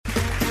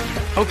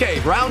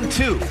Okay, round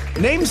two.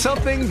 Name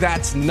something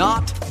that's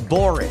not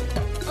boring.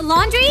 A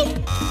laundry?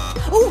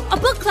 Ooh, a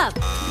book club.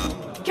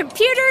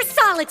 Computer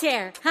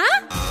solitaire,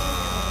 huh?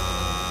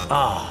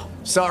 Ah,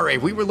 sorry,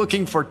 we were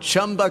looking for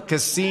Chumba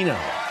Casino.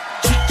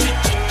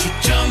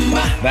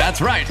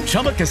 That's right,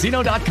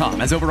 ChumbaCasino.com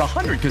has over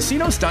 100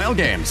 casino-style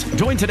games.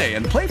 Join today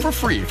and play for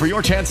free for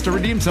your chance to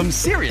redeem some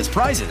serious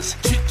prizes.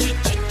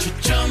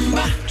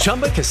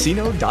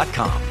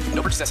 ChumbaCasino.com.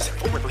 No purchase necessary.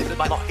 Void where prohibited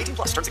by law. 18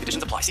 plus terms and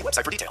conditions apply. See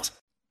website for details.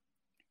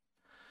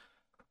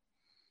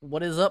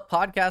 What is up,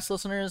 podcast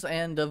listeners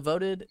and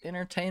devoted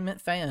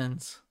entertainment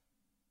fans?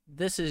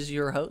 This is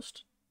your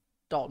host,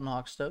 Dalton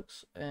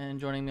Hawkstokes, and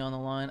joining me on the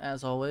line,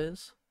 as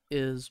always,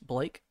 is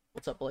Blake.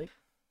 What's up, Blake?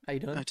 How you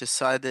doing? A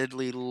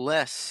decidedly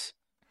less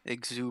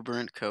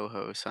exuberant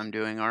co-host. I'm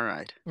doing all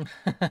right.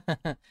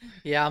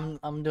 Yeah,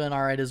 I'm doing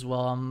all right as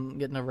well. I'm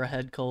getting over a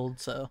head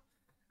cold, so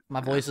my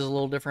voice is a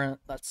little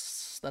different.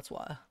 That's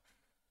why.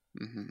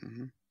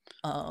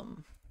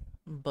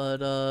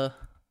 But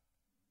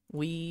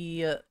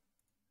we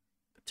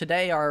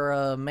today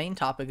our main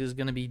topic is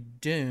going to be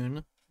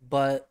Dune,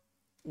 but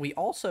we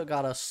also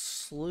got a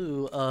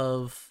slew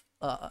of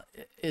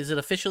is it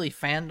officially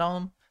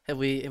FanDome? Have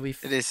we? It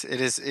is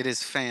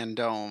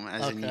FanDome,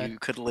 as in you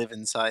could live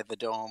inside the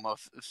dome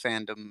of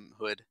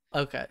fandomhood.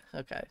 Okay.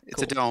 It's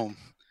cool. a dome.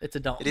 It's a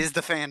dome. It is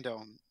the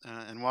FanDome.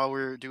 And while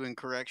we're doing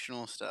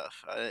correctional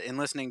stuff, in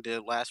listening to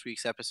last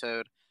week's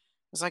episode,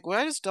 I was like,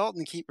 why does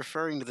Dalton keep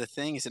referring to the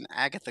thing as an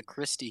Agatha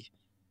Christie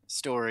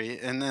story?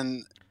 And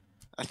then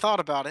I thought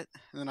about it,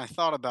 and then I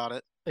thought about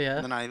it, Yeah.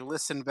 and then I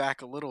listened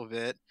back a little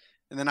bit,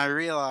 and then I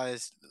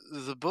realized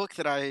the book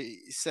that I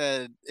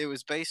said it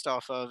was based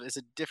off of is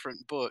a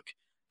different book.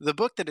 The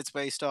book that it's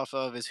based off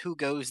of is Who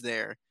Goes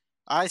There.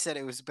 I said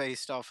it was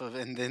based off of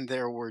And Then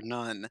There Were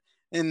None.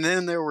 And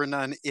Then There Were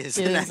None is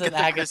an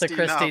Agatha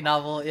Christie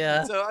novel.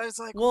 Yeah. So I was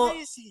like, well,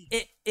 why is he?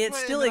 It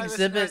still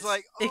exhibits.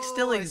 Like, it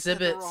still I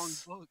exhibits. said the wrong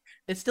book.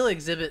 It still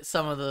exhibits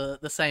some of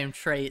the same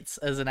traits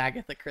as an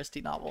Agatha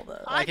Christie novel,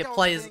 though. Like I don't it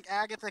plays. think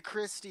Agatha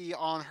Christie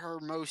on her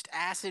most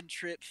acid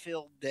trip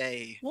filled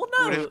day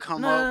would have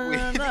come up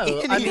with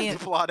any of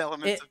the plot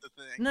elements of the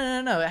thing.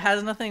 No. It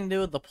has nothing to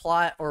do with the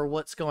plot or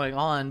what's going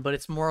on, but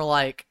it's more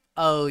like,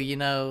 oh,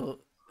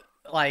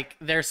 like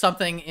there's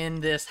something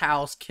in this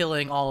house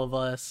killing all of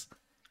us.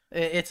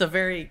 It's a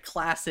very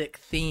classic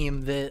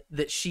theme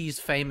that she's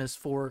famous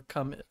for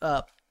coming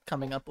up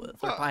with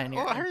or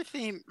pioneering. Well, her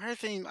theme,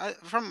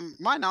 from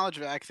my knowledge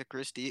of Agatha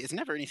Christie, is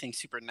never anything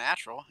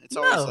supernatural. It's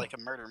always like a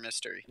murder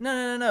mystery.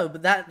 No.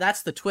 But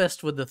that's the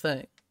twist with the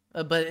thing.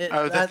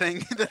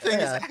 The thing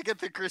is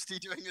Agatha Christie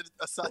doing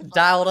a sci-fi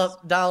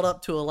dialed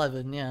up to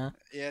 11. Yeah.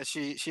 Yeah,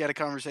 she had a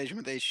conversation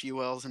with H.G.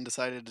 Wells and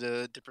decided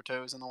to dip her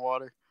toes in the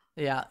water.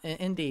 Yeah,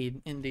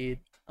 indeed.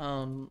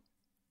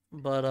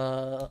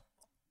 But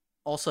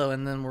also,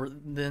 and then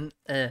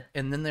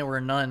There Were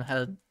None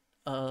had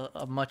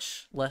a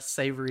much less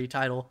savory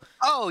title.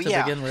 To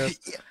begin with.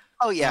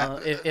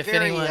 If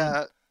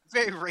anyone.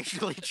 Very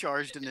racially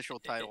charged initial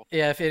title.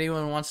 Yeah, if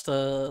anyone wants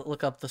to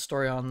look up the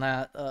story on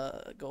that,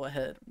 go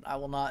ahead. I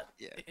will not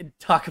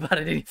talk about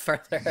it any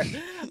further. No.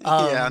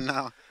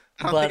 I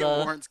don't think it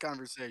warrants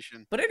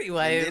conversation. But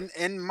anyway...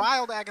 In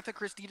mild Agatha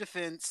Christie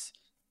defense,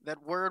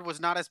 that word was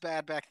not as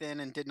bad back then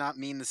and did not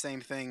mean the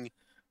same thing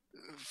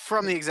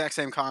from the exact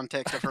same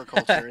context of her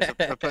culture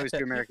as opposed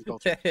to American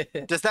culture.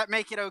 Does that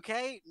make it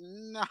okay?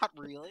 Not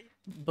really.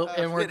 But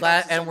we're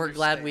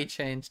glad we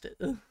changed it.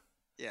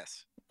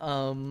 Yes.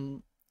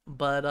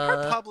 But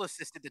her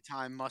publicist at the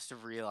time must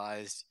have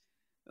realized,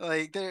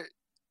 like,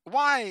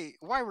 why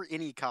were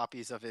any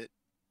copies of it?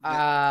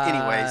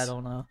 Anyways, I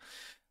don't know.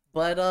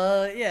 But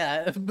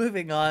yeah,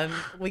 moving on.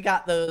 We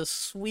got those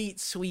sweet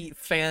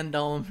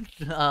FanDome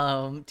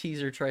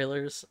teaser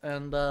trailers,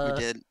 and we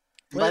did.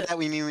 By that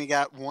we mean we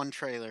got one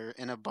trailer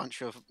and a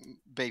bunch of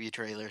baby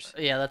trailers.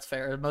 Yeah, that's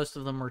fair. Most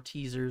of them were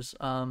teasers.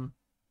 Which one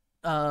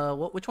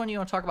do you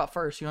want to talk about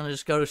first? You want to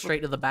just go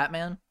straight to the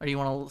Batman, or do you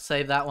want to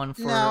save that one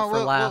for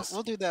last?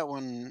 We'll do that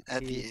one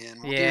at the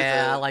end.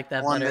 I like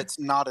that one better. That's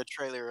not a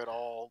trailer at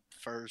all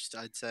first,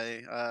 I'd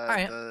say.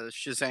 Right. The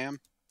Shazam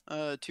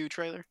 2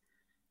 trailer.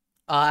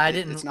 I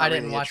didn't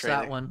watch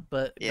that one,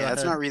 but yeah,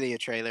 it's not really a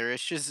trailer.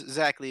 It's just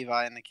Zach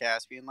Levi and the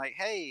cast being like,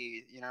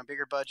 hey,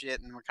 bigger budget,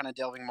 and we're kind of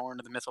delving more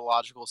into the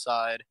mythological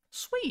side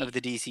of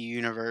the DC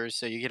universe,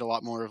 so you get a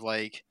lot more of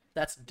like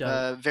that's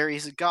dope.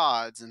 Various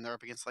gods, and they're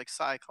up against like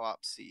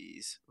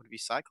Cyclopses. Would it be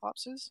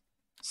Cyclopses?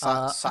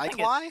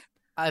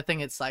 I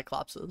think it's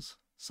Cyclopses.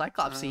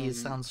 Cyclopses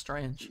sounds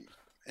strange.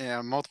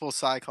 Yeah, multiple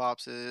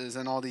Cyclopses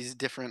and all these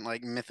different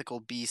like mythical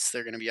beasts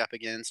they're going to be up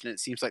against, and it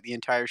seems like the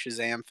entire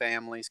Shazam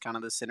family is kind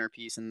of the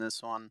centerpiece in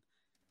this one.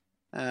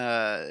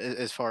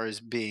 As far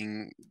as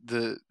being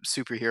the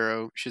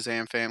superhero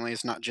Shazam family,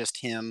 it's not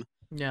just him.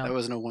 Yeah, that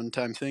wasn't a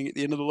one-time thing at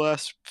the end of the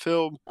last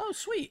film. Oh,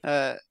 sweet.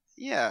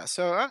 Yeah,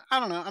 so I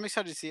don't know. I'm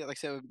excited to see it. Like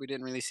I said, we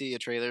didn't really see a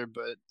trailer,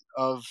 but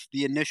of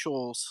the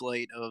initial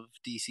slate of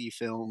DC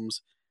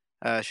films,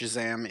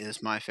 Shazam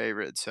is my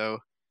favorite.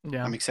 So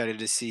yeah, I'm excited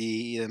to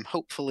see them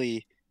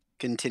hopefully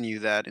continue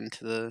that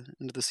into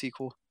the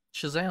sequel.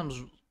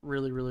 Shazam's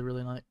really, really,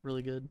 really nice,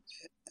 really good.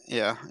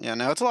 Yeah,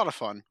 no, it's a lot of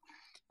fun,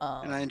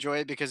 and I Um, enjoy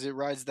it because it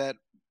rides that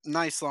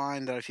nice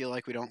line that I feel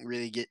like we don't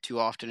really get too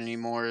often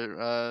anymore.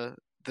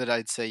 That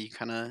I'd say you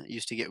kind of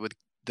used to get with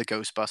the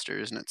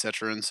Ghostbusters and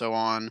etc. and so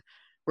on,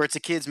 where it's a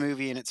kids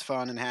movie and it's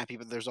fun and happy,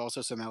 but there's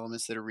also some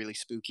elements that are really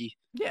spooky.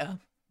 yeah,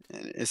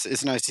 And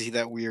it's nice to see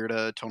that weird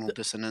tonal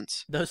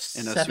dissonance those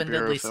in a seven superhero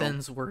deadly film.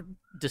 sins were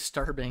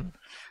disturbing.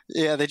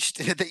 Yeah, they just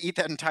they eat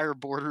that entire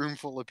boardroom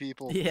full of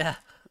people. Yeah.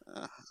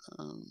 Uh,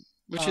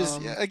 which is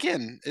Um,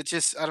 again, it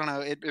just I don't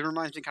know. It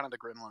reminds me kind of the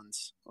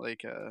Gremlins.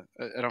 Like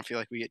I don't feel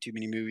like we get too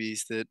many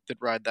movies that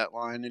ride that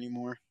line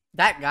anymore.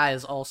 that guy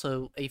is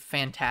also a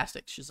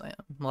fantastic Shazam.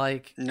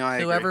 Like No, I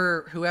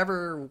agree.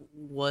 whoever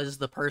was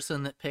the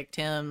person that picked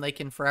him, they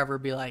can forever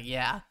be like,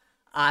 yeah,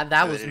 that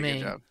Yeah, they was did a good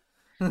me. job.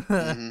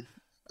 hmm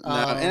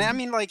No, and I um,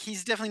 mean like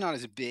he's definitely not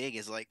as big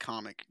as like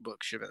comic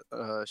book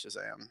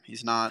Shazam.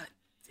 He's not.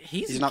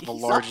 He's not the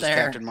he's up largest there.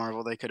 Captain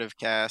Marvel they could have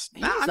cast.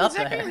 He's Nah, I mean up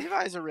Zachary there.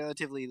 Levi's a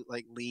relatively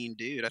like lean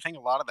dude. I think a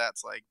lot of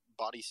that's like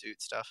bodysuit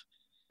stuff.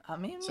 I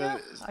mean, So, yeah,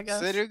 I so they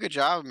guess. do a good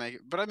job of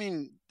making. But I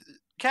mean,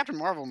 Captain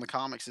Marvel in the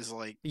comics is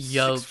like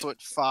Yoked.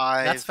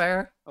 6'5". That's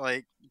fair.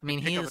 Like I mean,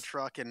 pick up a he's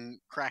truck and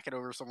crack it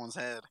over someone's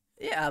head.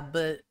 yeah,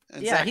 but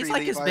And yeah, he's Zachary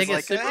like as Levi's big as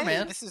like, hey,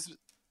 Superman.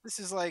 this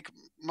is like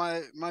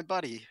my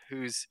buddy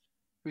who's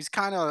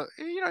kind of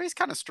he's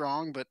kind of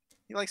strong, but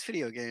he likes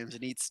video games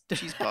and eats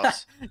cheese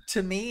puffs.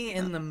 To me,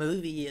 in the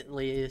movie at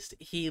least,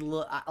 he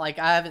like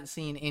I haven't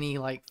seen any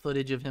like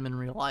footage of him in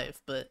real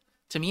life, but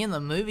to me in the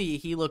movie,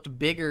 he looked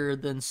bigger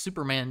than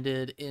Superman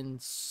did in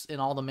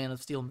all the Man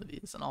of Steel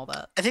movies and all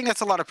that. I think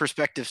that's a lot of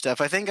perspective stuff.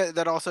 I think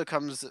that also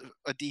comes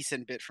a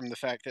decent bit from the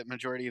fact that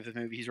majority of the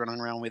movie he's running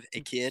around with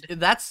a kid.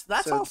 That's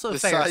So also the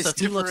fair. size So if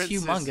he looks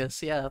difference is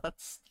humongous, yeah,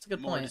 that's a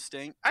good more point.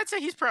 distinct. I'd say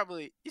he's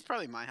probably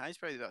my height. He's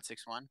probably about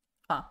 6'1".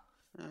 Huh.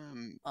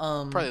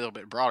 Probably a little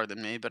bit broader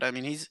than me, but I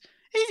mean he's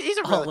a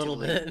A little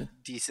relatively bit.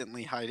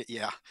 decently heighted,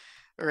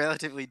 a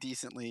relatively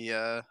decently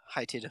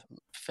heighted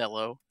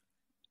fellow.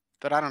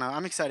 But I don't know.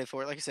 I'm excited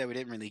for it. Like I said, we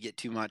didn't really get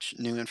too much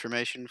new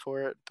information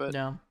for it, but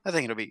No. I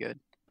think it'll be good.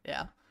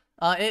 Yeah.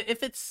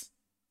 If it's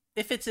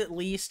at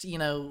least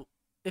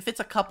if it's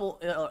a couple,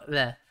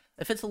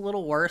 if it's a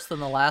little worse than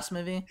the last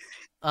movie,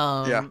 Yeah,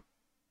 I can live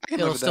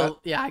it'll with still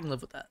I can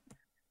live with that.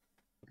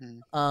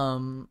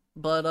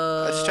 But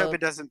I just hope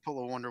it doesn't pull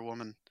a Wonder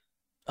Woman.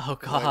 oh Like,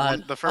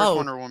 god, the first oh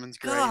Wonder Woman's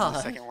great, and the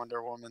god, second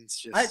Wonder Woman's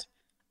just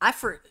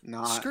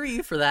not. screw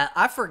you for that.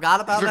 I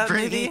forgot about For that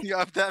bringing movie.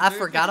 up that I movie.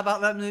 forgot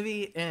about that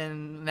movie,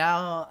 and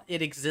now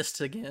it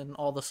exists again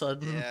all of a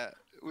sudden. Yeah,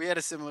 we had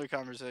a similar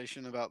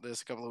conversation about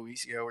this a couple of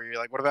weeks ago, where you're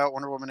like, "What about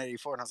Wonder Woman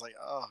 '84?" And I was like,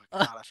 "Oh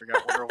God, I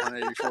forgot Wonder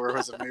Woman '84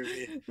 was a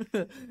movie."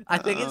 I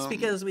think it's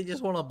because we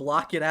just want to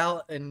block it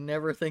out and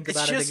never think It's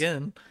about it just-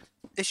 again.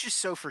 It's just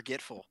so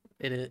forgetful.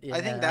 It is. Yeah.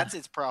 I think that's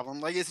its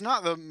problem. Like, it's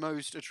not the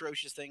most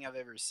atrocious thing I've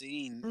ever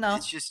seen. No.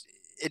 It's just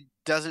it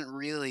doesn't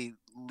really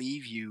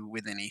leave you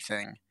with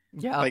anything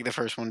yeah. like the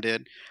first one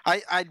did.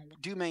 I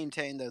do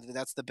maintain though that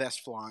that's the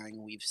best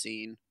flying we've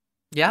seen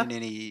yeah. in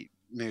any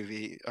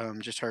movie.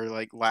 Just her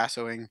like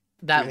lassoing.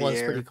 That through the was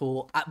air. pretty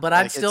cool. But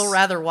I'd Like, still it's-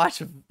 rather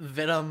watch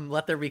Venom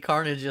Let There Be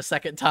Carnage a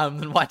second time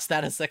than watch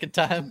that a second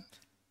time.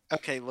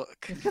 Okay,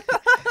 look. If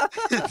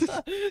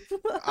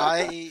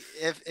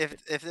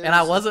And I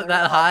there's a wasn't third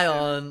that high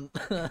option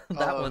on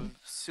that of one.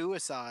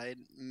 suicide,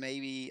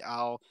 maybe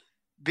I'll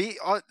be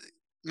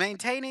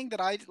maintaining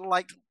that I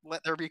liked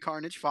Let There Be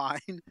Carnage fine.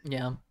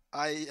 Yeah.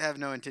 I have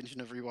no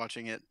intention of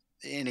rewatching it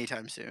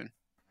anytime soon.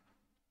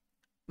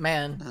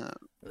 Man. Uh,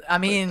 I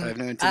mean, I have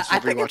no intention I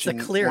of think it's a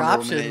rewatching clear Wonder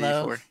option, Woman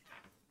though, 84.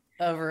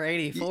 over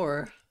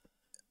 84.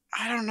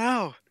 I don't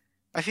know.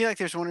 I feel like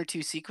there's one or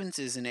two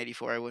sequences in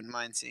 84 I wouldn't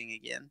mind seeing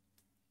again.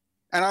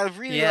 And I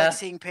really Yeah. like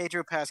seeing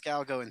Pedro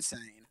Pascal go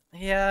insane.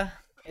 Yeah.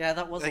 Yeah,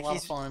 that was Like, a lot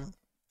of fun.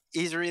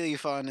 He's really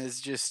fun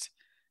as just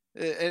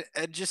I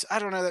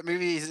don't know, that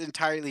movie is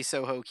entirely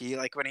so hokey.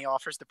 Like when he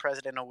offers the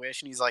president a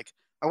wish and he's like,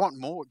 I want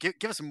more, give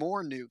us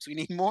more nukes, we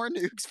need more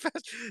nukes.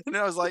 And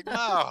I was like,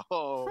 no.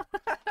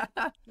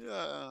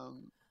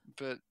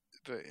 But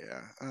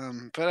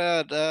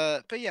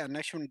yeah,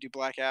 next you want to do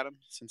Black Adam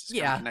since it's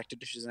kind Yeah. of connected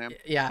to Shazam.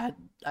 Yeah.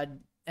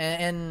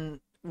 And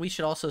we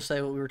should also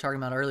say what we were talking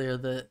about earlier,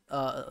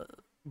 that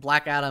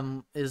Black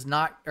Adam is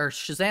not, or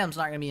Shazam's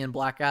not going to be in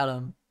Black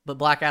Adam, but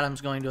Black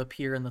Adam's going to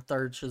appear in the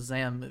third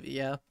Shazam movie,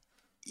 yeah?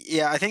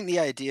 Yeah, I think the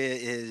idea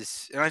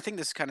is, and I think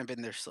this has kind of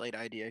been their Slate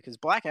idea, because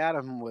Black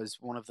Adam was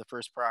one of the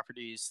first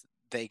properties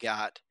they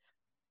got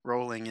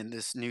rolling in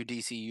this new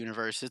DC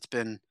universe. It's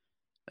been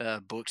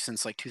booked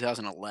since like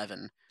 2011,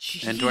 and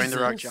Dwayne The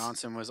Rock Jesus.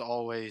 Johnson was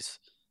always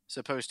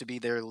supposed to be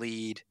their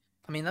lead.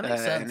 I mean, that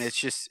makes sense. And it's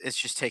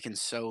just taken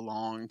so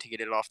long to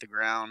get it off the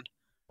ground.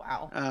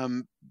 Wow.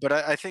 But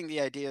I think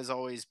the idea has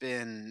always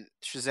been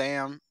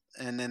Shazam,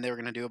 and then they were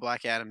going to do a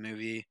Black Adam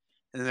movie,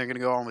 and then they're going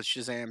to go on with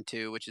Shazam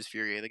 2, which is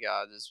Fury of the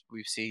Gods, as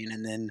we've seen,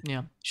 and then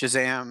Yeah.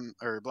 Shazam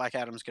or Black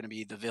Adam's going to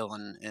be the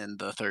villain in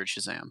the third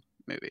Shazam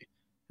movie.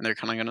 and they're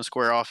kind of going to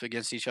square off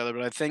against each other.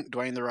 But I think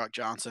Dwayne The Rock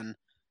Johnson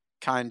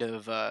kind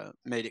of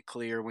made it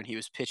clear when he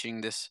was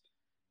pitching this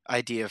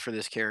idea for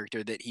this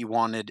character that he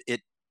wanted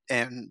it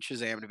and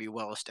Shazam to be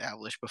well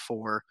established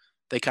before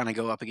they kind of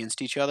go up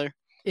against each other.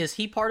 Is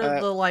he part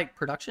of the like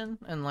production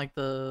and like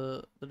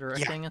the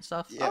directing and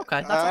stuff? Yeah.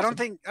 Okay, that's awesome.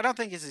 I don't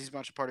think he's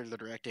much a part of the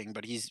directing,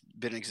 but he's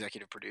been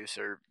executive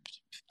producer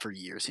for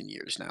years and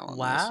years now. On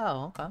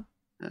wow.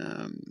 This.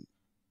 Okay.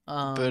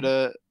 But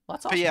that's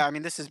awesome. But yeah, I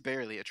mean, this is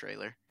barely a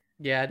trailer.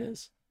 Yeah, it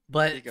is.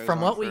 But It goes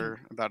from on what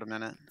for about a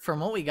minute.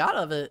 from what we got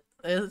of it,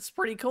 it's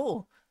pretty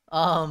cool.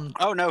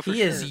 Oh no, for he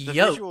sure. is The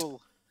yoked.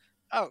 visual,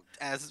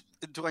 as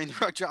Dwayne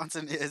The Rock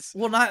Johnson is.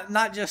 Well,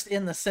 not just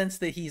in the sense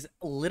that he's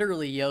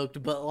literally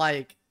yoked, but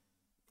like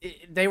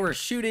they were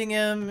shooting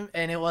him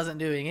and it wasn't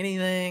doing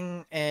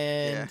anything.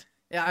 And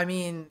yeah, I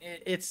mean,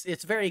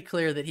 it's very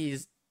clear that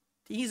he's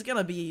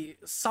gonna be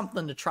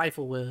something to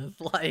trifle with.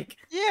 Like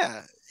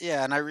Yeah,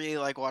 and I really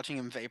like watching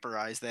him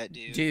vaporize that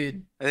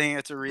dude. I think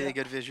it's a really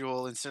good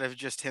visual. Instead of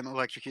just him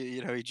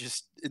electrocuted, he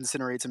just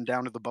incinerates him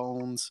down to the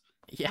bones.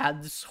 Yeah,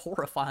 it's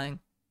horrifying.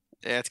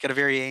 Yeah, it's got a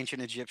very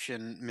ancient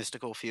Egyptian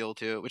mystical feel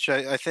to it, which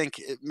I think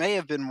it may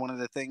have been one of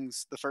the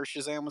things the first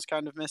Shazam was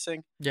kind of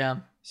missing. Yeah.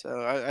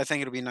 So I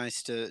think it'll be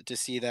nice to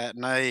see that.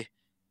 And I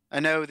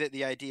know that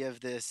the idea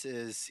of this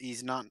is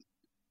he's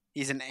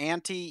an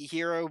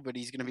anti-hero, but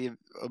he's going to be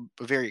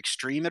a very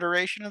extreme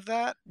iteration of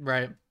that.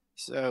 Right.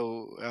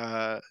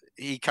 So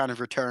he kind of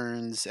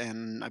returns,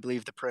 and I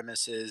believe the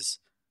premise is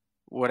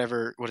what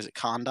is it,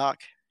 Kondak?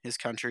 His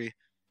country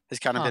has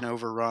kind of been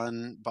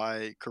overrun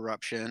by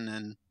corruption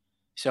and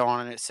so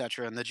on and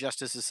etc. And the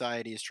Justice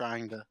Society is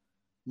trying to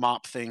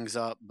mop things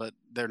up, but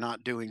they're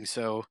not doing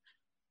so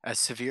as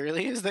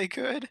severely as they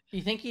could.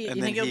 You think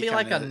it'll be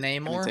like a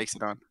Namor? Takes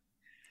it on.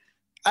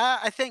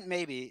 I think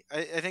maybe.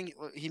 I think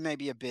he may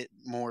be a bit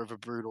more of a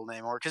brutal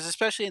Namor, because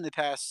especially in the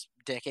past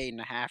decade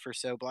and a half or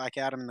so, Black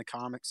Adam in the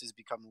comics has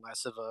become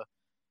less of a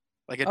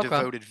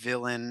devoted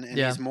villain, and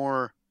he's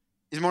more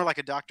like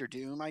a Doctor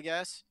Doom, I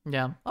guess.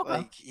 Yeah. Okay.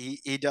 Like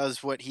he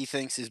does what he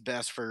thinks is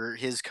best for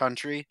his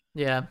country.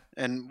 Yeah.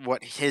 And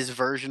what his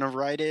version of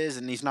right is,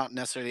 and he's not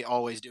necessarily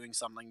always doing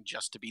something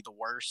just to be the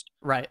worst.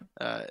 Right.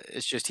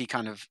 It's just he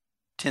kind of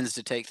tends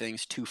to take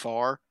things too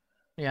far.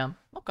 Yeah.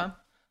 Okay.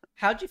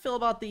 How'd you feel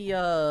about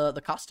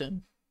the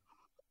costume?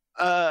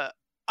 I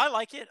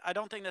like it. I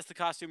don't think that's the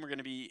costume we're going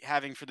to be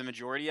having for the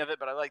majority of it,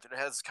 but I like that it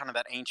has kind of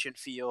that ancient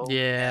feel.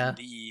 Yeah. And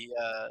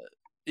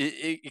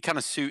it kind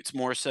of suits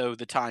more so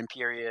the time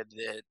period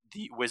that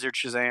the Wizard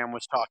Shazam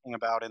was talking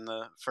about in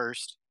the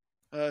first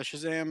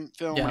Shazam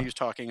film, when he was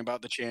talking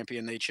about the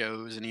champion they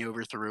chose and he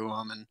overthrew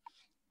him and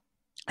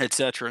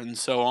etc. and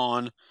so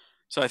on.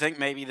 So I think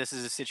maybe this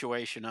is a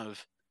situation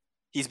of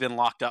he's been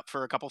locked up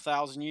for a couple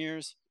thousand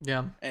years.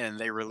 Yeah. And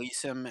they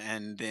release him,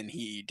 and then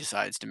he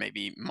decides to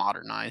maybe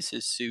modernize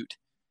his suit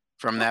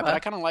from that. But I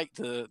kind of like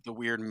the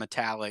weird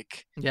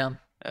metallic. Yeah.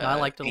 I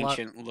liked it a lot.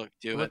 Ancient look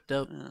to it.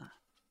 Dope.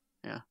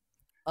 Yeah.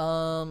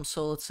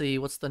 So let's see.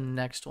 What's the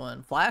next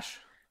one? Flash?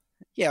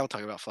 Yeah, we'll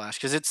talk about Flash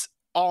because it's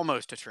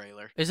almost a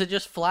trailer. Is it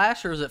just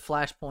Flash or is it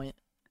Flashpoint?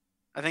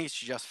 I think it's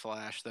just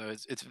Flash though.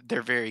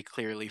 They're very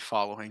clearly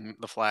following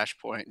the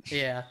Flashpoint.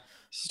 Yeah.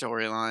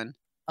 Storyline.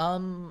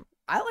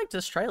 I like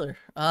this trailer.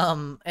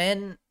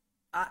 And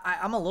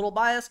I'm a little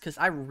biased because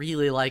I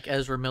really like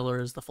Ezra Miller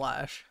as the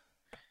Flash.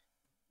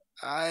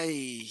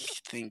 I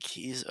think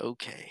he's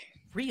okay.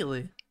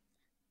 Really?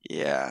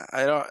 Yeah,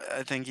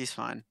 I think he's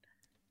fine.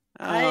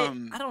 I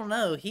don't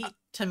know.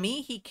 To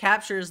me he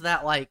captures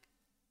that like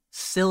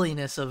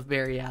silliness of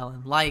Barry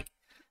Allen. Like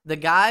the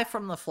guy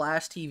from the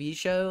Flash TV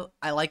show,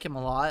 I like him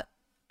a lot.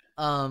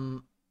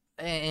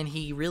 And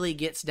he really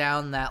gets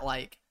down that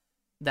like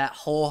that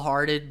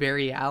wholehearted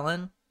Barry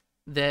Allen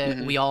that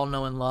we all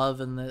know and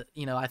love, and that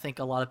I think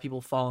a lot of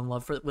people fall in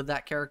love with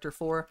that character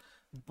for.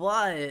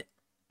 But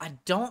I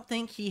don't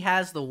think he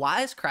has the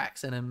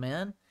wisecracks in him,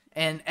 man.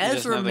 And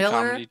Ezra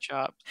Miller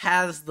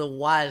has the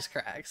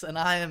wisecracks, and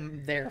I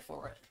am there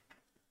for it.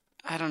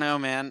 I don't know,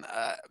 man.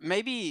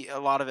 Maybe a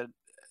lot of it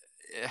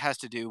has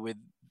to do with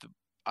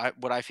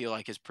what I feel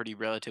like is pretty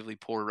relatively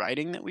poor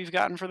writing that we've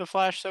gotten for the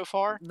Flash so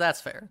far.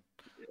 That's fair.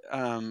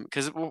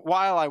 Because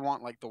while I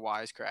want like the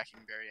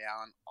wisecracking Barry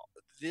Allen,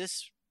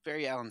 this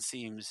Barry Allen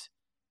seems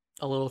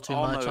a little too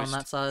much on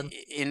that side.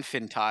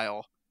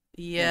 Infantile.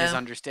 Yeah. In his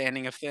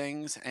understanding of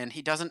things, and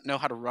he doesn't know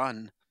how to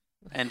run.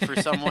 And for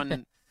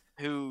someone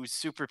whose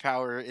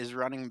superpower is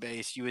running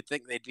base, you would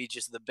think they'd be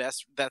just the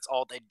best. That's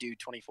all they do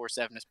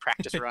 24/7 is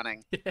practice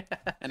running. Yeah.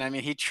 And I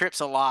mean, he trips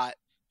a lot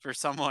for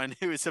someone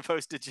who is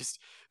supposed to just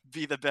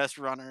be the best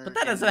runner. But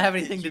that doesn't have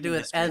anything to do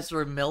with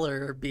Ezra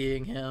Miller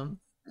being him.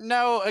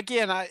 No,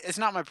 again, it's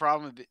not my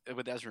problem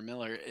with Ezra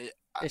Miller.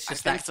 It's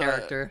just that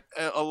character.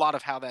 A lot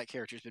of how that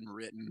character's been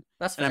written.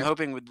 That's fair. And I'm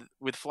hoping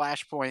with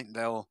Flashpoint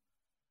they'll,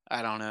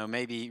 I don't know,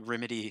 maybe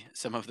remedy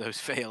some of those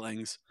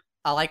failings.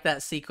 I like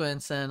that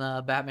sequence in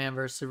Batman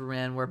vs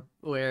Superman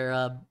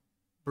where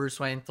Bruce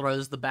Wayne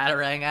throws the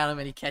Batarang at him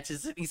and he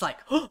catches it. And he's like,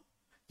 "Oh,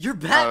 you're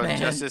Batman!"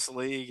 Justice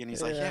League, and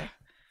he's like, "Yeah."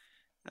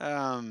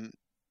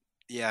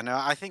 Yeah, no,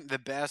 I think the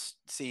best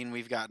scene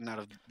we've gotten out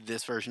of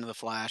this version of the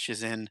Flash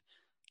is in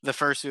the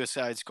first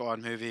Suicide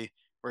Squad movie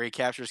where he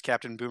captures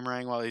Captain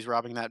Boomerang while he's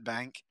robbing that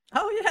bank.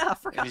 Oh yeah, I And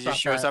forgot he about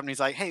just shows that. up and he's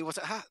like, "Hey, what's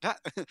up?"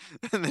 And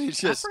then he I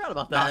just forgot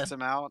about knocks that.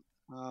 him out.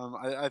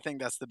 I think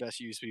that's the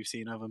best use we've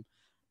seen of him.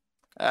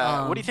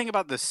 What do you Um, think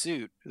about the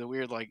suit? The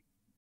weird, like,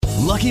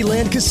 Lucky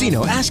Land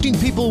Casino asking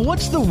people,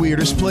 what's the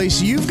weirdest place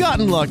you've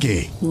gotten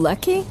lucky?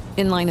 Lucky?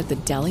 In line at the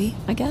deli,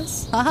 I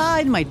guess? Aha,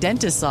 in my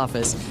dentist's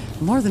office.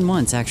 More than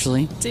once,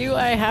 actually. Do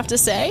I have to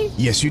say?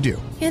 Yes, you do.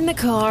 In the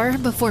car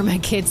before my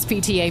kids'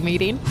 PTA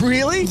meeting.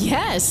 Really?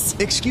 Yes.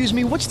 Excuse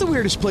me, what's the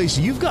weirdest place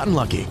you've gotten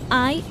lucky?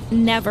 I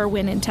never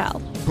win and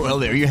tell. Well,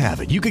 there you have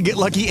it. You can get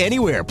lucky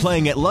anywhere,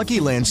 playing at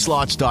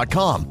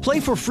LuckyLandSlots.com.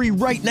 Play for free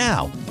right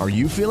now. Are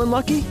you feeling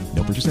lucky?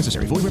 No purchase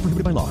necessary. Void where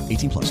prohibited by law.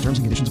 18 plus. Terms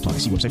and conditions apply.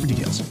 See website for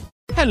details.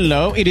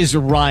 Hello, it is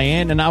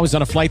Ryan, and I was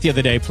on a flight the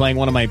other day playing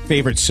one of my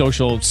favorite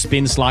social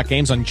spin slot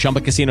games on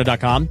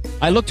ChumbaCasino.com.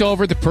 I looked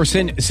over at the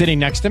person sitting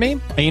next to me,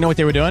 and you know what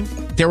they were doing?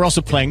 They were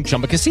also playing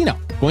Chumba Casino.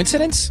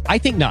 Coincidence? I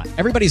think not.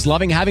 Everybody's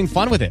loving having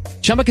fun with it.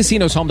 Chumba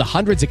Casino is home to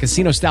hundreds of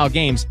casino-style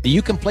games that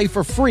you can play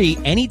for free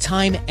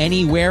anytime,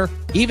 anywhere,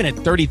 even at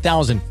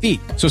 30,000 feet.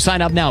 So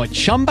sign up now at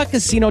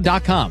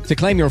ChumbaCasino.com to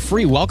claim your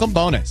free welcome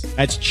bonus.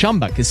 That's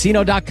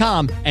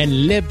ChumbaCasino.com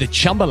and live the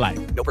Chumba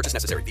life. No purchase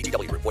necessary.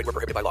 VGW. Void where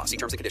prohibited by law. See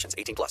terms and conditions.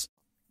 18 plus.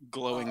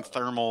 glowing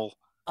thermal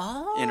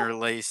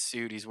interlace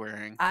suit he's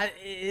wearing.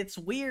 It's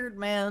weird,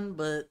 man,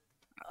 but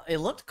it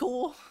looked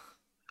cool.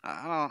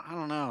 I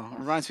don't know. It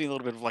reminds me a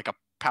little bit of like a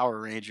Power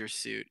Ranger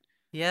suit.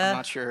 Yeah. I'm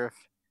not sure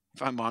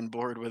if I'm on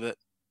board with it.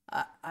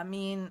 I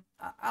mean,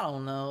 I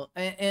don't know.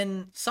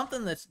 And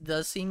something that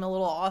does seem a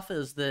little off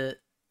is that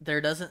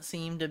there doesn't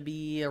seem to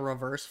be a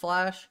Reverse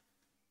Flash.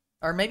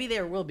 Or maybe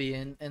there will be,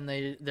 and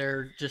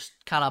they're just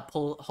kind of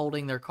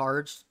holding their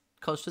cards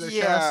close to their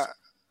chest.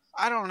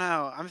 I don't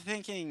know. I'm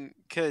thinking,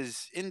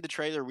 because in the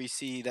trailer we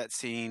see that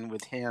scene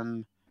with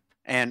him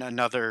and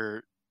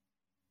another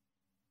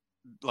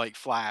like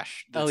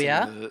Flash that's in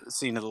the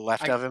scene to the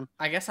left of him.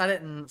 I guess I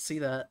didn't see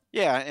that.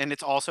 Yeah, and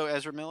it's also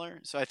Ezra Miller.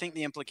 So I think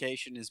the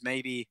implication is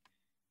maybe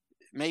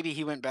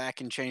he went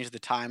back and changed the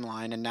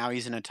timeline, and now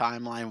he's in a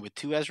timeline with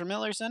two Ezra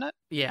Millers in it.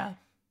 Yeah.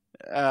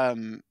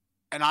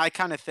 And I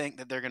kind of think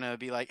that they're gonna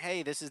be like,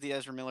 "Hey, this is the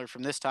Ezra Miller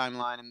from this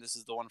timeline, and this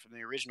is the one from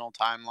the original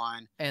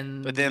timeline."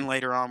 But then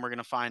later on, we're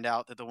gonna find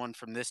out that the one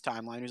from this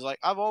timeline, who's like,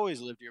 "I've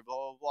always lived here," blah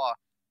blah blah,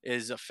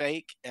 is a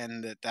fake,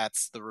 and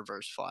that's the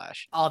Reverse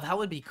Flash. Oh, that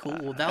would be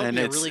cool. That would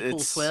be a really cool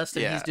twist.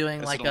 And he's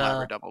doing like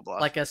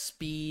a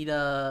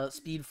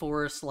speed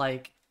force,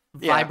 like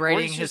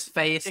vibrating his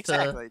face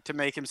to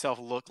make himself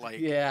look like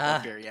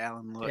Barry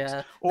Allen looks.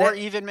 Yeah. Or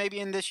even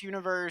maybe in this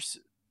universe,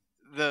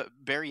 the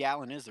Barry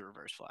Allen is the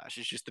Reverse Flash.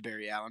 It's just the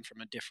Barry Allen from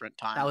a different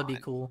timeline. That would be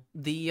cool.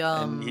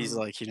 And he's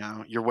like,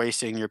 you're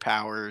wasting your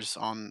powers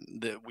on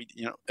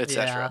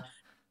etc.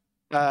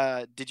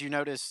 Yeah. Did you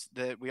notice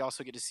that we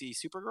also get to see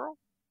Supergirl?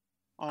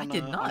 I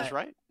did not. On his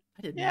right?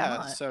 I did not.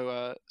 Yeah.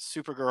 So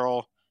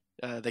Supergirl,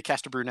 they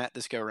cast a brunette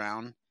this go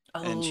round,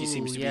 and she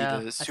seems to be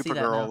the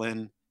Supergirl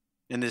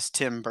in this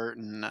Tim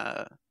Burton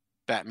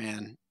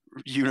Batman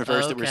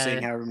universe that we're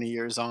seeing however many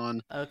years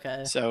on.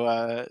 Okay.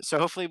 So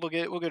hopefully we'll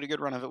get a good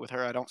run of it with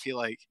her. I don't feel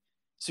like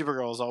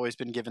Supergirl has always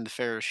been given the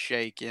fairest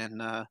shake in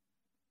the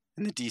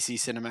DC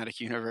cinematic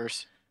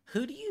universe.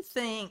 Who do you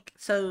think?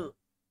 So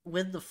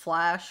with the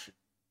Flash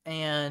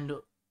and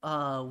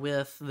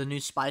with the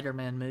new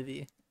Spider-Man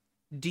movie,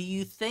 do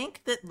you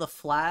think that the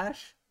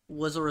Flash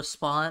was a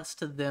response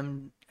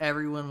to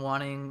everyone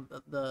wanting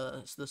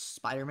the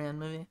Spider-Man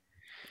movie?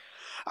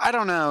 I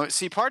don't know.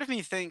 See, part of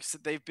me thinks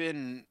that they've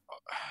been...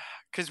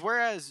 Because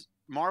whereas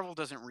Marvel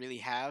doesn't really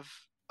have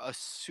a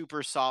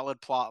super solid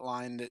plot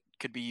line that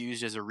could be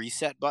used as a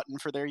reset button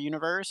for their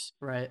universe.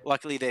 Right.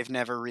 Luckily, they've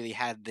never really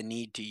had the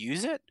need to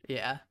use it.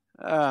 Yeah.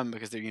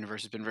 Because their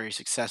universe has been very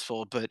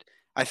successful. But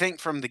I think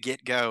from the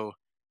get-go,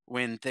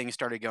 when things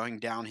started going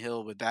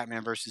downhill with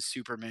Batman versus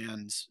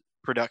Superman's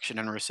production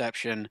and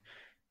reception,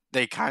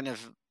 they kind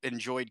of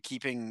enjoyed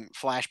keeping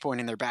Flashpoint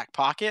in their back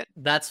pocket.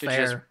 That's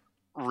fair. Just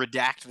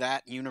redact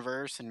that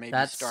universe and maybe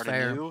start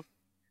anew.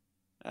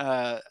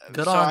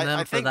 Good on them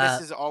I for think that.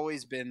 this has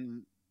always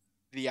been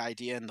the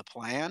idea and the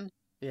plan.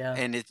 Yeah.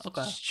 And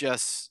it's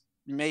just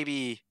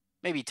maybe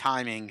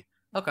timing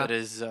that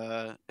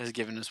has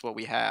given us what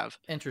we have.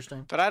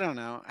 Interesting. But I don't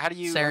know. Are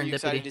you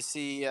excited to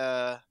see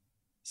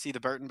the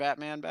Burton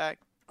Batman back?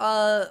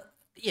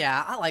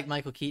 Yeah, I like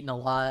Michael Keaton a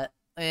lot.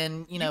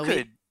 And you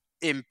could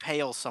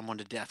impale someone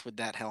to death with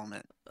that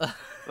helmet.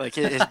 Like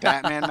his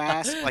Batman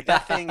mask, like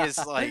that thing is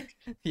like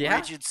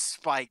rigid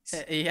spikes.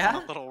 On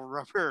a little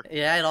rubber.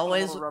 Yeah, it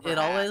always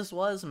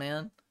was,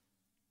 man.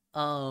 I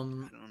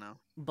don't know.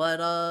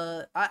 But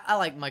I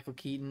like Michael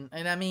Keaton,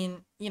 and I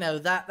mean,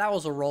 that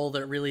was a role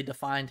that really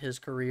defined his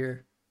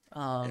career.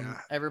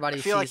 Everybody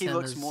I feel like sees he him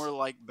looks as... more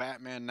like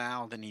Batman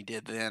now than he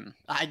did then.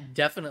 I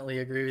definitely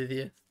agree with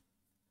you.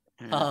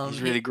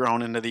 He's really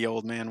grown into the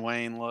old man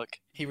Wayne look.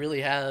 He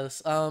really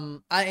has.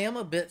 I am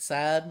a bit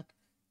sad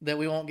that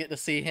we won't get to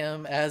see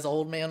him as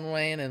Old Man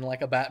Wayne in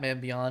like a Batman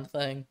Beyond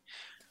thing?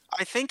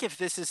 I think if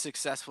this is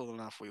successful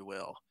enough, we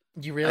will.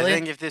 You I really?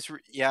 think if this,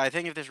 I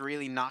think if this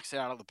really knocks it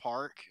out of the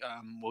park,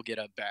 we'll get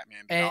a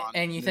Batman Beyond.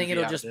 And you think movie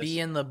it'll out of just this. be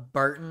in the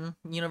Burton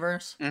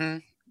universe?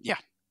 Yeah.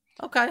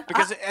 Okay.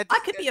 Because I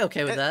could be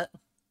okay with that.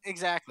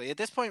 Exactly. At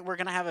this point, we're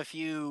gonna have a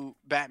few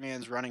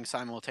Batmans running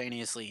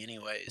simultaneously,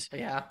 anyways.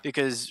 Yeah.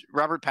 Because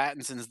Robert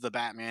Pattinson's the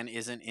Batman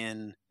isn't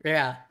in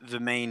the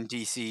main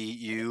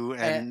DCU,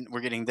 and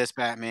we're getting this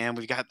Batman.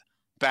 We've got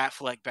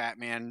Batfleck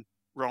Batman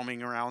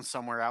roaming around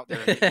somewhere out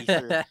there in the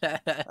ether.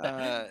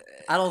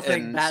 I don't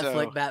think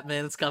Batfleck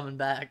Batman's coming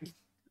back.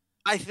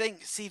 I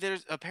think. See,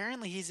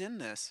 apparently he's in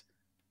this.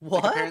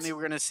 What? Like, apparently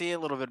we're gonna see a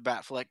little bit of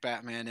Batfleck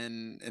Batman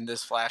in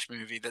this Flash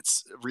movie.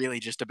 That's really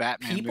just a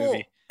Batman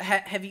movie.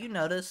 Have you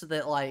noticed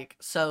that, like,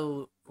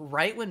 so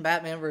right when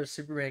Batman vs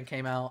Superman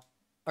came out,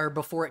 or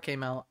before it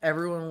came out, there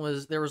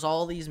was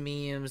all these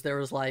memes. There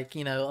was like,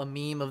 you know, a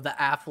meme of the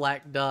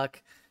Affleck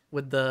duck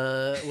with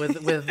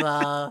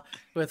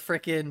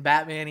freaking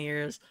Batman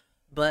ears,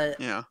 but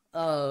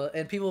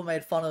and people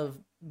made fun of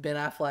Ben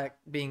Affleck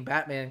being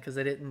Batman because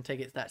they didn't take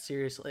it that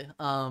seriously.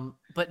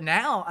 But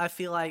now I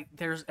feel like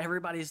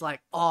everybody's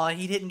like, oh,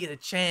 he didn't get a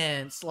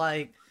chance.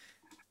 Like,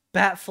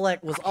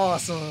 Batfleck was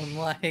awesome.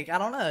 Like, I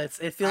don't know.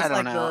 It feels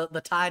like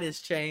the tide has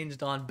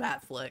changed on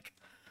Batfleck.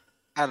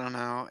 I don't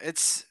know.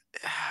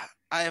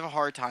 I have a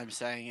hard time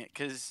saying it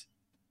because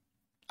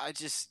I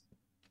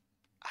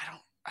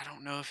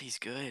don't know if he's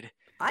good.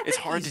 It's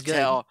hard to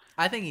tell.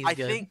 I think he's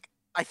good.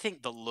 I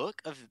think the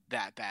look of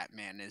that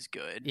Batman is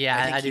good.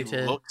 Yeah, I do he too.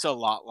 Looks a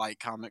lot like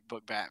comic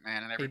book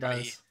Batman, and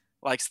everybody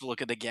likes the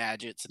look of the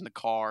gadgets and the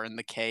car and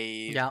the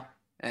cave. Yeah.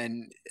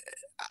 And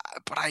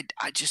but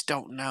I just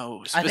don't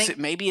know.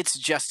 Maybe it's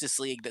Justice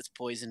League that's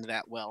poisoned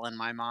that well in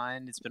my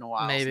mind. It's been a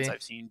while since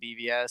I've seen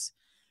BVS.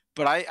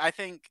 But I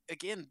think,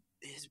 again,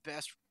 his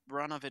best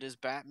run of it as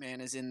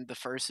Batman is in the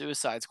first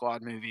Suicide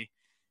Squad movie,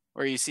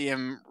 where you see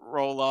him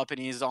roll up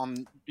and he's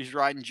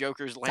riding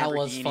Joker's Lamborghini. That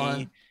was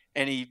fun.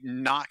 And he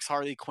knocks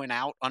Harley Quinn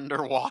out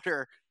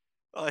underwater.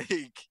 I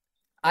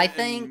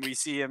think we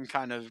see him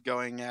kind of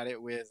going at it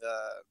with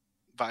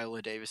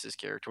Viola Davis's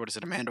character. What is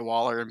it, Amanda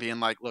Waller, and being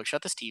like, "Look,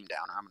 shut this team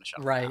down, or I'm going to shut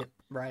them down."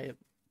 Right.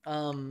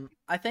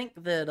 I think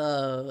that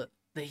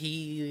that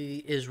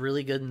he is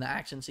really good in the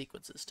action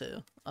sequences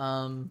too.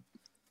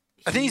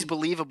 I think he's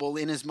believable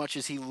in as much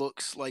as he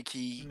looks like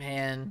he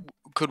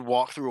could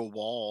walk through a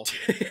wall.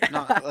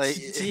 Not, like,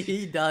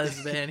 he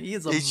does, man.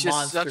 He's he's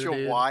just such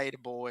a wide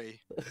boy.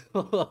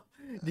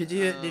 Did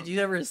you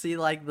ever see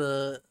like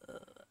or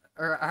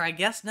I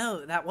guess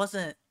no, that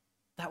wasn't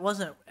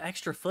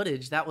extra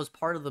footage. That was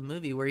part of the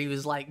movie where he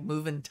was like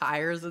moving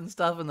tires and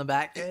stuff in the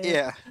back.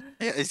 Yeah,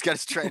 he's got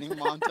his training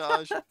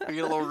montage. We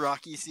get a little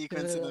Rocky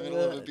sequence in the middle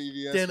of a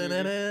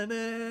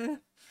BVS movie.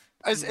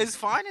 As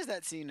fine as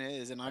that scene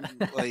is, and I'm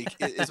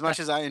like, as much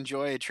as I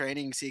enjoy a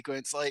training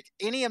sequence, like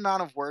any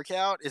amount of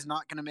workout is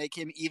not going to make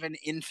him even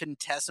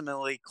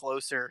infinitesimally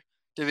closer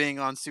to being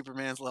on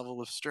Superman's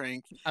level of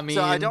strength. I mean,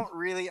 so I don't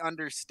really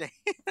understand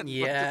what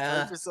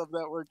the purpose of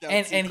that workout.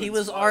 And he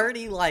was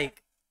already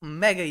like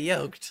mega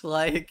yoked,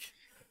 like.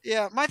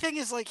 Yeah, my thing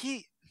is like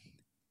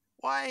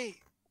why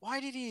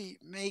did he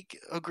make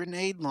a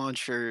grenade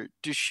launcher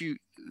to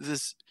shoot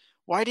this?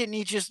 Why didn't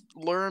he just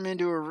lure him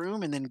into a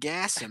room and then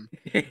gas him?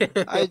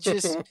 I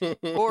just,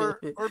 or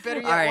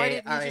better yet, why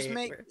didn't he just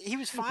make? He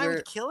was fine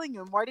with killing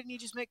him. Why didn't he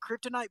just make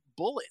kryptonite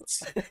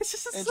bullets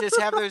and just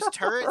have those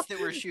turrets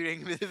that were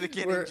shooting at the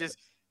beginning just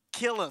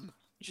kill him,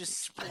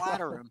 just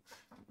splatter him?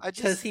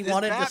 Because he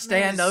wanted to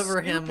stand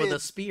over him with a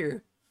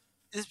spear.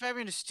 This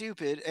Batman is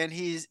stupid, and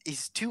he's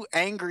too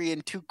angry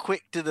and too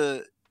quick to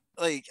the.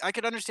 Like, I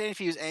could understand if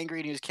he was angry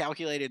and he was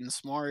calculated and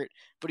smart,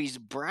 but he's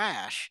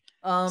brash.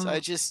 So I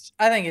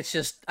think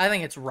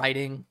it's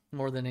writing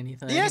more than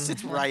anything. Yes,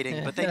 it's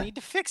writing, but they need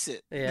to fix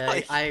it. Yeah,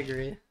 like, I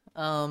agree.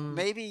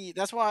 Maybe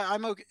that's why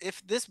I'm okay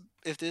if this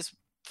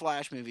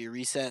Flash movie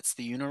resets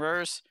the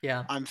universe.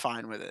 Yeah, I'm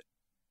fine with it.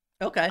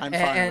 Okay, I'm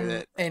fine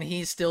with it. And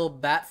he's still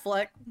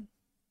Batfleck.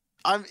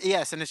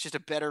 Yes, and it's just a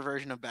better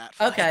version of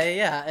Batfleck. Okay,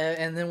 yeah,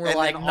 and then we're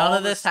like, none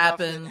of this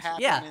happened.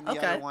 Yeah, and the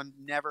other one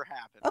never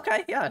happened.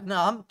 Okay, yeah, no,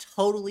 I'm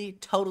totally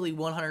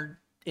 112%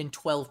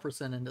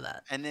 into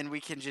that. And then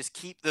we can just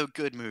keep the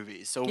good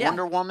movies. So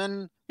Wonder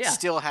Woman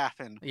still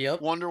happened.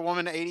 Yep. Wonder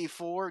Woman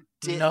 84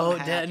 didn't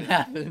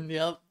happen.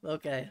 Yep.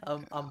 Okay,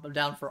 I'm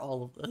down for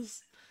all of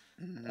this.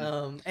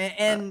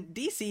 And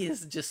DC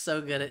is just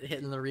so good at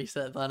hitting the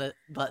reset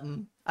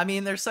button. I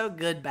mean, they're so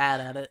good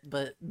bad at it,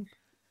 but.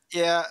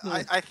 Yeah,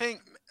 I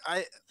think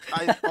I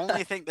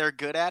only think they're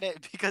good at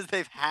it because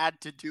they've had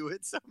to do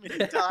it so many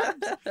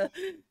times.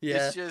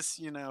 Yeah, it's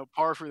just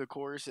par for the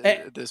course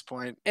at this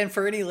point. And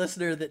for any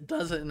listener that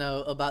doesn't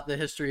know about the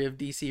history of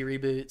DC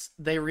reboots,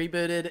 they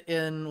rebooted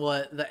in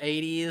the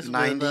 80s,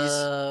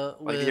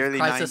 90s, with the early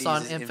Crisis 90s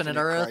on Infinite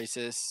Earth.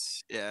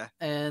 Crisis, yeah.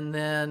 And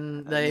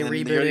then they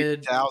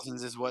rebooted. The early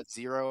 2000s is what,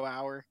 0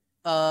 Hour?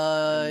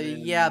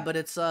 Yeah, but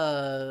it's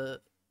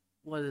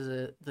what is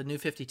it? The New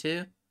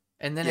 52.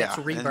 And then it's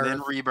Rebirth. And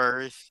then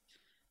Rebirth.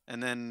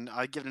 and then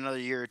I'd give it another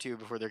year or two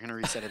before they're gonna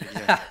reset it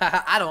again.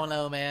 I don't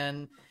know,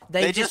 man.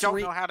 They just don't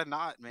know how to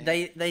not, man.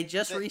 They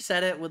just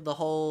reset it with the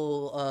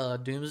whole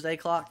doomsday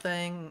clock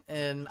thing,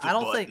 and The I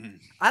button.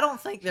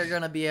 don't think they're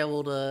gonna be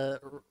able to,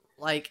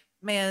 like,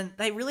 man,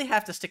 they really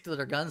have to stick to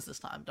their guns this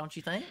time, don't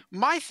you think?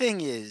 My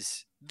thing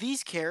is,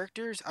 these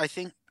characters, I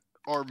think,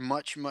 are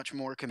much, much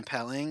more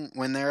compelling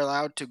when they're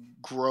allowed to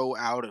grow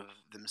out of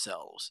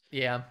themselves.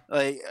 Yeah.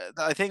 Like,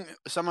 I think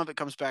some of it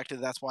comes back to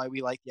that's why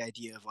we like the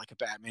idea of, like, a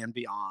Batman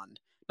Beyond.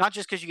 Not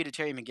just because you get a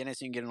Terry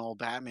McGinnis and you get an old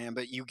Batman,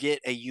 but you get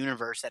a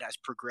universe that has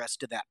progressed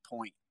to that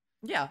point.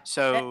 Yeah.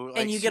 So, and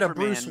like, you get a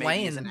Superman Bruce maybe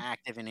Wayne. isn't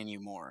active in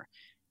anymore.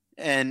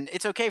 And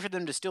it's okay for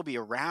them to still be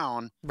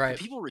around. Right. But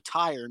people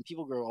retire and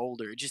people grow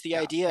older. Just the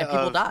Yeah, idea and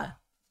people of die.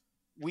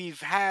 we've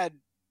had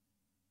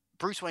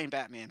Bruce Wayne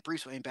Batman,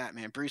 Bruce Wayne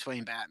Batman, Bruce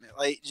Wayne Batman,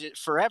 like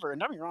forever.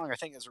 And don't get me wrong, I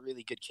think that's a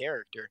really good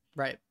character.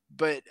 Right.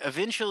 But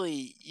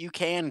eventually, you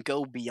can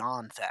go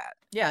beyond that.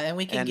 Yeah, and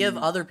we can give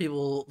other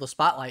people the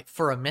spotlight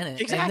for a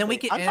minute, Exactly. and then we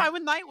can. I'm fine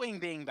with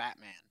Nightwing being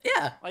Batman.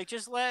 Yeah. Like,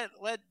 just let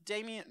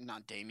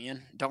not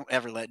Damian. Don't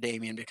ever let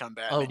Damian become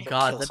Batman. Oh He'll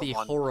God, kill that'd be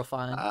someone.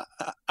 horrifying.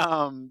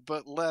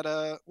 But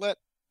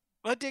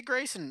let Dick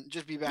Grayson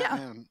just be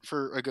Batman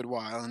for a good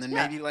while, and then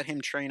maybe let him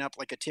train up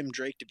like a Tim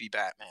Drake to be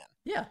Batman.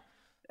 Yeah.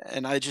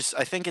 And I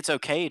think it's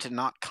okay to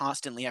not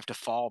constantly have to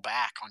fall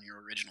back on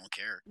your original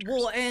character.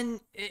 Well, and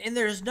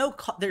there's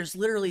there's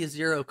literally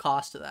zero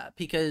cost to that,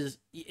 because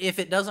if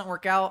it doesn't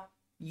work out,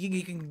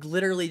 you can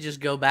literally just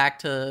go back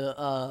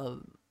to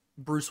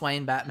Bruce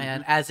Wayne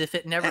Batman as if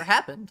it never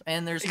happened,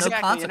 and there's no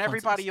consequences. And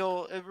everybody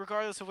will,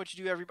 regardless of what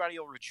you do, everybody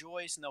will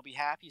rejoice and they'll be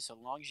happy so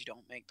long as you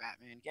don't make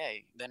Batman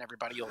gay. Then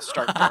everybody will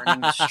start burning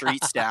the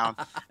streets down,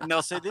 and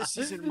they'll say, "This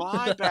isn't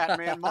my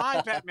Batman.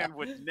 My Batman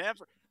would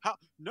never."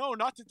 No,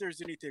 not that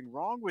there's anything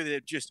wrong with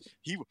it. Just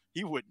he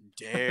wouldn't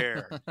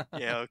dare.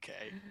 Yeah,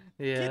 okay.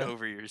 Yeah. Get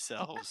over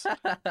yourselves.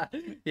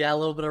 Yeah, a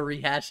little bit of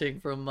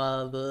rehashing from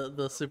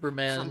the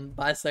Superman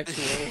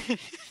bisexual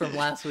from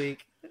last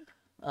week.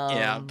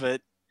 Yeah,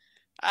 but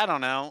I don't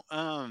know.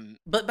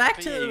 But back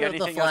but to yeah, you got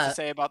anything else to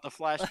say about the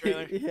Flash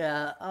trailer?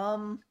 Yeah.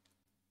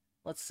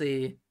 Let's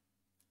see.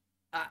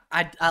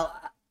 I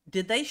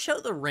did they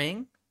show the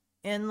ring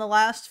in the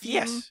last few?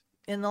 Yes.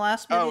 In the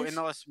last movie? Oh, in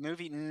the last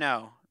movie?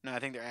 No, I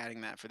think they're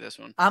adding that for this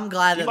one. I'm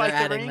glad You that like they're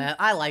the adding ring? that.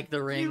 I like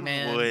the ring, You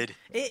man. would.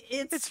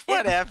 It's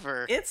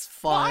whatever. It's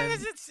fun. Why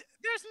is it?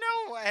 There's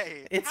no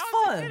way. It's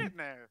How fun. Is it fit in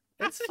there?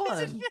 It's How does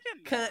it fun fit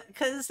in there?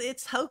 because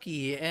it's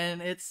hokey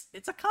and it's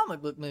a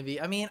comic book movie.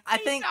 I mean, I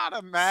He's think not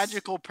a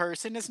magical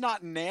person. It's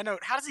not nano.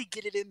 How does he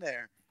get it in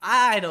there?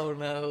 I don't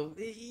know.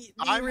 He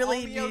I'm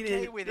really only okay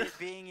needed. with it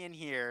being in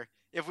here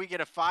if we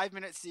get a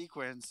 5-minute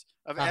sequence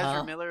of Uh-huh.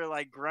 Ezra Miller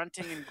like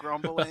grunting and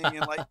grumbling and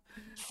like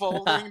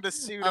folding the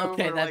suit Okay,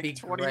 over that'd like be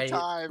 20 great.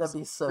 times That'd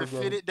be so to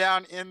good. fit it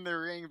down in the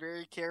ring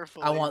very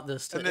carefully. I want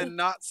this to. And then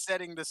not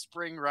setting the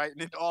spring right,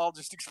 and it all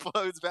just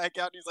explodes back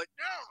out. And he's like,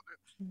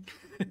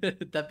 "No!"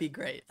 That'd be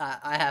great.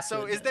 I have to.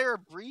 So, is admit. there a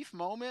brief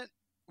moment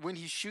when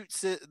he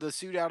shoots the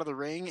suit out of the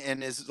ring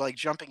and is like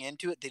jumping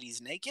into it that he's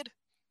naked?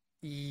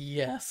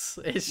 Yes.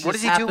 It's What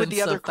just does he do with happens the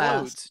so other fast.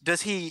 clothes?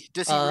 Does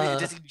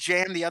he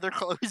jam the other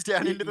clothes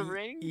down into the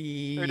ring?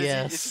 Or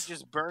Yes. is he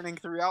just burning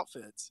through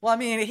outfits? Well, I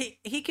mean,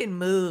 he can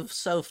move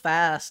so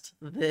fast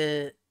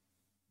that,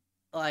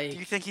 like, Do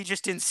you think he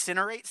just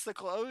incinerates the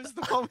clothes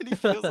the moment he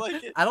feels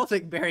like it? I don't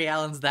think Barry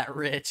Allen's that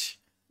rich.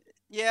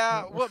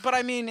 Yeah, well, but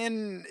I mean,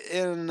 in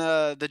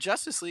the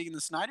Justice League in the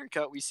Snyder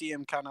Cut, we see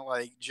him kind of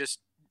like just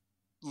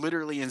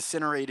literally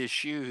incinerate his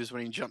shoes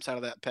when he jumps out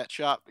of that pet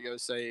shop to go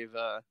save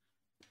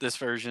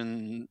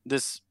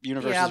this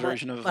universe's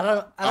version of but I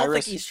don't think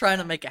Iris. he's trying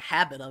to make a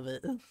habit of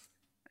it.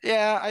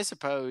 Yeah, I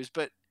suppose,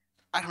 but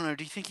I don't know.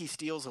 Do you think he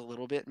steals a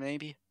little bit,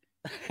 maybe?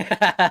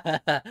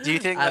 Do you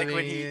think I like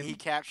when mean- he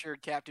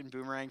captured Captain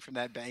Boomerang from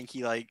that bank,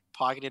 he like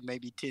pocketed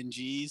maybe 10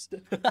 G's?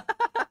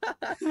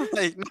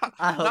 Like,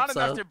 I hope not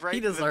so. enough to break He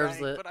deserves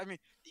the bank, it. but I mean,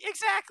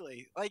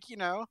 exactly. Like,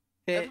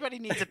 everybody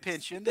needs a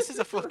pension. This is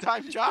a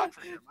full-time job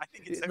for him. I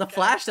think it's okay. The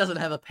Flash doesn't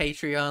have a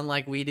Patreon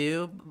like we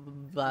do,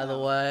 by the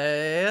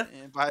way.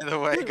 And by the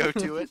way, go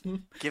to it.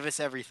 Give us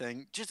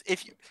everything. Just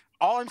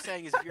all I'm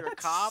saying is if you're a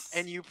cop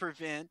and you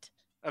prevent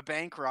a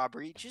bank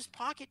robbery, just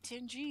pocket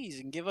 10 G's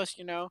and give us,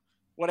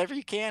 whatever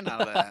you can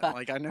out of that.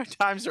 Like, I know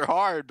times are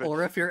hard, but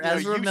Or if you're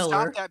Ezra you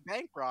Miller. stop that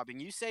bank robbing.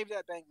 You saved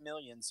that bank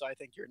millions, so I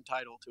think you're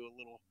entitled to a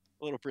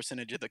little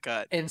percentage of the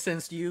cut. And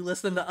since you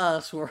listen to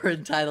us, we're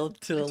entitled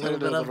to a little Entitled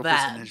to bit a of little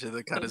that. percentage of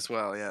the cut as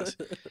well, yes.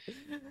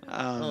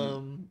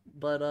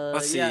 But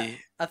let's yeah, see.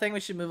 I think we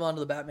should move on to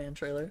the Batman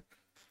trailer.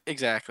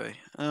 Exactly.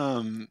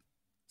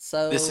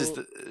 So this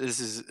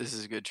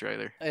is a good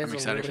trailer. I'm it's a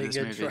excited really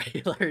for this good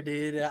movie. trailer,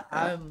 dude.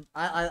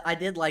 I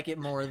did like it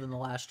more than the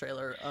last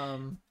trailer.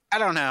 I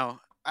don't know.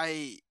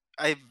 I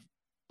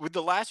with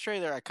the last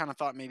trailer, I kind of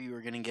thought maybe we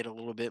were going to get a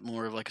little bit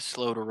more of like a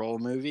slow to roll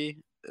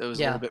movie. It was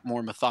a little bit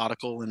more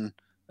methodical and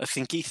a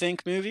thinky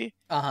think movie.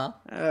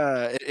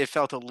 It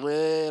felt a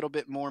little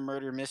bit more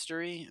murder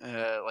mystery,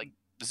 like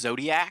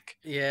Zodiac.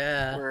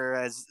 Yeah.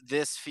 Whereas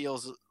this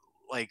feels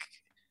like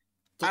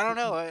I don't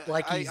know.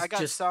 like he's I got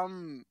just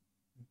some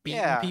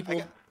beating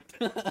people.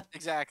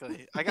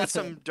 Exactly. I got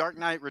some Dark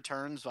Knight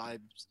Returns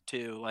vibes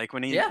too. Like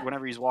Yeah.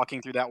 whenever he's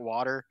walking through that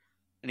water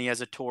and he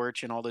has a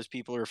torch and all those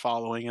people are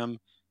following him.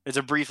 It's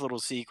a brief little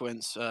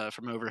sequence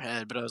from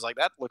overhead, but I was like,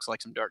 that looks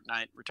like some Dark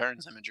Knight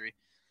Returns imagery.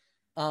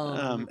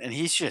 And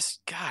he's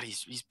just God,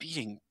 he's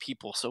beating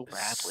people so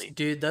badly.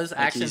 Dude, those Like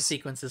action he's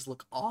sequences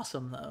look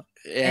awesome though.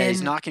 yeah, he's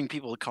And knocking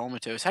people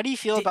comatose. How do you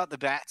feel about the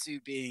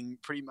Batsuit being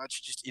pretty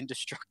much just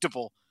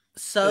indestructible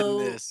in so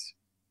this?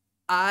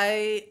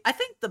 I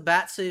think the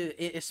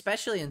Batsuit,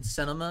 especially in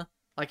cinema,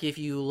 like if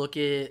you look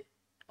at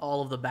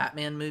all of the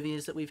Batman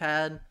movies that we've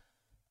had,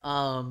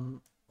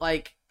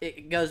 like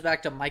it goes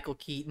back to Michael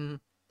Keaton,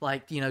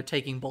 like, you know,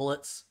 taking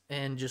bullets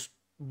and just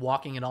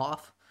walking it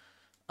off.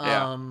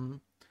 Yeah.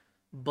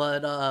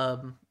 But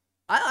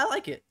I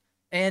like it.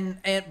 And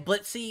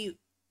but see,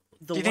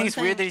 Do you think it's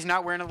weird that he's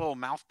not wearing a little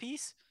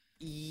mouthpiece?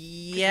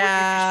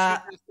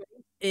 Yeah,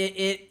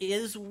 it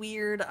is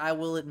weird, I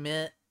will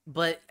admit,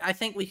 but I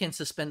think we can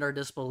suspend our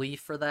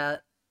disbelief for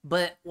that.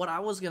 But what I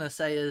was gonna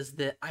say is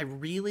that I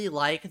really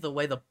like the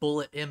way the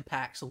bullet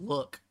impacts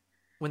look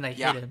when they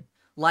hit him.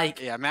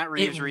 Like, yeah, Matt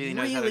Reeves really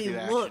knows how to do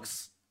action.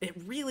 It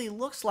really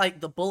looks like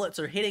the bullets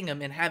are hitting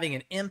him and having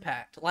an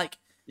impact. Like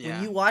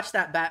when you watch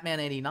that Batman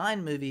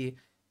 '89 movie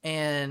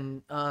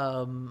and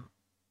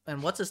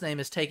what's his name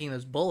is taking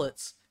those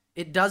bullets,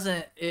 it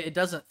doesn't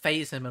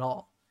phase him at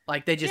all.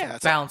 Like they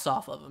just bounce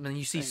off of him, and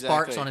you see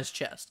sparks on his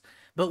chest.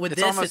 But with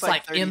this, it's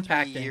like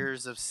impacting.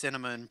 Years of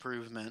cinema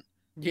improvement.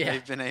 Yeah,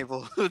 they've been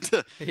able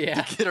to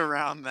get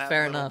around that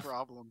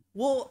problem.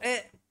 Well,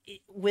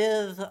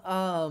 with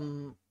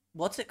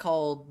what's it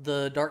called,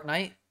 the Dark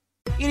Knight?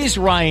 It is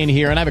Ryan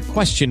here, and I have a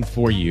question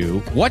for you.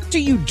 What do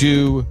you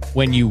do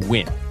when you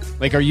win?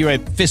 Like, are you a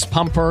fist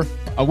pumper,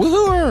 a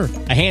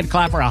woohooer, a hand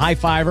clapper, a high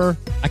fiver?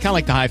 I kind of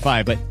like the high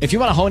five, but if you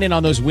want to hone in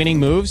on those winning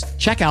moves,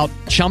 check out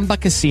Chumba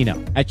Casino.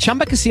 At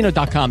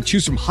ChumbaCasino.com,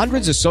 choose from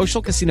hundreds of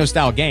social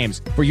casino-style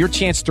games for your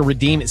chance to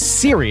redeem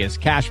serious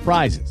cash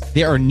prizes.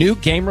 There are new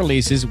game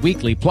releases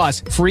weekly,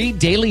 plus free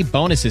daily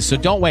bonuses, so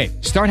don't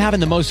wait. Start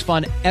having the most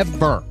fun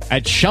ever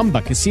at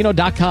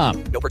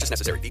ChumbaCasino.com. No purchase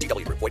necessary.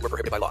 VGW. Void where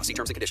prohibited by law. See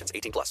terms and conditions.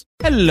 18+.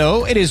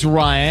 Hello, it is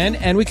Ryan,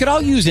 and we could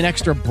all use an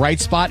extra bright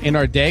spot in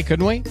our day,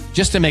 couldn't we?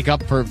 Just to make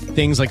up for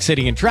things like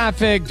sitting in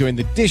traffic, doing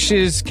the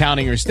dishes,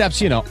 counting your steps,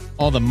 you know,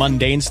 all the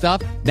mundane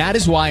stuff. That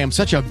is why I'm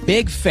such a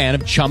big fan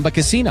of Chumba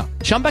Casino.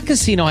 Chumba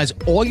Casino has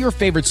all your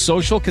favorite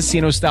social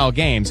casino-style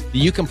games that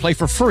you can play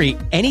for free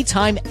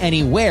anytime,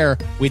 anywhere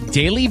with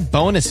daily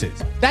bonuses.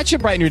 That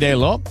should brighten your day a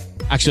little.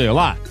 Actually, a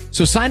lot.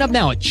 So sign up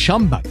now at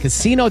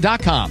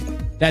ChumbaCasino.com.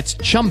 That's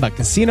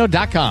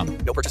ChumbaCasino.com.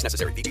 No purchase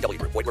necessary.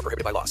 VGW. Void where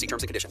prohibited by law. See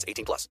terms and conditions.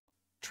 18+.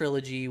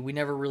 Trilogy, we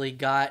never really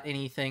got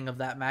anything of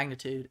that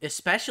magnitude,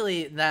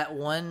 especially that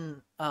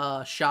one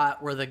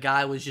shot where the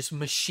guy was just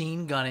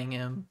machine gunning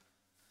him.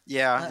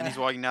 Yeah, and he's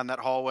walking down that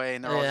hallway,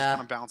 and they're all just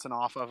kind of bouncing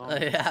off of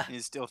him. Yeah, and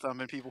he's still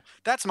thumping people.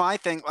 That's my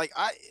thing. Like,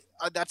 I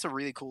that's a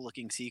really cool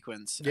looking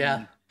sequence.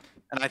 Yeah,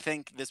 and I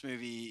think this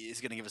movie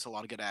is going to give us a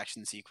lot of good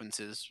action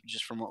sequences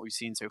just from what we've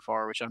seen so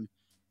far, which I'm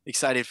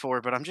excited for.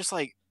 But I'm just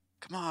like,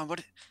 come on,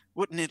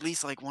 wouldn't at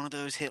least like one of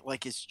those hit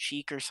like his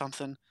cheek or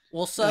something?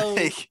 Well, so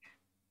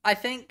I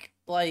think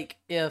like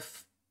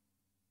if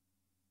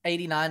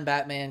 '89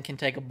 Batman can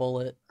take a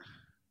bullet,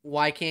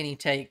 why can't he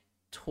take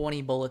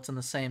 20 bullets in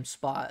the same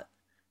spot?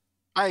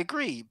 I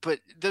agree, but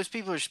those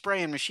people are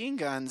spraying machine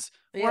guns.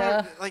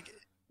 Yeah.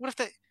 What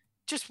if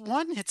just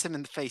one hits him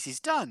in the face? He's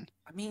done.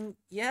 I mean,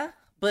 yeah,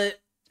 but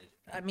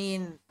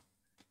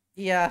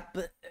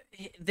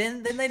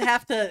then they'd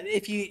have to,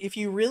 if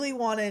you really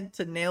wanted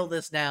to nail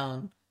this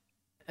down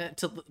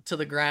to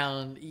the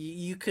ground,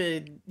 you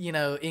could, you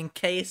know,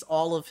 encase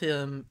all of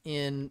him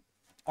in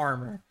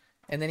armor,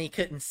 and then he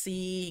couldn't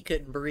see, he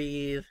couldn't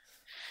breathe.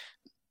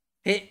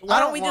 Why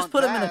don't we just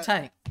put him in a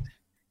tank?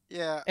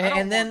 Yeah,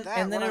 and then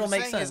it'll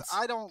make sense.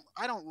 I don't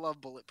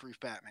love bulletproof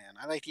Batman.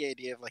 I like the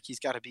idea of like he's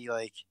got to be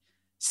like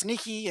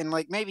sneaky and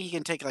like maybe he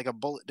can take like a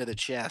bullet to the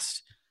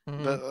chest.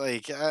 Mm-hmm. But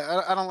like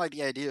I don't like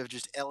the idea of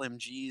just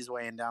LMGs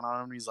weighing down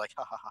on him. He's like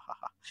ha ha ha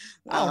ha.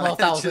 I don't know if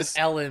that was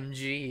an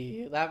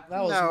LMG. That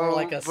was more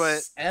like a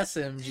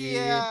SMG.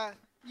 Yeah,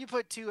 you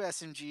put two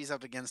SMGs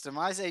up against him.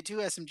 I say two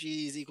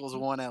SMGs equals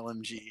one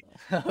LMG.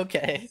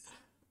 Okay,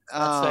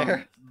 that's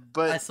fair.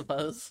 But I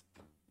suppose.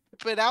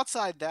 But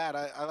outside that,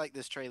 I like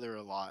this trailer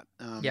a lot.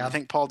 Yeah. I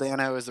think Paul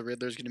Dano as the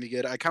Riddler is going to be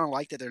good. I kind of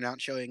like that they're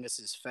not showing us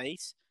his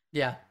face.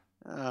 Yeah.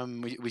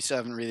 We still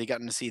haven't really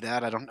gotten to see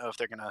that. I don't know if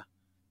they're going to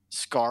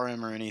scar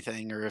him or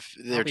anything, or if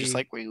they're just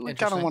like, we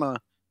kind of want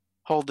to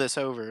hold this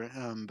over.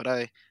 But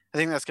I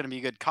think that's going to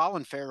be good.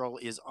 Colin Farrell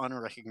is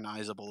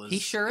unrecognizable as, he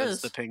sure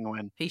is the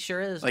Penguin. He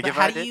sure is. Like, but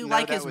how do you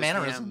like his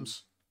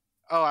mannerisms?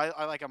 Oh,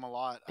 I like him a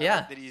lot. Yeah. I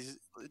like that he's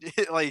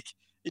like...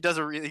 He does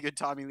a really good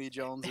Tommy Lee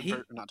Jones,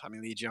 not Tommy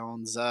Lee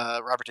Jones,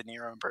 Robert De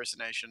Niro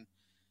impersonation,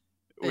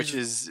 which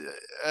is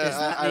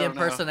that the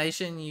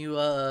impersonation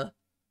you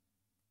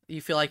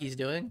feel like he's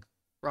doing,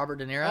 Robert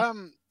De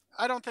Niro?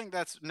 I don't think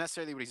that's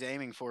necessarily what he's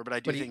aiming for, but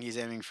I do think he's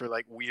aiming for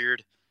like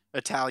weird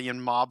Italian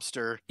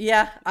mobster.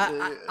 Yeah,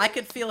 I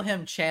could feel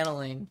him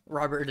channeling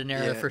Robert De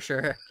Niro for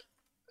sure.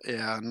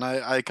 Yeah, and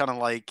I kind of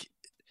like,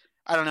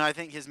 I don't know, I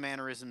think his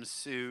mannerisms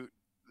suit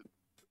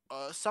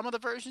some of the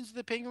versions of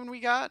the Penguin we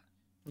got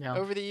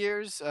over the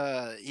years.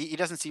 He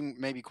doesn't seem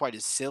maybe quite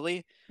as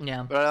silly.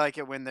 Yeah. But I like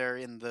it when they're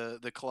in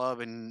the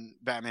club and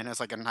Batman has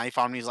like a knife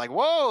on him. He's like,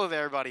 "Whoa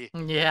there, buddy!"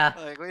 Yeah.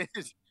 Like,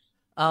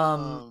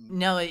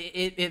 no,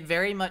 it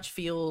very much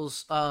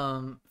feels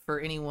for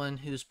anyone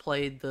who's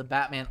played the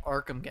Batman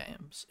Arkham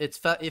games,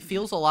 it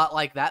feels a lot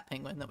like that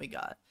Penguin that we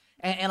got,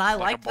 and I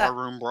like liked a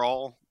barroom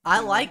brawl. I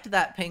liked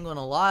that Penguin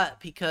a lot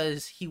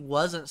because he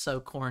wasn't so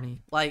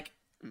corny. Like,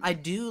 I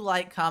do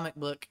like comic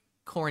book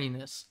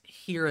corniness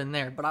here and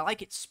there, but I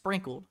like it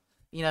sprinkled,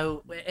 you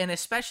know, and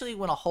especially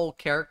when a whole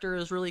character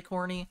is really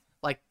corny,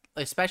 like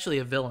especially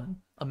a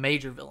villain, a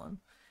major villain.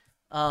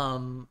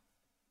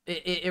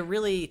 It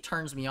really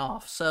turns me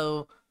off.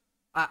 So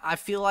I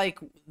feel like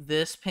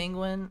this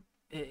Penguin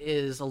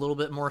is a little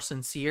bit more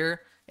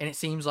sincere, and it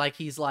seems like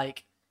he's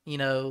like, you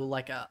know,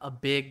 like a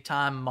big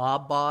time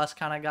mob boss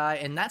kind of guy,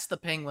 and that's the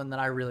Penguin that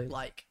I really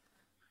like.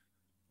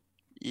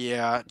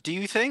 Yeah. Do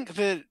you think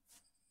that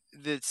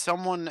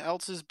someone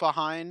else is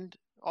behind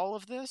all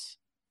of this?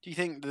 Do you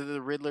think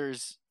the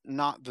Riddler's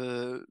not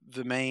the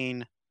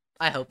main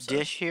I hope so.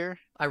 dish here?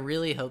 I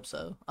really hope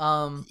so.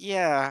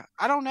 Yeah,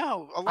 I don't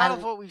know. A lot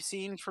of what we've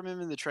seen from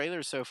him in the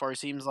trailers so far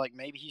seems like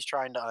maybe he's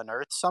trying to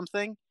unearth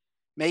something.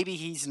 Maybe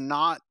he's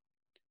not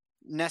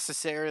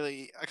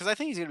necessarily, because I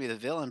think he's going to be the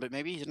villain, but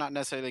maybe he's not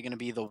necessarily going to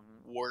be the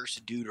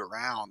worst dude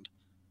around.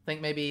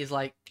 Think maybe he's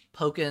like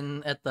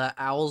poking at the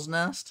owl's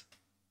nest?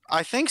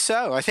 I think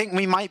so. I think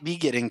we might be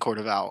getting Court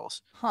of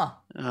Owls. Huh.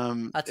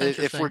 That's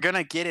interesting. If we're going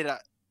to get it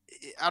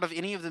out of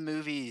any of the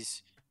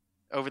movies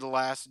over the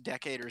last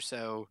decade or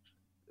so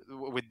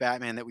with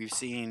Batman that we've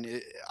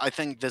seen, I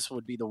think this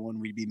would be the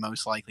one we'd be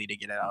most likely to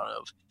get it out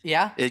of.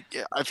 Yeah.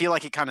 I feel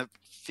like it kind of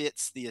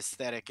fits the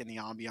aesthetic and the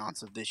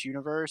ambiance of this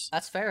universe.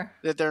 That's fair.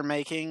 That they're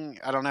making.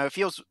 I don't know. It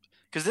feels,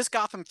 because this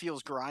Gotham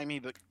feels grimy,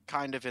 but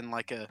kind of in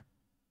like a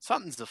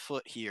something's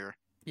afoot here.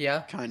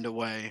 Yeah. Kind of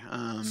way.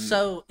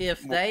 So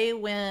if they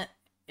went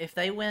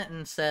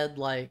and said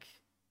like,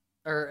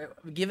 or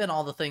given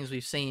all the things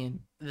we've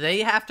seen, they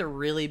have to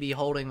really be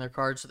holding their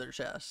cards to their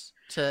chest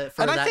for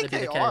that to be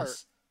the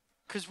case.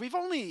 Because we've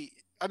only,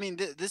 I mean,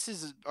 this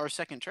is our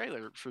second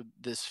trailer for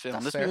this film.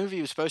 That's this fair.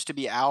 movie was supposed to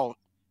be out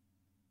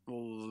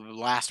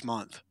last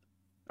month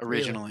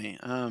originally.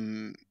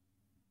 Really?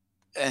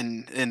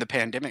 And the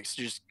pandemic's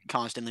just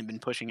constantly been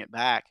pushing it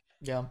back.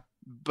 Yeah.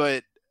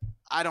 But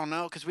I don't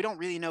know, because we don't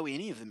really know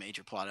any of the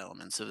major plot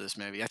elements of this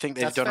movie. I think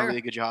they've done a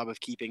really good job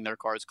of keeping their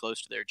cards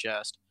close to their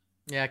chest.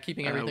 Yeah,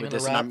 keeping everything in the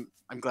this, wrap. and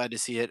I'm glad to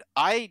see it.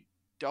 I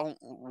don't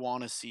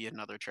want to see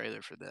another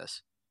trailer for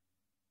this.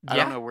 I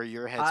don't know where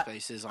your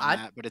headspace is on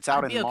that, but it's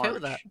out in March.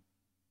 With that.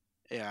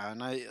 Yeah,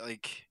 and I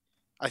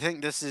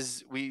think this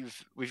is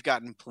we've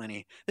gotten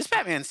plenty. This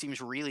Batman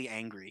seems really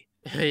angry.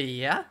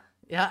 Yeah,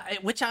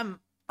 which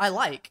I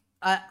like.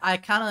 I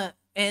kind of,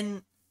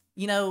 and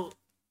you know,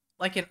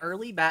 like an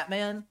early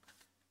Batman,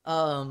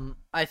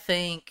 I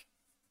think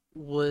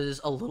was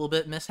a little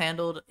bit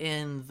mishandled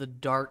in the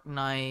Dark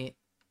Knight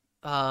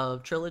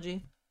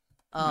trilogy,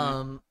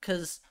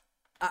 because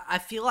I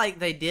feel like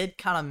they did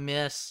kind of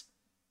miss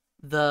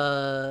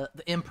the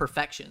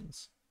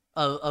imperfections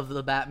of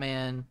the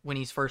Batman when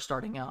he's first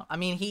starting out. I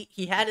mean,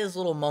 he had his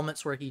little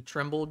moments where he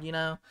trembled, you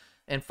know,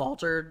 and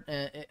faltered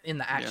in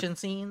the action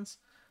scenes,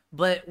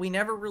 but we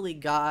never really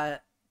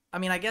got. I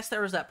mean, I guess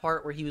there was that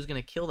part where he was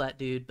going to kill that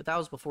dude, but that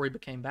was before he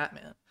became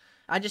Batman.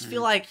 I just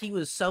feel like he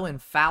was so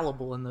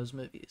infallible in those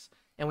movies,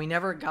 and we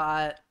never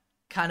got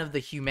kind of the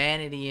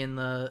humanity and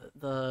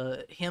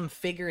the him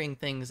figuring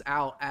things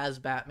out as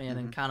Batman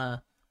and kind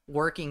of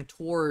working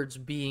towards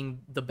being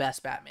the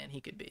best Batman he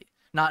could be.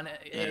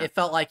 It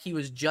felt like he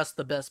was just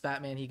the best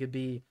Batman he could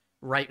be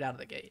right out of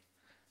the gate.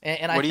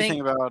 And what do you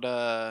think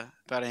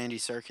about Andy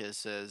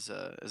Serkis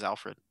as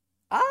Alfred?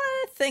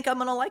 I think I'm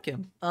gonna like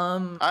him.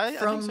 I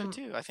think so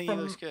too. I think he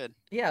looks good.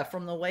 Yeah,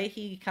 from the way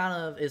he kind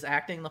of is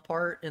acting the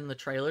part in the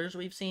trailers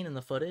we've seen in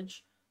the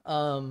footage,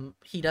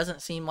 he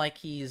doesn't seem like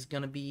he's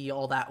gonna be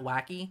all that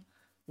wacky,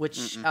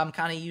 which I'm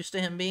kind of used to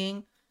him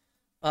being,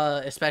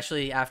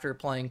 especially after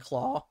playing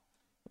Claw,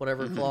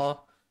 whatever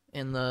Claw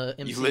in the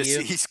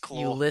MCU.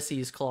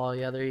 Ulysses Claw.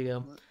 Yeah, there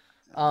you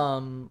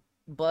go.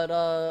 But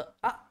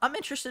I'm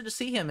interested to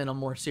see him in a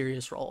more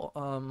serious role.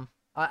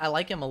 I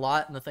like him a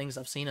lot in the things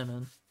I've seen him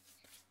in.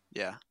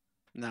 Yeah.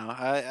 No,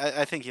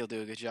 I think he'll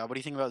do a good job. What do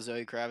you think about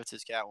Zoe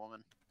Kravitz's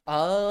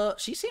Catwoman?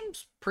 She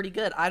seems pretty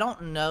good. I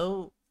don't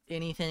know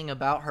anything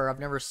about her. I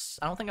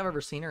don't think I've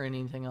ever seen her in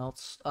anything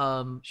else.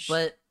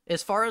 But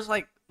as far as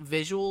like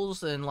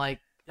visuals and like,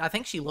 I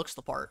think she looks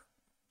the part.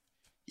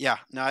 Yeah,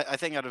 no, I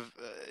think I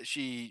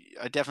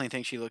definitely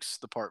think she looks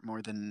the part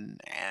more than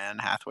Anne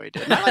Hathaway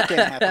did. I like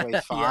Anne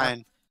Hathaway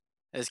fine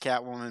as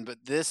Catwoman,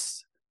 but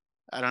this,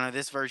 I don't know,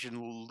 this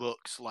version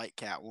looks like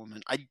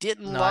Catwoman. I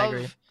didn't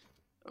love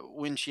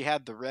when she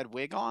had the red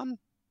wig on.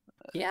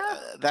 Yeah,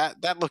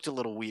 that looked a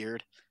little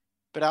weird.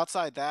 But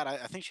outside that,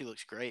 I think she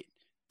looks great.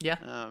 Yeah.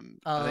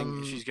 I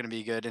think she's going to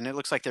be good, and it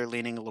looks like they're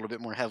leaning a little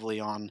bit more heavily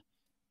on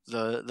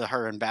the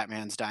her and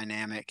Batman's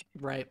dynamic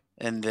right.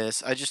 in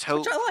this. I just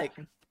hope Which I like.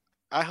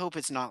 I hope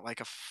it's not like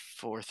a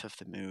fourth of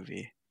the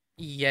movie.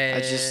 Yeah.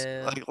 I just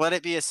like let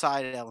it be a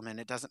side element.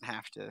 It doesn't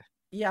have to.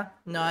 Yeah.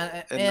 No,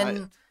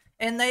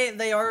 and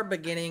they are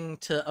beginning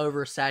to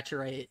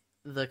oversaturate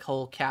the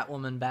whole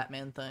Catwoman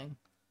Batman thing.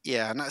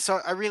 Yeah, and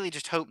so I really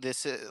just hope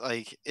this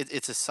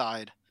it's a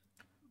side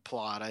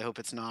plot. I hope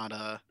it's not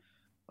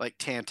like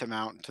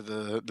tantamount to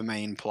the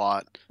main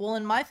plot. Well,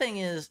 and my thing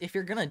is, if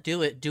you're gonna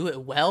do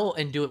it well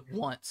and do it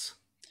once.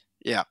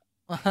 Yeah.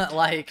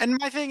 Like, and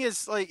my thing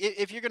is, like,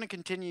 if you're gonna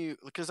continue,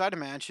 because I'd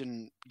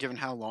imagine, given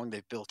how long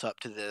they've built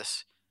up to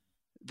this,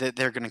 that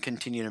they're gonna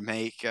continue to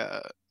make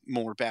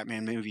more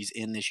Batman movies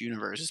in this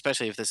universe,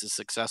 especially if this is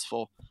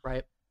successful.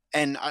 Right.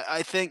 And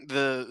I think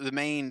the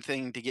main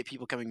thing to get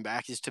people coming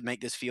back is to make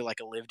this feel like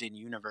a lived-in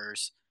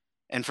universe.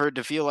 And for it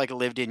to feel like a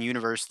lived-in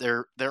universe,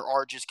 there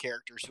are just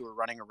characters who are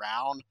running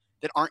around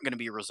that aren't going to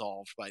be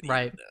resolved by the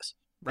end of this.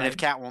 Right. And if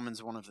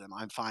Catwoman's one of them,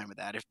 I'm fine with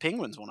that. If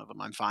Penguin's one of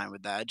them, I'm fine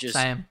with that. Just,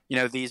 Same.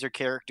 These are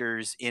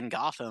characters in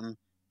Gotham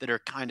that are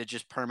kind of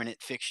just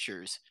permanent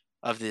fixtures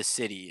of this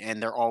city,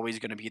 and they're always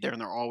going to be there,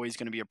 and they're always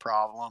going to be a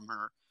problem,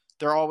 or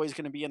they're always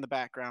going to be in the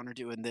background or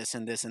doing this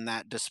and this and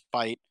that,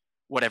 despite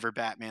whatever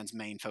Batman's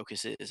main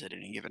focus is at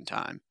any given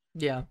time.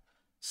 Yeah.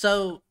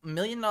 So, $1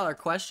 million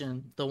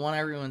question, the one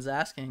everyone's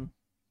asking,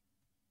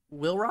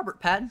 will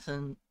Robert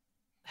Pattinson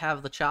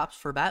have the chops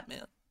for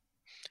Batman?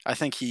 I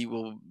think he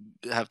will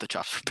have the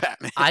chops for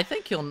Batman. I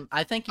think he's going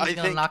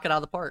to knock it out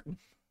of the park.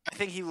 I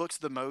think he looks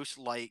the most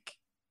like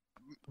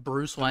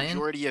Bruce Wayne. The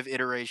majority of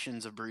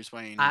iterations of Bruce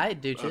Wayne. I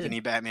do too. Of any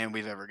Batman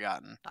we've ever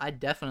gotten. I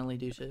definitely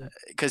do too.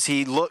 Because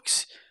he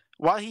looks,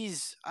 while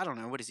he's, I don't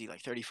know, what is he,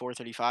 like 34,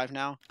 35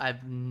 now? I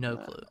have no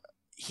clue.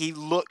 He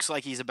looks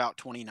like he's about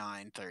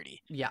 29,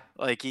 30. Yeah.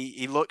 Like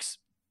he looks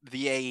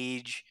the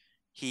age.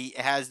 He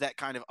has that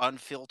kind of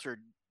unfiltered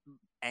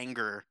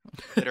anger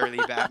that early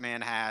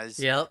Batman has.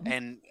 Yep.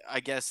 And I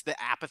guess the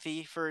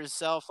apathy for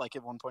himself. Like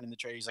at one point in the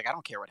trailer, he's like, I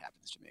don't care what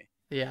happens to me.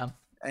 Yeah.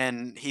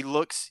 And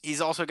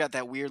he's also got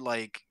that weird,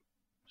 like,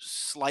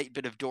 slight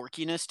bit of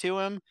dorkiness to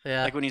him.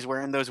 Yeah. Like when he's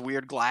wearing those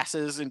weird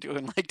glasses and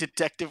doing like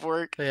detective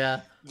work.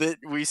 Yeah. That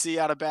we see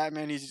out of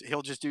Batman.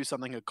 He'll just do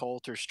something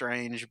occult or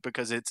strange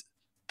because it's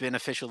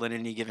beneficial at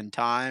any given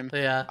time.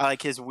 Yeah. I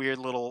like his weird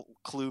little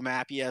clue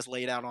map he has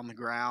laid out on the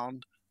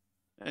ground.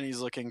 And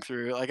he's looking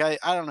through. Like, I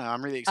don't know.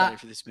 I'm really excited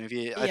for this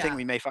movie. I think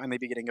we may finally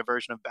be getting a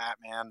version of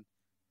Batman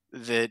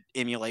that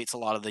emulates a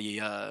lot of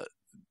the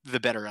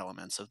better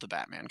elements of the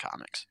Batman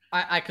comics.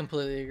 I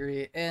completely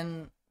agree.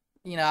 And,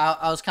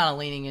 I was kind of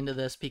leaning into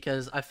this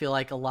because I feel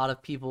like a lot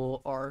of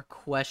people are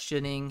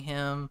questioning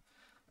him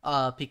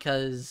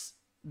because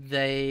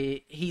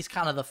he's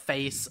kind of the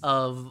face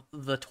of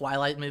the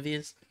Twilight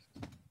movies.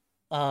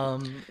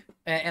 And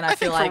I feel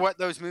think like for what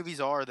those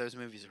movies are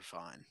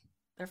fine.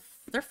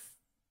 They're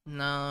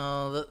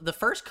no, the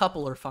first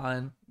couple are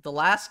fine. The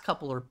last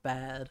couple are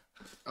bad.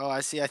 Oh,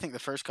 I see. I think the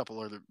first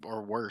couple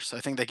are worse.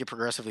 I think they get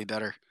progressively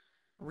better.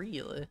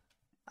 Really?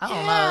 I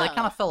don't know. They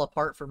kind of fell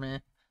apart for me.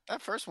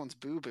 That first one's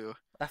boo-boo.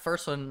 That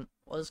first one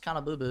was kind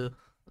of boo-boo.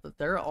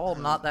 They're all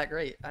not that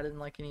great. I didn't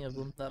like any of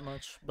them that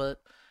much. But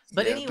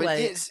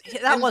anyway,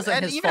 that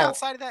wasn't his even fault.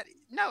 Outside of that,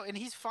 no, and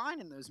he's fine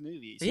in those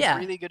movies. He's Yeah.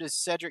 really good as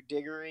Cedric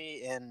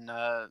Diggory in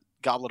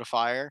Goblet of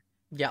Fire.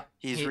 Yeah.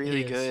 He's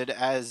really good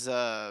as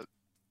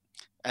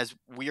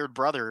Weird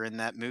Brother in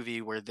that movie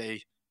where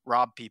they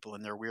rob people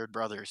and they're weird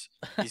brothers.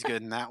 He's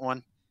good in that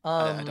one.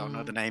 I don't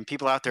know the name.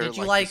 People out there are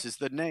like, this is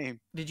the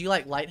name. Did you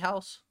like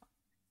Lighthouse?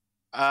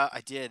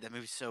 I did. That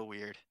movie's so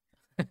weird.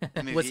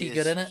 Was he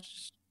good in it?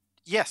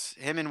 Yes.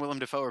 Him and Willem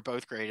Dafoe are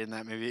both great in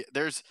that movie.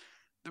 There's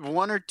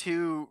one or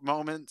two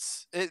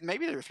moments,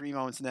 maybe there are 3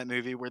 moments in that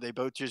movie where they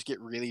both just get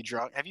really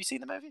drunk. Have you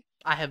seen the movie?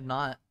 I have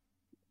not.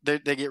 They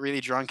get really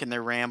drunk and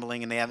they're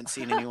rambling and they haven't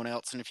seen anyone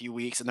else in a few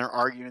weeks and they're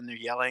arguing and they're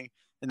yelling.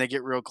 And they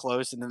get real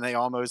close, and then they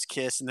almost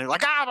kiss, and they're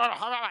like, I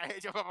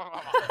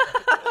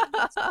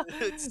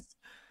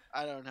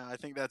don't know. I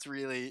think that's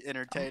really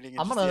entertaining.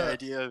 I'm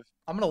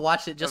gonna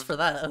watch it just for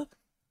that.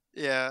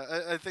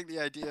 Yeah, I think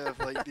the idea of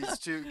like these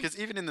two, because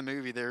even in the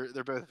movie,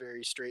 they're both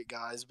very straight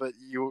guys, but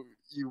you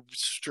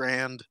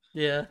strand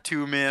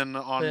 2 men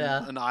on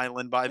an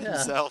island by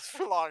themselves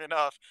for long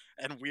enough,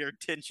 and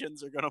weird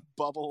tensions are gonna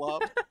bubble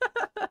up.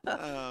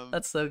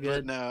 That's so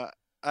good. But no.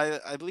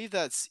 I believe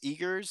that's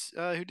Eggers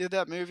who did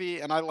that movie,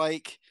 and I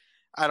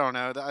don't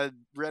know. I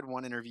read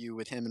one interview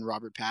with him and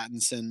Robert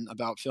Pattinson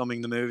about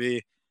filming the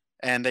movie,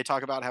 and they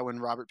talk about how when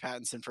Robert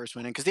Pattinson first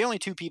went in, because the only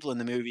 2 people in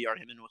the movie are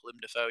him and Willem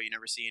Dafoe. You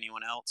never see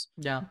anyone else.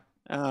 Yeah.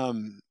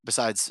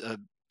 Besides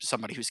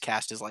somebody who's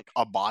cast as like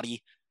a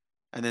body,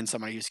 and then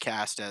somebody who's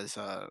cast as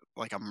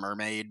like a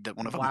mermaid that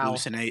one of them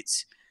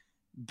hallucinates.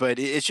 But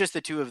it's just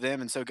the 2 of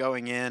them, and so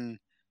going in,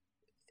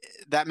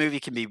 that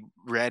movie can be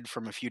read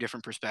from a few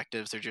different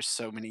perspectives. There's just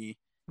so many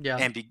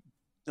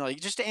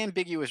just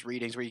ambiguous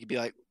readings where you could be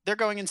like, they're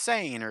going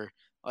insane, or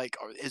like,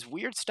 is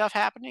weird stuff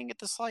happening at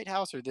this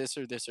lighthouse, or this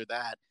or this or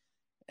that?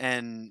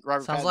 And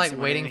Robert Sounds Pattinson like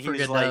went Waiting in, and for he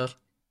was Godot. like,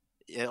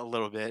 yeah, a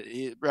little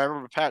bit.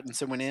 Robert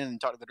Pattinson went in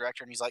and talked to the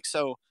director, and he's like,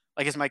 so,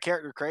 like, is my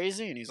character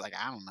crazy? And he's like,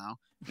 I don't know.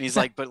 And he's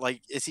like, but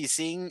like, is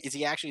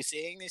he actually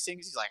seeing these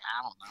things? He's like,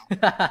 I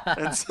don't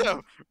know. And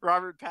so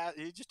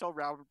he just told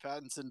Robert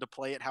Pattinson to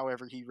play it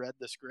however he read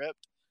the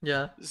script.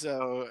 Yeah.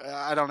 So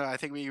I don't know. I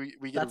think we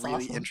get That's a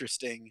really awesome.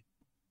 interesting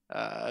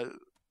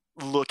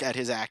look at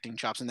his acting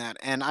chops in that.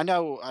 And I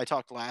know I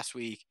talked last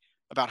week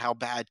about how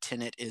bad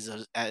Tenet is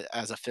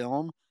as a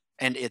film,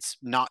 and it's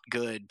not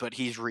good, but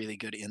he's really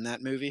good in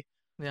that movie.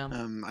 Yeah.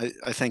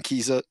 I think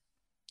he's a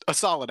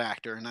solid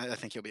actor, and I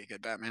think he'll be a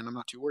good Batman. I'm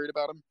not too worried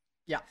about him.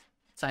 Yeah.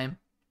 Same.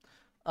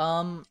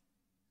 So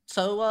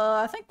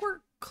I think we're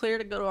clear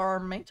to go to our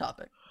main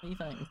topic. What do you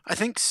think? I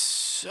think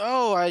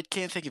so. I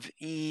can't think of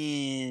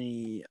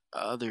any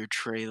other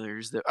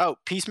trailers.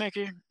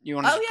 Peacemaker. You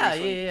want to? Oh yeah.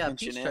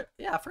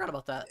 Yeah, I forgot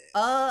about that.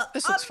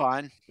 This looks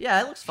fine.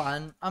 Yeah, it looks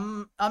fine.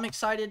 I'm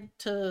excited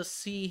to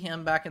see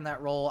him back in that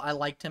role. I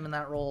liked him in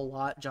that role a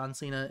lot. John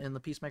Cena in the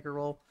Peacemaker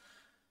role.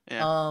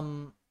 Yeah.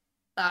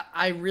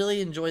 I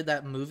really enjoyed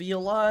that movie a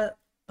lot,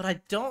 but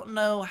I don't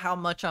know how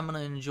much I'm gonna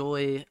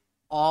enjoy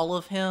all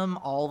of him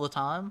all the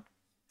time.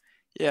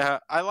 Yeah,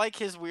 I like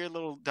his weird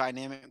little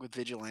dynamic with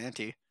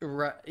Vigilante.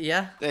 Right?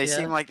 Yeah. They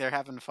seem like they're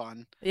having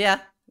fun. Yeah.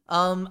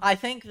 I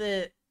think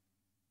that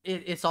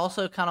it's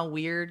also kind of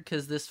weird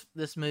because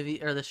this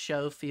movie or this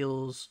show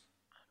feels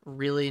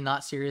really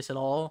not serious at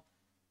all,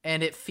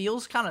 and it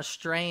feels kind of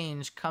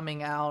strange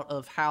coming out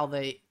of how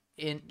they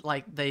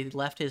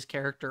left his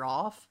character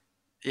off.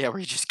 Yeah, where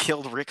he just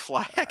killed Rick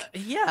Flag.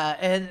 Yeah,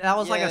 and that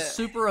was like a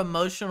super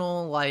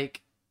emotional,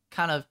 like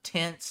kind of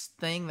tense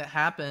thing that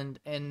happened,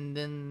 and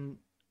then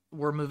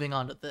we're moving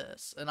on to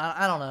this. And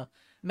I don't know.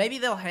 Maybe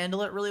they'll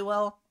handle it really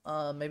well.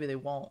 Maybe they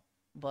won't.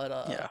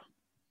 But yeah,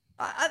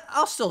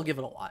 I'll still give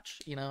it a watch.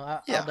 You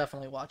know, I'll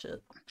definitely watch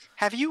it.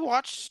 Have you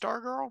watched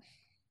Stargirl?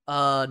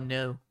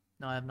 No,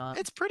 I have not.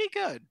 It's pretty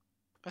good.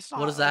 It's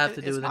not, what does that have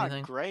to do with anything?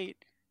 It's not great.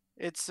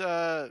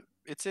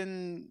 It's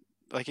in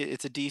like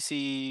it's a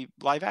DC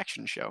live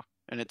action show,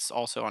 and it's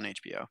also on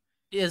HBO.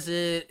 Is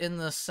it in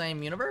the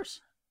same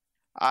universe?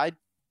 I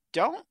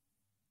don't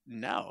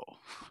know.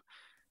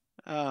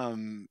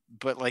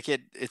 But like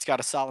it's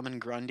got a Solomon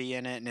Grundy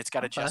in it, and it's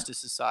got a Justice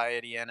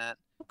Society in it.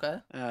 Okay.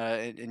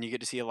 And you get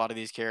to see a lot of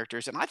these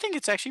characters, and I think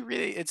it's actually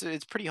really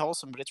it's pretty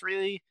wholesome, but it's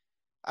really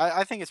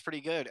I think it's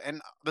pretty good.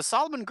 And the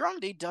Solomon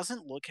Grundy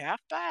doesn't look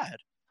half bad.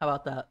 How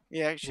about that?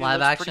 Yeah, actually live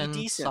looks pretty action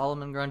decent.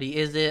 Solomon Grundy.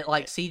 Is it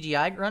like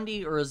CGI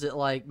Grundy or is it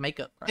like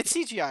makeup Grundy? It's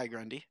CGI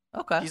Grundy.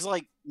 Okay. He's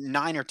like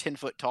 9 or 10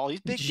 foot tall.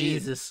 He's big.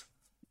 Jesus.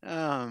 Dude.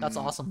 That's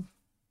awesome.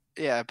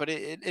 Yeah, but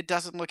it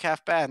doesn't look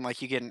half bad. And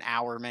like you get an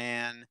Hour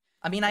Man.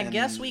 I mean, I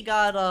guess we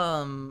got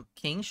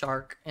King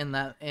Shark in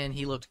that, and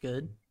he looked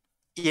good.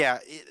 Yeah,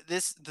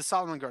 the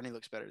Solomon Grundy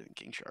looks better than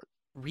King Shark.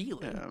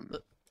 Really?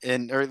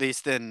 Or at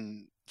least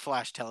than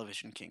Flash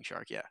Television King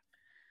Shark. Yeah,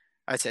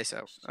 I'd say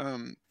so.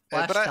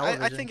 Flash but I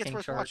Television think it's King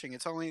worth Shark. watching.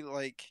 It's only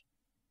like,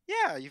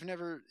 yeah, you've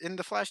never in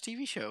the Flash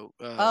TV show.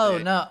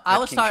 Oh no, I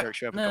was talking.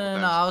 No,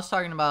 I was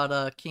talking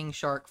about King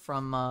Shark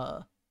from.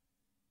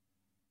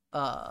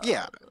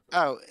 Yeah.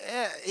 Oh,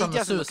 he from the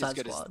doesn't look as Suicide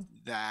good Squad. as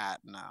that.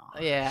 No.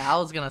 Yeah, I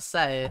was gonna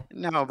say.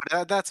 No,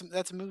 but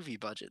that's movie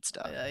budget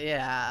stuff.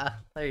 Yeah,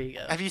 there you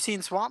go. Have you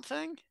seen Swamp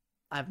Thing?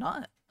 I've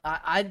not.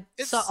 I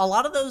saw a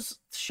lot of those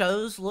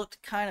shows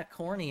looked kind of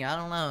corny. I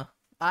don't know.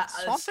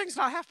 Swamp Thing's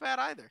not half bad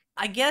either.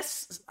 I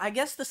guess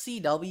the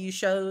CW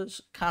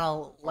shows kind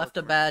of left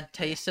a bad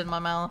taste in my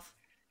mouth.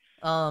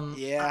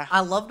 Yeah.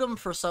 I loved them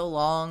for so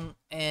long,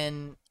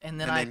 and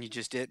then you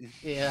just didn't.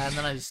 Yeah, and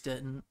then I just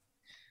didn't.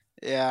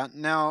 Yeah.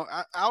 No,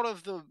 out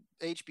of the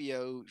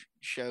HBO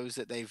shows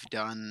that they've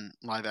done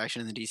live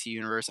action in the DC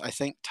universe, I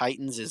think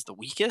Titans is the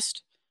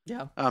weakest.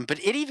 Yeah. But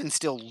it even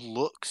still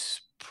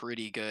looks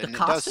pretty good. The and it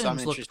does some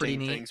costumes look pretty interesting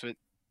neat. things with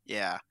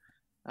yeah.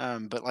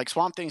 But like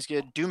Swamp Thing's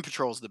good. Doom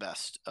Patrol's the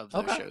best of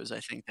those Okay. shows I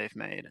think they've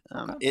made.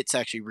 Okay. It's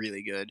actually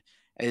really good.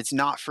 It's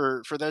not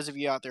for those of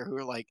you out there who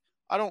are like,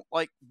 I don't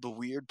like the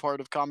weird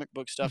part of comic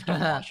book stuff. Don't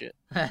watch it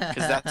because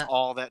that's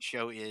all that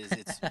show is.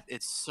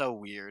 It's so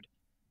weird.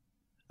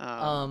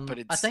 But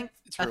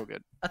it's real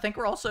good. I think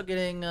we're also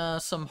getting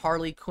some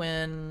Harley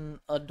Quinn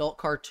adult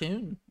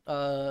cartoon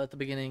at the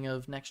beginning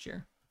of next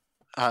year.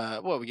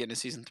 What, are we getting to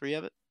season 3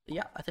 of it?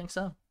 Yeah, I think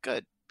so.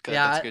 Good.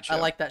 Yeah, That's a good show. I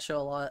like that show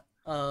a lot.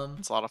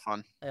 It's a lot of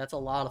fun. Yeah, it's a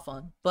lot of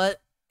fun. But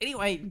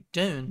anyway,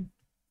 Dune,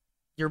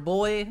 your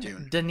boy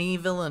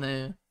Denis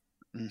Villeneuve.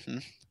 Mm-hmm.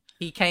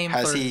 He came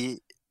Has through.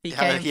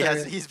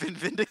 He's been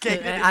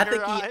vindicated.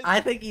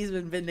 I think he's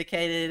been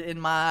vindicated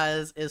in my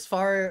eyes. As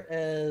far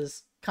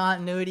as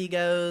continuity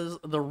goes,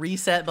 the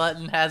reset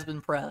button has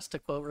been pressed, to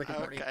quote Rick and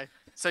Morty. Okay.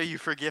 So you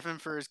forgive him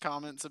for his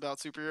comments about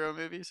superhero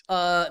movies?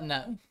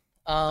 No.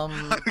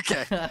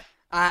 Okay.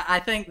 I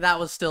think that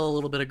was still a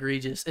little bit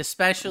egregious,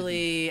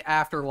 especially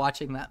after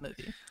watching that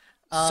movie.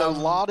 So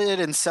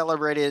lauded and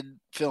celebrated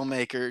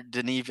filmmaker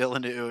Denis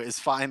Villeneuve is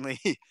finally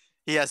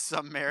he has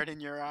some merit in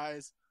your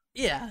eyes.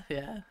 Yeah,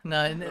 yeah.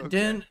 No,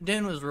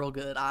 Dune was real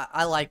good.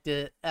 I liked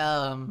it.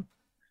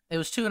 It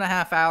was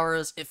 2.5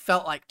 hours. It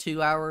felt like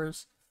 2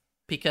 hours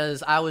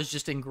because I was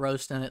just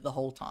engrossed in it the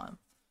whole time.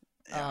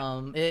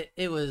 Yeah.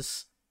 It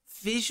was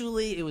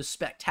visually, it was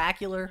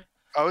spectacular.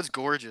 Oh, it's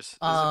gorgeous. It's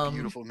a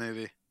beautiful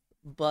movie.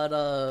 But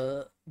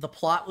the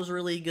plot was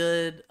really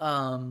good.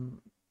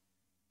 And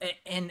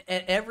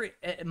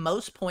at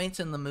most points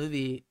in the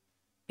movie,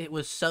 it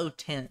was so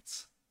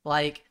tense.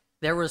 Like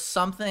there was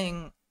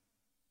some,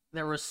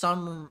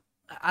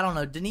 I don't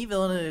know. Denis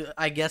Villeneuve,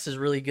 I guess, is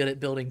really good at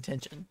building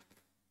tension.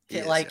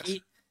 Yes, like, yes.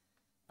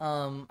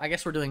 I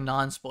guess we're doing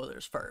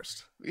non-spoilers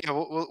first. Yeah,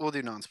 we'll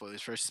do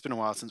non-spoilers first. It's been a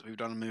while since we've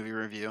done a movie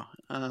review.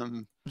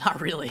 Not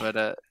really.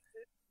 But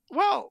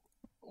well,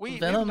 we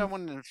haven't Venom. done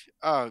one in a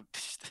oh,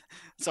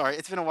 sorry,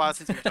 it's been a while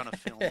since we've done a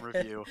film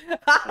review.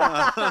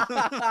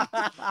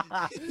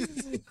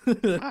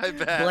 My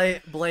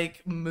bad.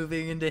 Blake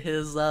moving into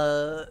his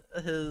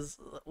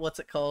what's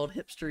it called,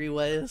 hipstery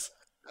ways.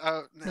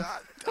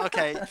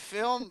 Okay,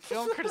 film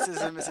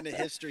criticism isn't a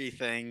history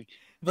thing.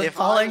 But if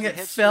calling I was a it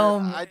hipster,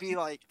 film I'd be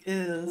like,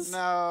 is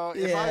no.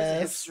 If I was a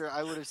yes. hipster,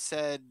 I would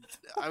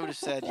have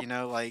said, you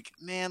know, like,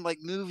 man, like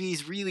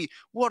movies really,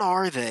 what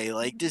are they?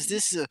 Like, does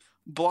this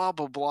blah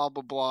blah blah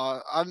blah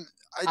blah?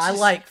 I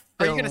like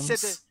Are films. you gonna say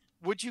that?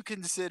 Would you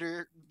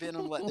consider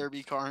Venom: Let There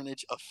Be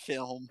Carnage a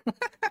film?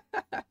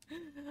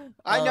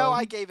 I know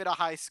I gave it a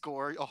high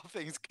score, all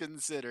things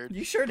considered.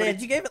 You sure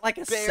did. You gave it like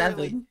a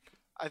 7.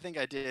 I think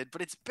I did,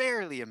 but it's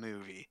barely a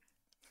movie.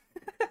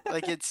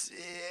 Like it's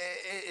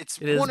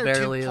It one is or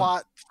barely two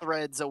plot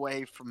threads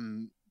away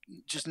from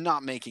just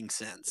not making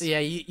sense. Yeah,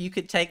 you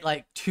could take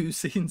like 2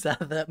 scenes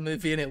out of that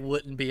movie and it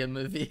wouldn't be a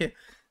movie.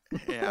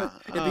 Yeah,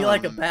 it'd be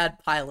like a bad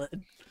pilot.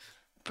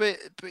 But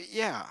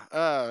yeah.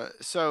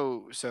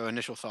 So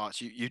initial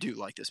thoughts. You do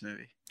like this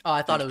movie? Oh,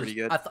 I thought it was pretty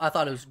good. I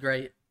thought it was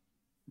great.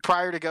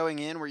 Prior to going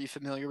in, were you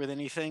familiar with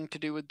anything to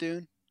do with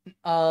Dune?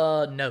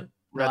 No.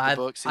 Read the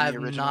book, seen the I've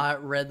original?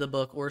 not read the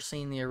book or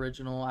seen the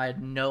original. I had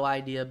no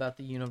idea about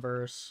the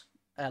universe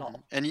at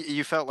all. And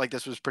you felt like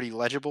this was pretty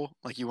legible?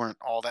 Like you weren't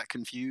all that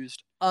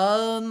confused?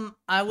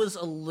 I was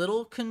a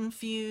little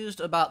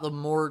confused about the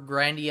more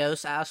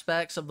grandiose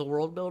aspects of the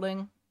world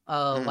building.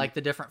 Like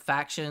the different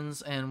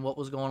factions and what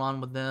was going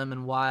on with them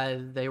and why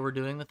they were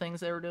doing the things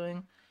they were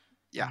doing.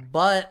 Yeah.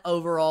 But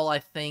overall, I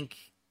think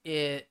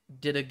it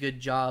did a good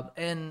job.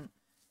 And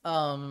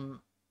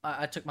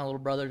I took my little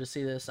brother to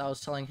see this. I was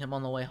telling him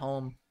on the way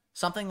home,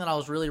 something that I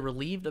was really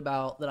relieved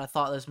about that I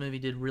thought this movie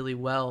did really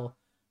well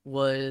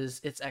was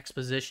its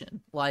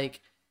exposition.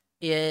 Like,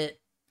 it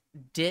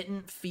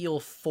didn't feel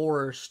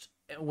forced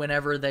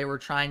whenever they were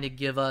trying to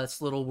give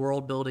us little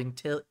world building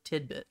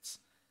tidbits.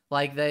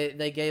 Like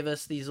they gave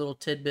us these little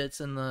tidbits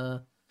in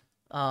the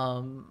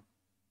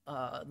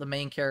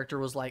main character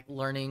was like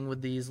learning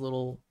with these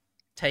little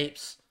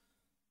tapes,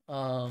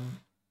 and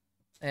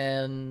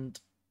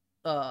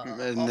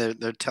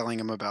they're telling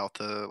him about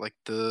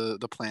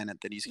the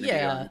planet that he's going to be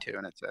going to,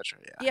 and etc.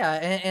 Yeah,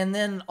 and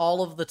then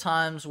all of the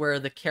times where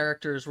the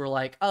characters were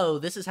like, "Oh,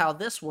 this is how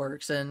this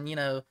works," and you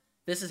know,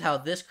 this is how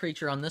this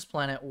creature on this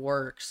planet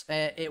works.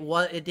 And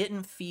it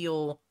didn't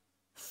feel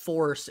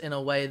forced in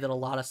a way that a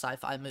lot of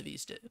sci-fi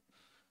movies do.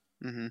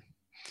 Mm-hmm.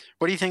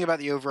 What do you think about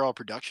the overall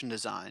production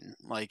design?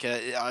 Like,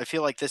 I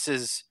feel like this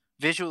is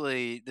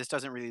visually, this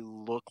doesn't really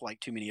look like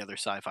too many other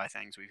sci-fi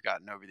things we've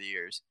gotten over the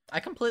years. I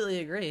completely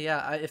agree.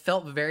 Yeah, it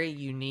felt very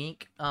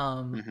unique.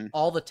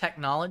 All the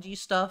technology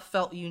stuff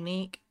felt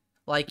unique.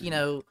 Like, you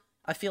know,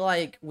 I feel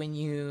like when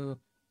you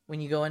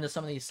go into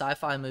some of these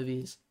sci-fi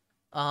movies,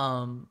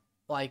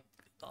 like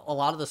a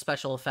lot of the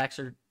special effects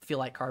feel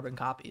like carbon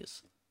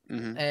copies,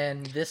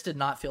 and this did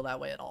not feel that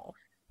way at all.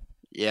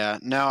 Yeah,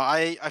 no,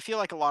 I feel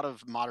like a lot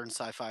of modern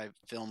sci-fi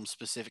films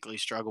specifically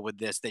struggle with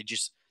this. They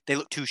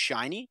look too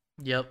shiny.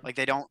 Yep. Like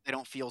they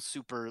don't feel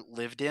super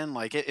lived in.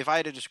 Like if I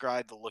had to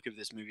describe the look of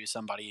this movie to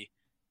somebody,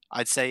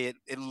 I'd say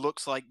it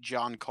looks like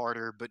John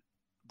Carter but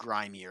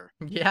grimier.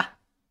 Yeah.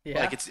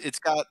 Yeah. Like it's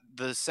got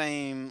the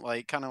same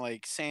like kind of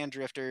like sand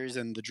drifters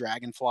and the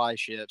dragonfly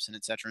ships and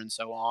etc. and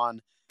so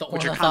on,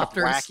 which are kind of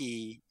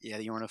wacky. Yeah,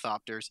 the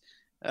ornithopters,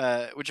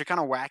 which are kind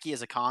of wacky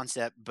as a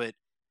concept, but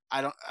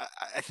I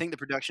think the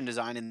production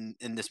design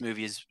in this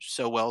movie is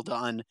so well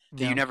done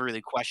that you never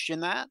really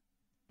question that.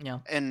 Yeah.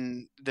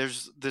 And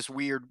there's this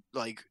weird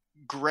like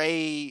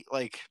gray,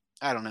 like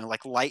I don't know,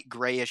 like light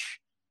grayish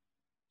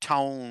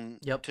tone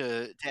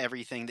to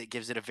everything that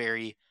gives it a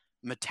very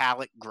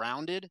metallic,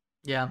 grounded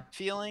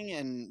feeling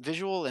and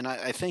visual. And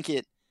I think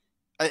it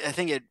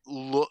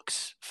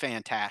looks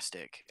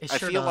fantastic. It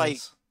sure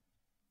does.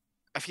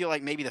 I feel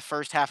like maybe the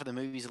first half of the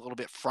movie is a little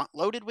bit front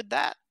loaded with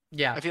that.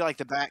 Yeah. I feel like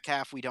the back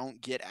half we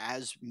don't get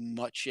as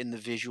much in the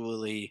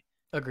visually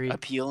Agreed.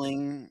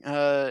 appealing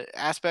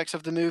aspects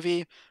of the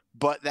movie,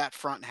 but that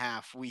front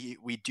half we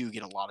do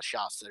get a lot of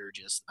shots that are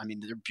just, I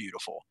mean, they're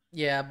beautiful.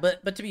 Yeah,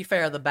 but to be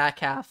fair, the back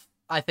half,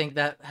 I think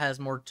that has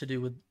more to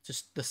do with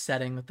just the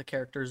setting that the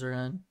characters are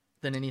in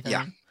than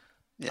anything.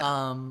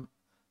 Yeah.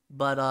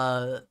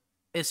 But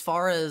as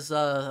far as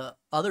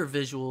other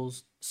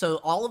visuals, so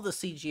all of the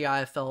CGI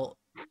I felt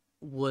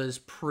was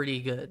pretty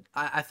good.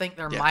 I think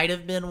there might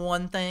have been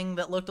one thing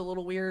that looked a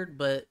little weird,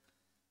 but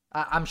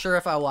I'm sure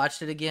if I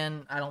watched it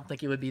again, I don't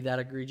think it would be that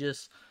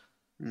egregious.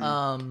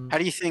 How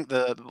do you think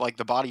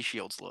the body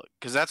shields look?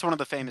 Because that's one of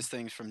the famous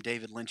things from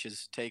David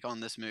Lynch's take on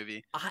this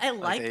movie. I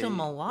liked them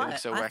a lot.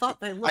 So I wacky. thought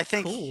they looked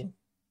cool.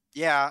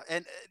 Yeah,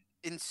 and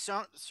in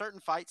certain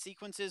fight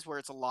sequences where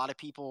it's a lot of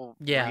people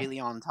really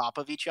on top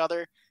of each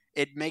other,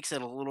 it makes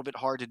it a little bit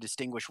hard to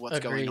distinguish what's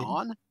going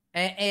on.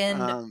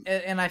 And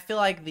I feel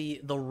like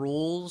the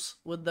rules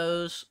with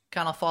those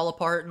kind of fall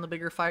apart in the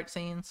bigger fight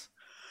scenes.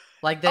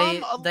 Like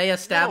they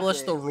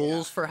establish the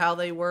rules for how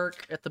they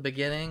work at the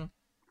beginning,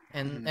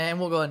 and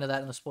we'll go into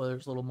that in the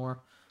spoilers a little more.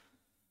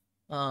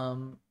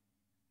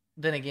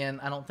 Then again,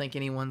 I don't think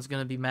anyone's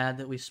gonna be mad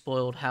that we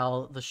spoiled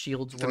how the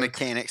shields work. The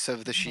mechanics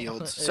of the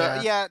shields.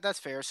 So yeah, that's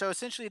fair. So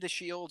essentially, the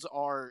shields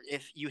are,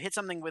 if you hit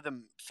something with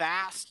them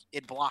fast,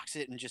 it blocks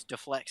it and just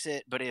deflects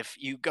it. But if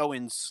you go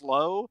in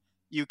slow,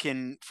 you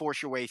can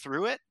force your way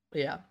through it.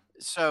 Yeah.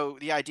 So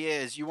the idea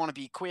is you want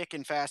to be quick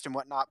and fast and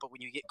whatnot, but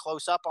when you get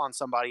close up on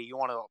somebody, you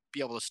want to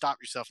be able to stop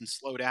yourself and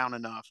slow down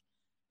enough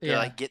to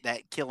like get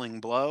that killing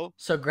blow.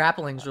 So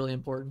grappling's really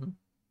important.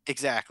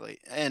 Exactly.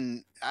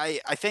 And I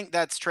think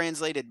that's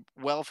translated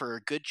well for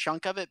a good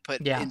chunk of it,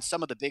 but in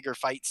some of the bigger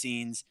fight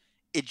scenes,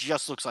 it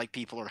just looks like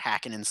people are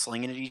hacking and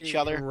slinging at each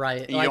other.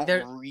 Right. And you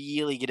don't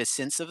really get a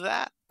sense of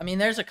that. I mean,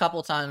 there's a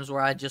couple times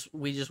where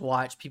we just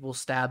watch people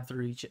stab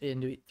through each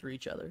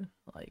other.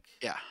 Like,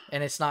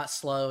 and it's not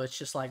slow, it's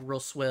just like real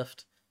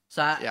swift.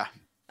 So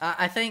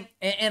I think,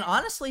 and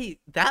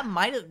honestly, that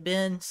might have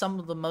been some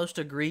of the most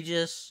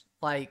egregious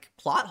like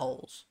plot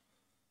holes.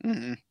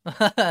 And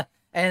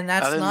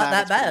that's not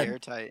that bad.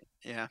 Airtight.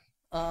 Yeah.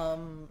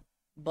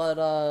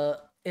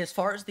 But as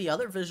far as the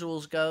other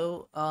visuals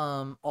go,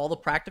 all the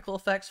practical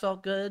effects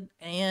felt good,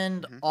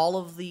 and all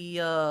of the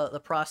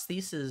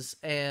prostheses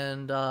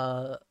and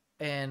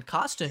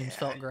costumes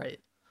felt great.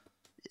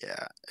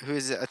 Yeah. Who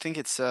is it? I think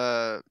it's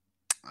oh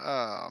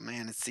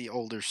man, it's the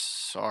older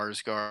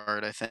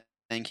Sarsgaard. I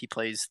think he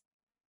plays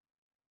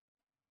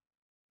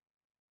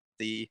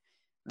the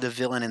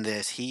villain in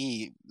this.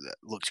 He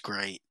looks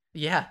great.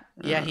 Yeah,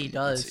 he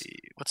does.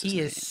 What's his he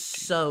name? Is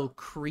so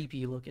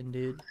creepy looking,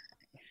 dude.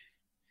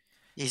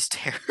 He's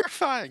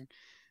terrifying.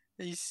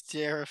 He's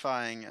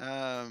terrifying.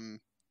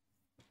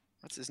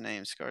 What's his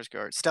name?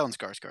 Skarsgård. Stellan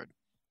Skarsgård.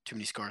 Too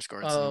many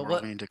Skarsgårds in the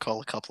world. We need to call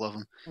a couple of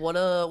them. What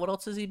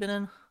else has he been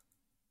in?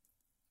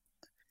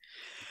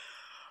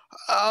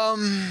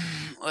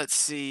 Let's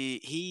see.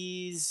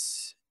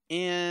 He's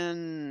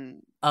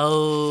in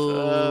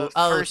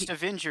first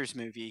Avengers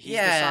movie. He's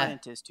the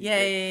scientist who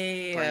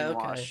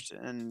brainwashed,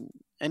 okay.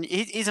 And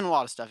he's in a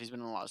lot of stuff. He's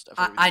been in a lot of stuff.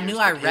 I knew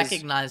I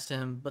recognized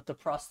him, but the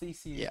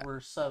prostheses were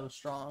so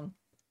strong.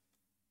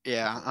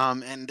 Yeah,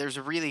 and there's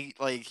a really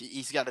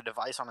he's got a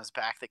device on his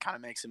back that kind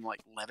of makes him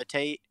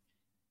levitate,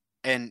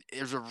 and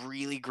there's a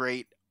really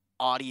great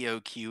audio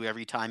cue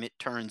every time it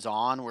turns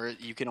on where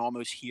you can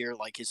almost hear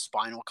his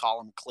spinal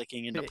column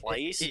clicking into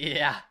place.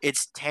 Yeah,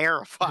 it's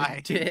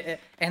terrifying.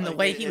 And the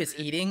way he was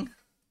eating.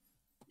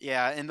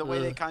 Yeah, and the way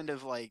they kind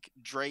of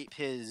drape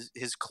his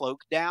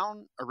cloak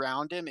down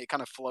around him, it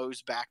kind of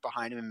flows back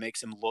behind him and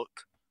makes him look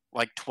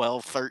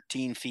 12,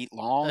 13 feet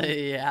long.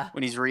 Yeah,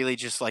 when he's really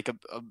just a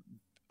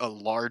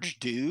large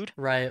dude.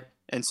 Right.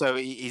 And so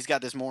he's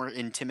got this more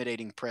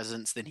intimidating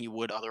presence than he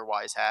would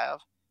otherwise have.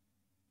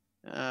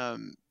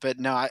 But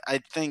no, I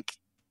think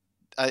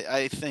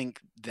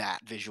that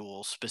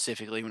visual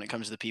specifically when it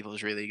comes to the people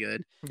is really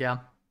good. Yeah.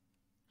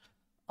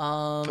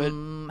 How do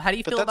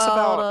you feel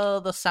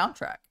about the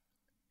soundtrack?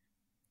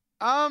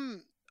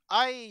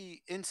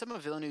 In some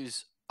of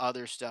Villeneuve's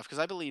other stuff, because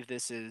I believe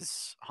this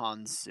is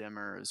Hans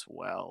Zimmer as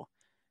well.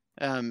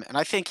 And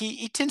I think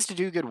he tends to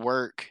do good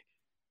work.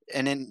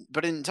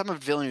 But in some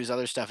of Villeneuve's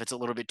other stuff, it's a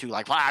little bit too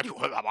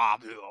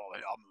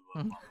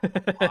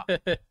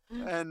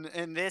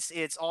and this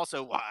it's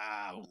also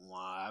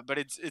but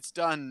it's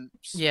done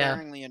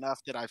sparingly enough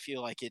that I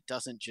feel like it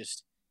doesn't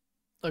just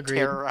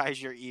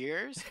terrorize your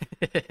ears.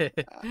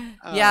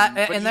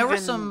 And there were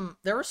some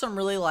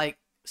really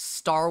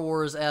Star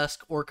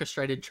Wars-esque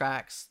orchestrated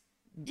tracks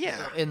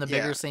in the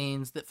bigger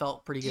scenes that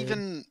felt pretty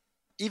good.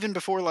 Even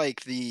before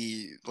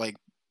the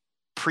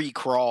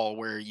pre-crawl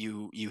where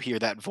you hear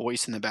that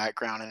voice in the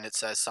background and it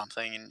says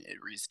something and it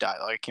reads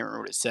dialogue. I can't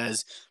remember what it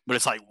says, but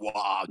it's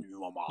wah,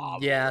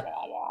 yeah,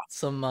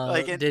 some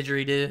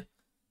didgeridoo.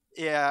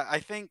 Yeah, I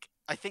think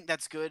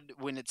that's good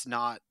when it's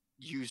not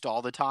used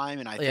all the time,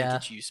 and I think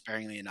it's used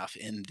sparingly enough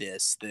in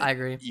this that I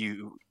agree.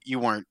 You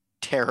weren't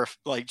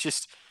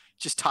just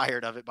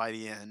tired of it by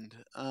the end.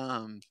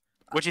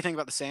 What do you think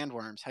about the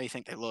sandworms? How do you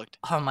think they looked?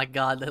 Oh my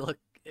god, they look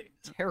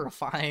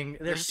terrifying.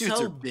 They're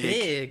so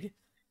big.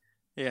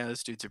 Yeah,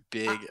 those dudes are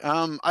big.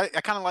 I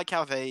kind of like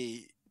how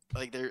they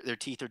their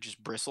teeth are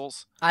just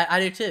bristles. I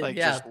do too.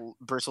 Just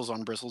bristles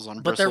on bristles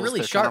on bristles. But they're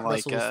really sharp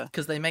bristles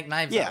because they make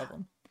knives out of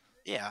them.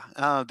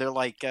 Yeah, they're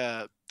like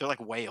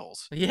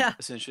whales. Yeah.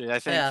 Essentially, I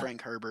think Yeah.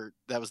 Frank Herbert,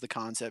 that was the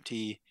concept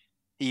he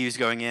used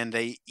going in.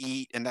 They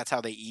eat, and that's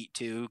how they eat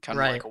too, kind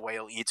of like Right. a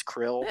whale eats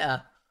krill.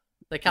 Yeah.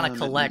 They kind of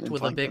collect And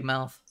with a big plankton.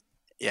 mouth.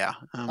 Yeah,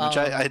 which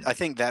I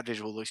think that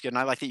visual looks good, and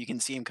I like that you can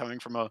see him coming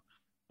from a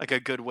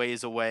good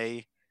ways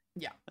away.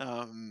 Yeah.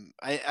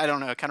 I don't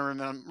know, it kind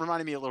of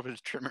reminded me a little bit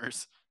of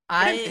Trimmers,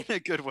 but in I a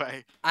good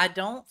way. I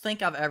don't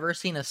think I've ever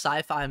seen a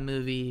sci-fi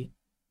movie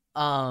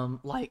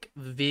like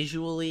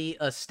visually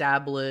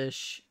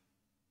establish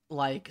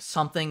like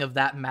something of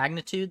that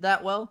magnitude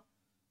that well.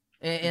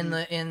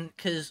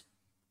 Cuz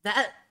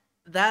that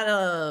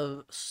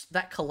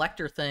that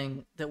collector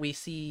thing that we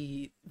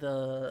see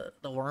the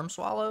worm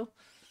swallow,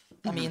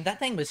 I mean, that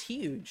thing was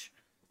huge.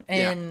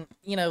 And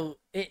you know,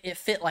 it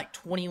fit like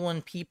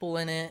 21 people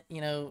in it,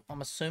 you know,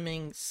 I'm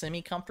assuming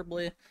semi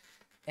comfortably.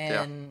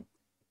 And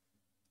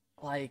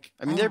like,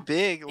 I mean, they're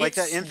big. Like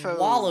that info,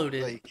 swallowed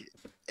it. like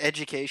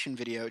education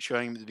video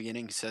showing him at the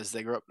beginning says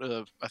they grow up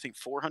to I think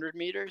 400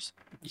 meters,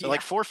 so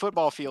like 4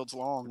 football fields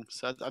long.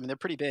 So I mean, they're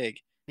pretty big.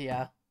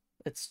 Yeah,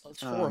 it's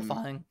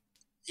horrifying.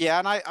 Yeah,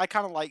 and I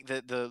kind of like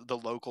that the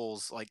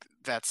locals, like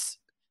that's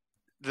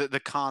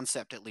the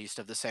concept at least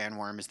of the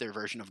sandworm is their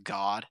version of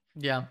God.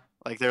 Yeah,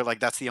 like they're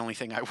like, that's the only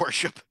thing I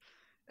worship.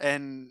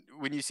 And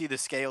when you see the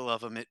scale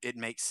of them, it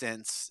makes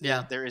sense.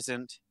 Yeah, there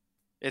isn't.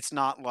 It's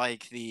not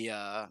like the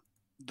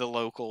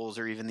locals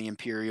or even the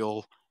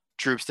Imperial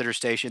troops that are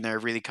stationed there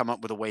really come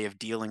up with a way of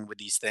dealing with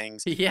these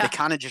things. Yeah, they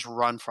kind of just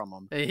run from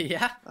them.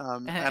 Yeah,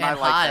 and I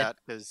like that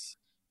because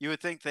you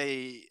would think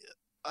they,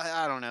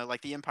 I don't know,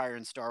 like the Empire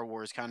in Star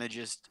Wars kind of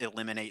just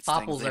eliminates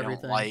things they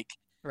everything. don't like.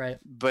 Right.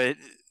 But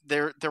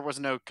there was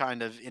no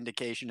kind of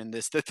indication in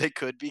this that they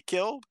could be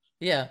killed.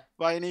 Yeah.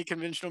 By any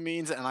conventional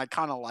means, and I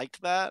kind of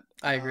liked that.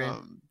 I agree.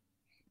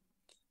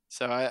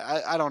 So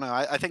I don't know.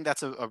 I think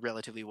that's a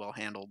relatively well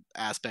handled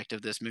aspect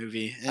of this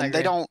movie, and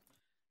they don't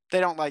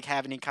like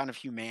have any kind of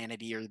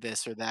humanity or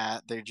this or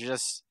that. They're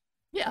just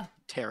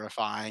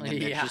terrifying,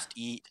 and they just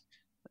eat,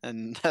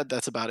 and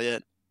that's about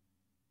it.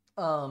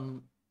 I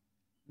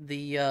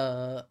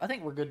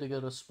think we're good to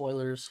go to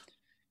spoilers.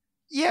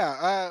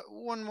 Yeah.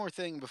 One more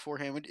thing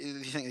beforehand. Do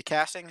you think the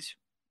casting's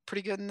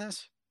pretty good in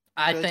this?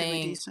 I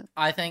think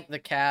the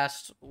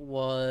cast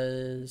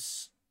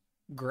was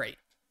great.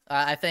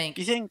 I think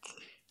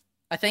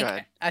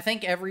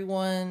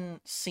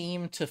everyone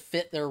seemed to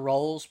fit their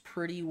roles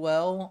pretty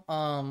well.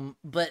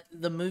 But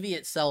the movie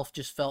itself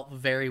just felt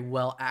very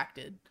well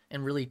acted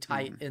and really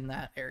tight in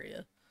that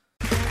area.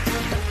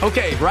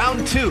 Okay,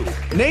 round 2.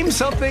 Name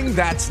something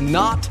that's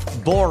not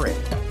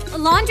boring. A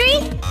laundry?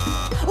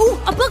 Ooh,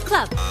 a book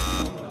club.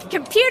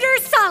 Computer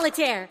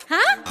solitaire,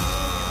 huh?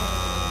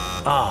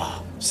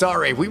 Ah,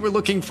 sorry, we were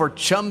looking for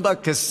Chumba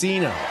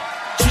Casino.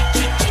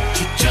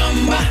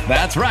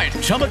 That's right,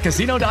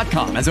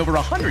 ChumbaCasino.com has over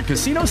 100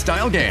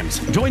 casino-style games.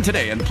 Join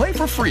today and play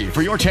for free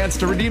for your chance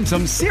to redeem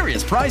some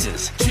serious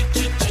prizes.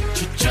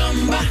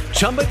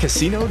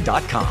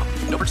 ChumbaCasino.com.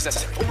 No purchase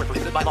necessary. Void where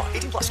prohibited by law.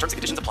 18 plus. Terms and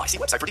conditions apply. See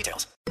website for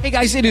details. Hey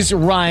guys, it is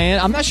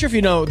Ryan. I'm not sure if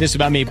you know this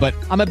about me, but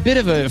I'm a bit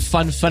of a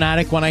fun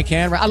fanatic when I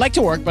can. I like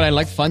to work, but I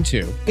like fun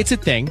too. It's a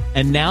thing.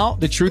 And now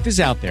the truth is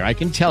out there. I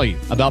can tell you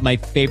about my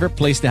favorite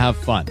place to have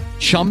fun.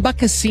 Chumba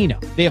Casino.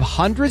 They have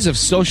hundreds of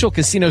social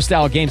casino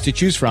style games to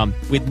choose from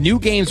with new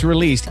games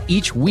released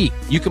each week.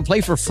 You can play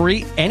for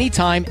free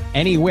anytime,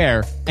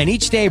 anywhere. And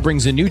each day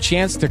brings a new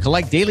chance to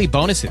collect daily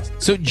bonuses.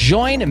 So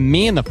join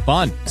me in the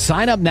fun.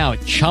 Sign up now at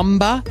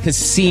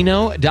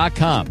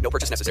ChumbaCasino.com. No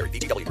purchase necessary.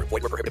 VGW. Void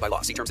where prohibited by law.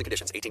 See terms and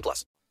conditions. 18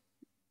 plus.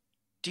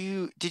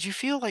 Did you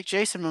feel like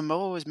Jason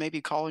Momoa was maybe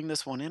calling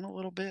this one in a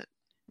little bit?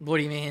 What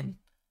do you mean?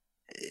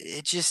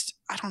 It just,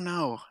 I don't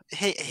know.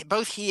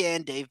 Both he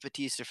and Dave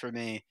Bautista for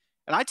me.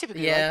 And I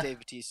typically like Dave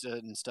Bautista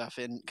and stuff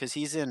because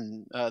he's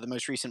in the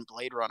most recent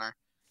Blade Runner.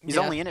 He's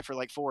only in it for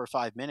like 4 or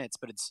 5 minutes,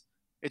 but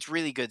it's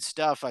really good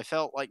stuff. I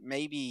felt like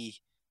maybe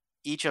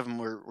each of them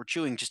were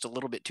chewing just a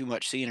little bit too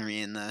much scenery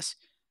in this.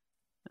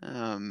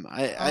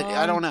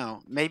 I don't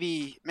know.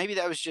 Maybe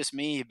that was just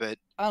me, but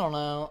I don't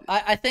know.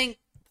 I think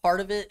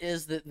part of it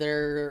is that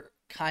they're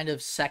kind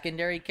of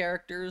secondary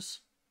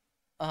characters.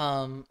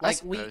 Like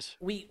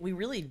we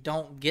really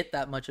don't get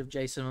that much of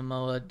Jason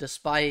Momoa,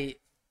 despite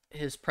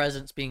his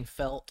presence being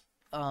felt.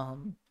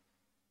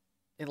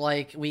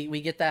 Like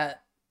we get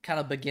that kind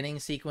of beginning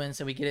sequence,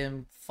 and we get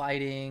him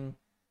fighting.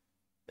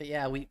 But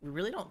yeah, we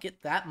really don't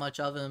get that much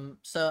of him.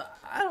 So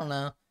I don't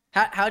know.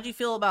 How'd you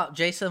feel about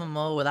Jason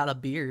Momoa without a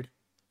beard?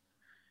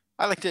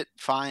 I liked it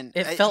fine.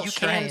 It felt strange. You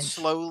can strange.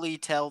 slowly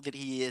tell that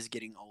he is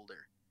getting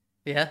older.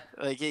 Yeah.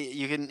 Like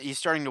he's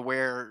starting to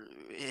wear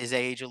his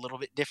age a little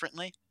bit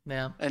differently.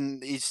 Yeah.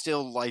 And he's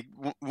still like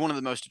one of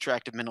the most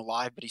attractive men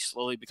alive, but he's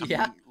slowly becoming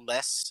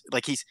less.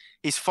 Like he's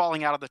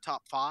falling out of the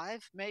top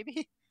 5,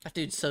 maybe. That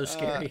dude's so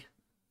scary.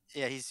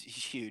 Yeah, he's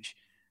huge.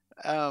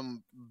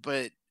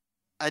 But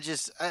I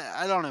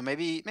don't know.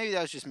 Maybe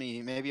that was just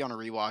me. Maybe on a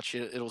rewatch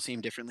it'll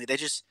seem differently.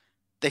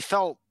 They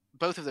felt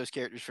both of those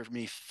characters for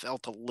me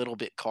felt a little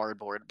bit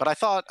cardboard. But I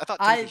thought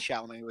Timothy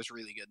Chalamet was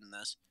really good in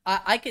this.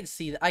 I could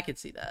see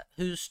that.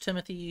 Who's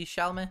Timothy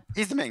Chalamet?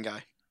 He's the main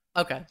guy.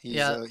 Okay.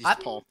 He's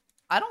Paul.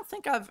 I don't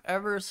think I've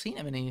ever seen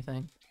him in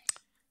anything.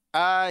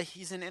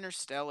 He's in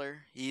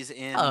Interstellar. He's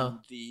in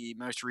the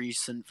most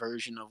recent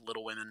version of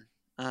Little Women.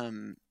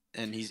 And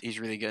he's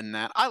really good in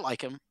that. I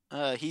like him.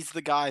 He's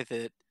the guy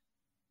that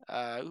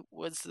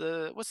what's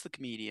the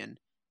comedian?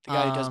 The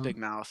guy who does Big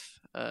Mouth.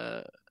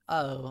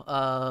 John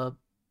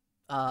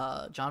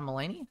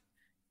Mulaney?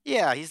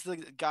 Yeah, he's the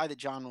guy that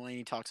John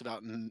Mulaney talks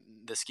about in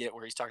the skit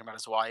where he's talking about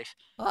his wife.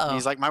 Oh. And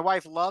he's like, my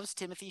wife loves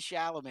Timothy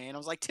Chalamet. And I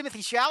was like,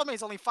 Timothy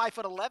Chalamet's only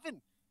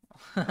 5'11".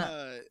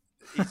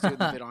 He's doing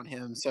a bit on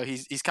him. So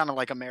he's kind of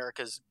like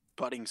America's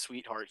budding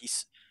sweetheart.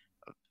 He's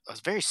a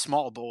very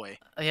small boy.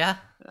 Yeah.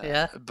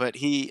 But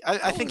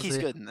I think he's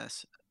good in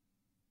this.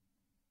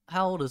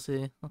 How old is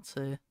he? Let's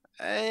see.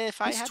 If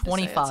I He's had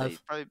 25. to say, I'd say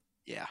probably,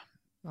 yeah.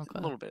 Okay.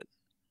 A little bit.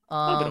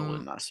 A little bit older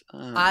than us.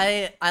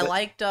 I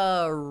liked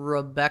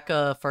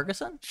Rebecca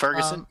Ferguson.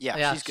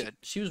 Yeah, she's good.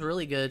 She was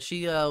really good.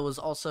 She was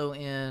also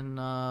in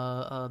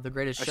The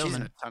Greatest Showman. She's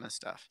in a ton of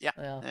stuff. Yeah.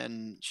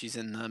 And she's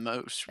in the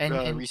most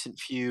recent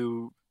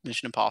few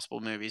Mission Impossible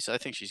movies. So I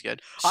think she's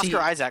good. Oscar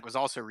Isaac was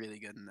also really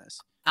good in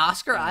this.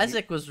 Oscar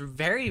Isaac was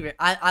very.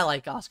 I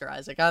like Oscar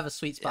Isaac. I have a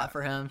sweet spot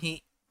for him.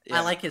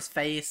 I like his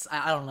face.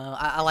 I don't know.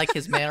 I like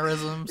his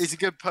mannerisms. He's a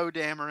good Poe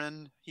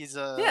Dameron. He's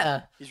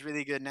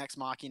really good in Ex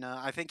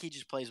Machina. I think he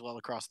just plays well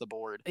across the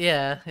board.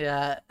 Yeah.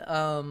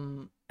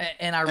 And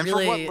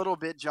really, for what little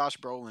bit Josh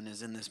Brolin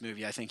is in this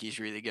movie, I think he's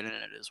really good in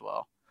it as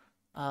well.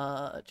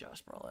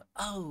 Josh Brolin.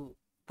 Oh,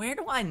 where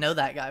do I know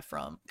that guy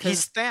from?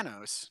 He's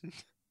Thanos.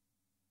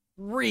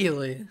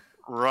 Really?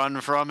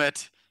 Run from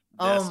it.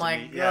 Oh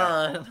my god.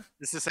 Yeah.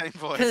 It's the same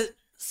voice.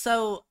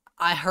 So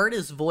I heard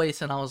his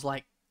voice and I was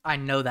like, I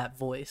know that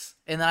voice.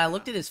 And then I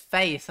looked at his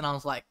face and I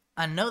was like,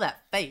 I know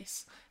that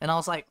face. And I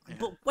was like,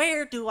 but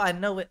where do I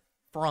know it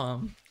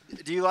from?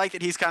 Do you like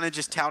that he's kind of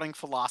just touting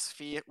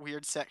philosophy at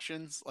weird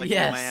sections? Like,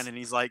 yes. Man, and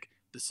he's like,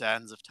 the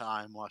sands of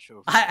time wash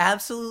over. I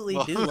absolutely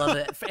do love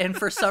it. And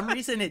for some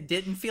reason, it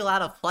didn't feel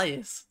out of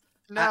place.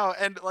 No,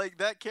 and like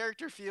that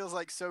character feels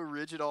like so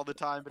rigid all the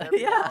time, but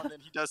every now and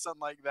then he does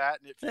something like that,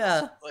 and it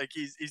feels like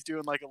he's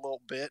doing like a little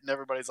bit, and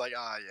everybody's like,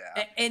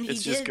 and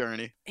it's just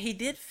Gurney. He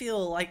did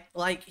feel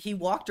like he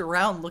walked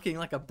around looking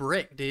like a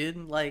brick, dude.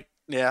 Like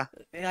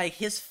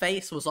his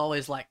face was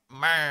always like,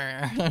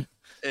 meh.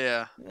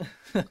 Yeah.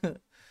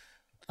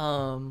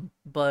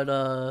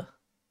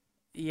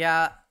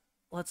 Yeah.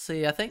 Let's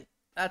see. I think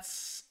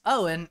that's.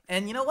 Oh, and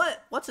you know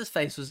what? What's his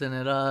face was in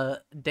it?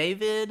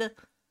 David.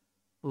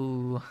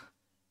 Ooh.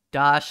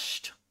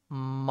 Dashed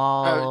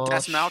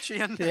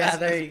Malchian? Yeah,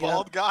 there you go.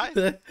 Bald guy?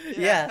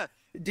 Yeah.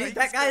 Dude,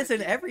 that guy is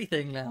in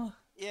everything now.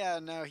 Yeah,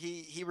 no,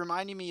 he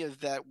reminded me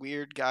of that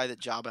weird guy that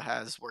Jabba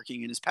has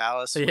working in his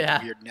palace with the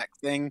weird neck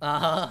thing.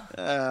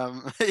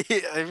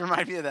 It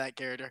reminded me of that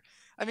character.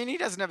 I mean, he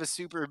doesn't have a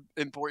super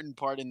important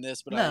part in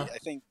this, but I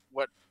think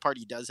what part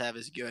he does have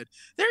is good.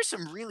 There's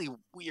some really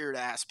weird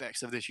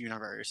aspects of this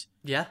universe.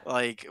 Yeah.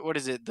 Like, what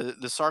is it? The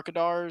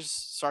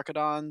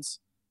Sarkadons?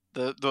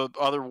 The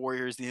other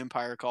warriors the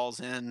Empire calls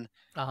in,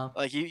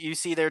 like you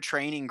see their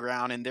training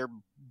ground and they're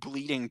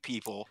bleeding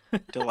people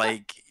to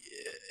like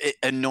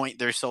anoint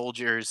their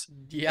soldiers.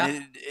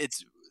 Yeah,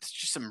 it's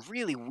just some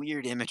really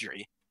weird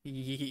imagery.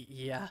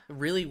 Yeah,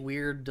 really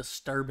weird,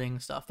 disturbing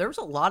stuff. There was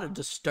a lot of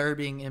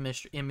disturbing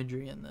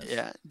imagery in this.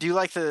 Yeah. Do you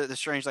like the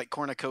strange like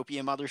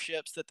cornucopia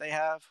motherships that they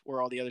have,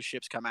 where all the other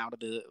ships come out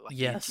of the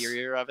the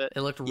interior of it?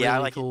 It looked really I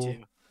like cool. it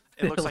too.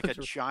 It looks like a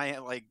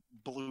giant, like,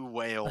 blue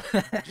whale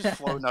just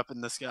floating up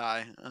in the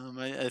sky.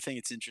 I think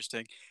it's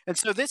interesting. And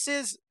so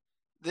this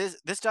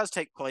does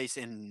take place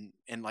in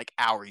like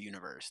our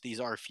universe. These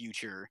are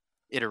future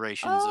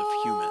iterations of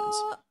humans.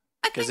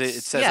 Because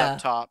it says up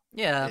top,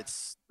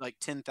 it's like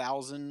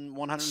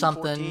 10,114.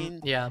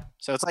 Something, yeah.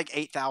 So it's like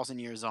 8,000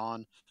 years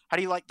on. How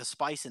do you like the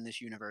spice in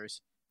this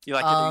universe? You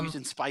like that they're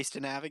using spice to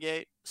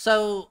navigate?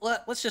 So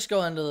let's just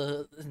go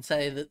into and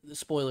say the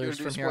spoilers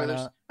from here on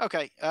out.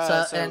 Okay.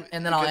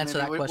 And then I'll answer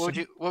that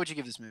question. What would you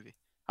give this movie?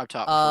 Up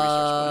top before we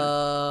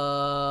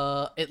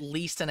start spoiling. At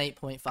least an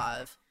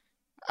 8.5.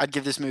 I'd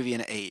give this movie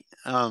an 8.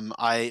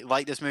 I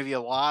like this movie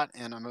a lot,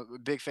 and I'm a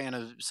big fan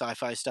of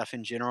sci-fi stuff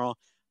in general.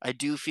 I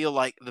do feel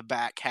like the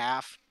back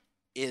half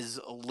is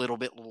a little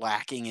bit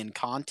lacking in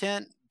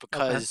content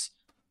because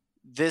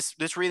this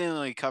really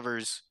only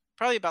covers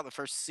probably about the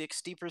first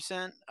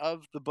 60%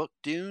 of the book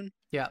Dune.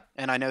 Yeah.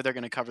 And I know they're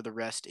going to cover the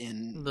rest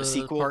in the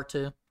sequel. Part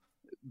 2.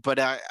 But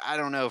I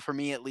don't know. For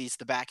me, at least,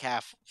 the back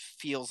half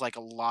feels like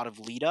a lot of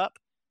lead up.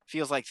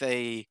 Feels like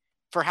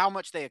for how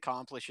much they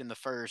accomplish in the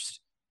first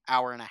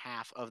hour and a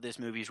half of this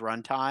movie's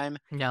runtime,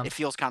 it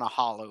feels kind of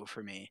hollow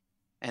for me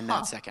in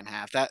that second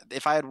half. That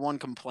if I had one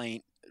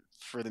complaint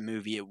for the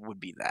movie, it would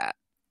be that.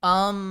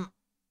 I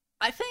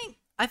think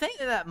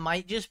that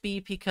might just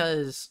be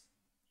because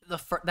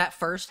that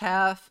first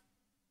half,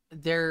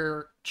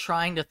 they're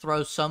trying to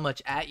throw so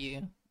much at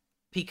you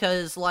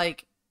because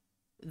like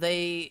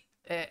they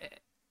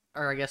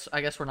or I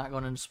guess we're not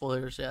going into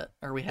spoilers yet,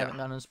 or we haven't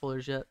gone into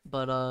spoilers yet.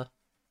 But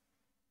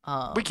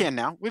we can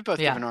now. We've both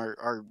given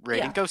our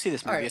rating. Yeah. Go see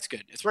this movie. Right. It's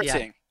good. It's worth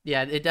seeing.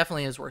 Yeah, it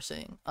definitely is worth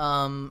seeing.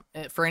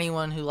 For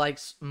anyone who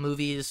likes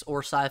movies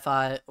or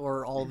sci-fi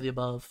or all of the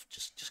above,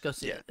 just go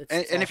see it.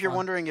 And if you're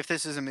wondering if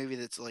this is a movie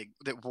that's like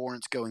that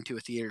warrants going to a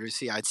theater to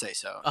see, I'd say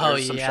so. Oh,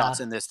 There's some shots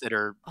in this that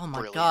are oh my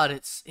brilliant. god,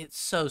 it's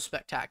so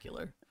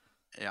spectacular.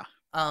 Yeah.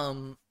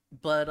 But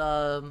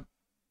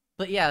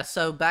yeah,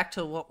 so back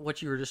to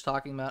what you were just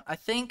talking about. I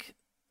think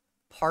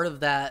part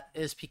of that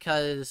is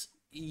because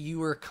you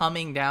were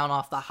coming down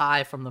off the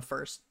high from the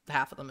first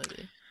half of the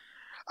movie.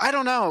 I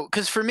don't know,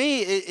 because for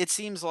me, it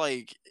seems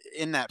like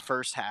in that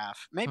first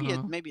half, maybe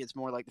it's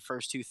more like the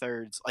first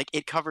 2/3. Like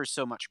it covers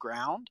so much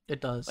ground.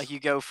 It does. Like you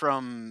go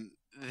from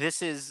this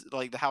is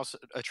like the House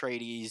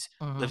Atreides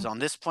lives on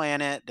this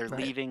planet. They're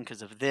leaving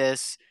because of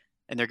this,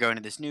 and they're going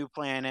to this new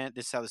planet.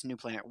 This is how this new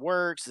planet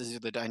works. These are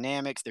the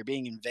dynamics. They're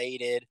being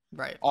invaded.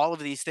 Right. All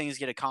of these things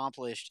get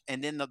accomplished,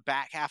 and then the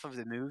back half of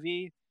the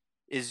movie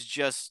is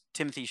just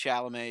Timothy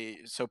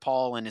Chalamet, so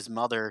Paul and his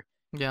mother,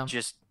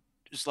 just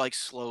like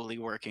slowly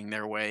working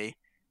their way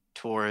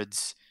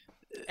towards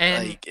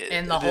and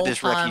the whole this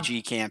time,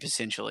 refugee camp,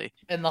 essentially.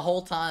 And the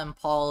whole time,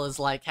 Paul is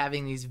like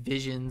having these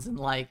visions and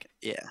like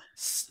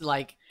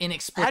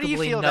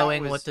inexplicably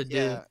knowing what to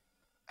do.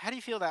 How do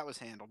you feel that was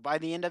handled? By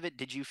the end of it,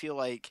 did you feel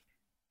like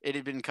it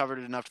had been covered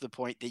enough to the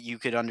point that you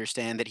could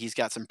understand that he's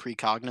got some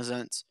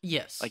precognizance?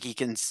 Yes. Like he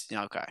can.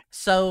 Okay.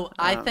 So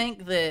I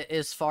think that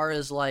as far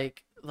as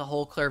like the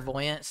whole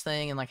clairvoyance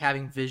thing and like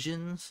having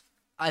visions,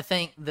 I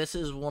think this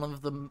is one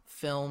of the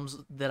films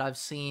that I've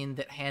seen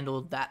that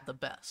handled that the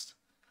best.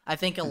 I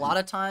think a lot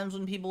of times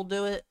when people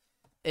do it,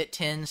 it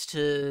tends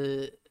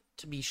to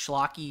be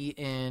schlocky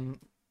and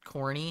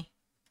corny,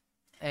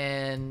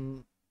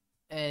 and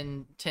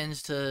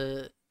tends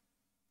to,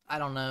 I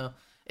don't know,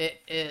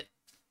 it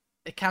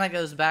kind of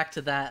goes back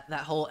to that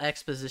whole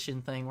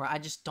exposition thing where I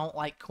just don't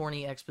like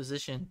corny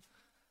exposition.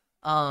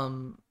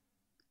 But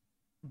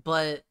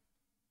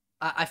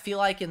I feel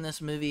like in this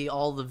movie,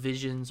 all the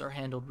visions are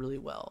handled really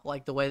well.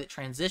 Like the way that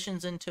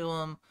transitions into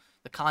them,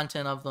 the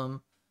content of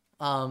them,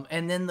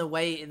 and then the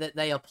way that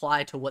they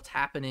apply to what's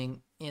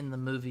happening in the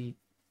movie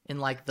in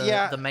like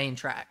the main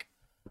track.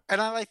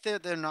 And I like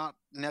that they're not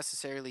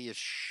necessarily a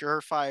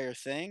surefire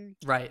thing.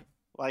 Right.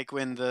 Like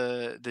when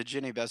the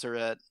Jenny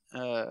Bezeret,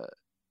 or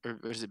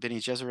is it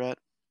Benny Gesserit?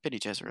 Benny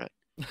Gesserit.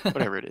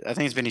 Whatever it is. I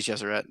think it's Benny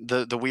Gesserit.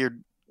 The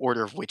weird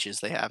order of witches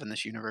they have in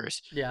this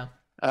universe. Yeah.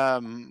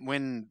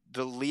 When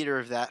the leader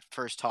of that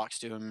first talks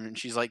to him and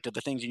she's like, "Do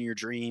the things in your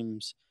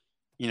dreams,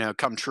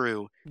 come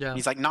true?" Yeah.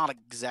 He's like, "Not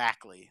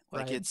exactly."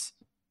 Like Right. it's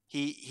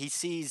he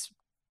sees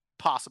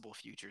possible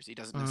futures. He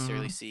doesn't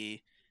necessarily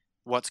see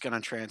what's going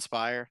to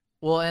transpire.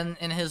 Well,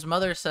 and his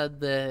mother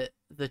said that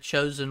the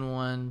chosen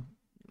one,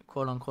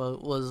 quote unquote,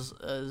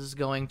 is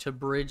going to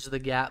bridge the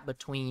gap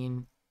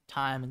between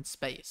time and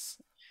space.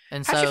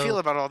 And how'd you feel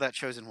about all that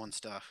chosen one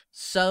stuff?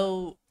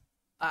 So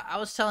I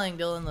was telling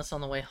Dylan this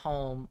on the way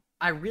home.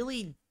 I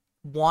really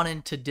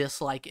wanted to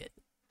dislike it.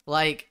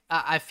 Like,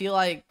 I feel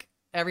like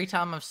every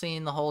time I've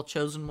seen the whole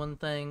chosen one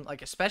thing,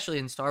 like especially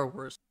in Star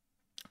Wars,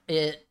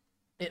 it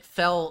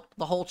felt,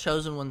 the whole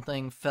chosen one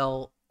thing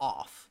felt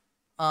off.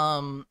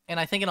 And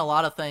I think in a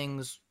lot of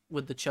things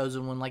with the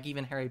chosen one, like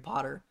even Harry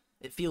Potter,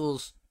 it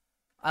feels,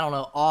 I don't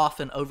know,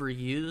 off and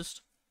overused.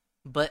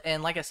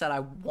 And like I said, I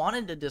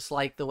wanted to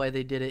dislike the way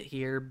they did it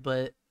here,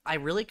 but I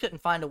really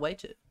couldn't find a way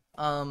to.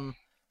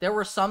 There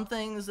were some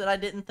things that I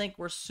didn't think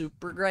were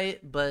super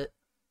great, but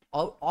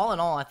all in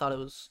all, I thought it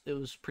was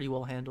pretty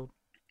well handled.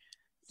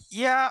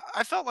 Yeah,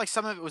 I felt like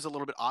some of it was a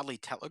little bit oddly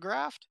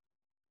telegraphed.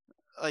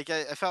 Like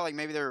I felt like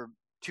maybe there were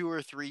 2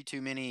 or 3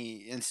 too many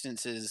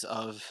instances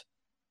of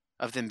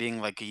them being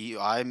like, he's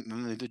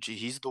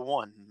the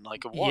one,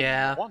 like a one.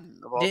 Yeah. One,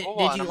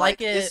 Did you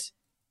like it?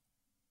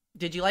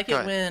 Did you like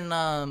it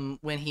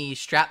when he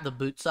strapped the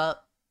boots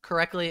up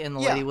correctly and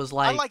the lady was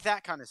like, I like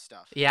that kind of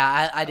stuff.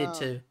 Yeah, I did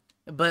too.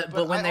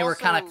 But when they were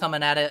kind of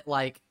coming at it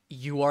like,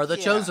 you are the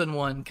chosen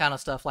one kind of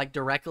stuff, like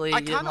directly, you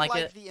didn't like it?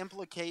 I kind of the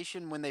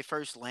implication when they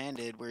first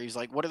landed where he's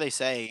like, what do they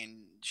say?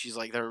 And she's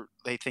like,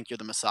 they think you're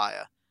the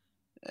Messiah.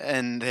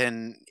 And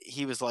then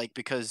he was like,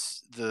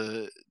 because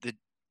the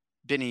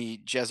Benny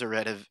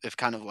Gesserit have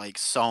kind of like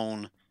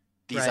sown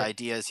these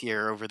ideas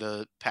here over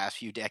the past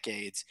few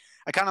decades.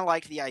 I kind of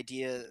like the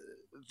idea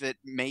that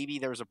maybe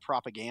there was a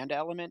propaganda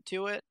element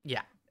to it.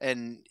 Yeah.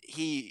 And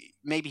he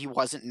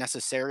wasn't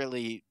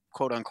necessarily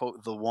quote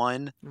unquote the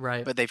one,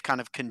 right? But they've kind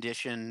of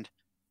conditioned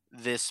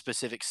this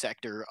specific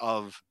sector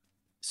of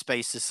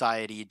space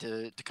society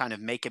to kind of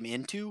make him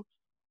into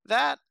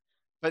that.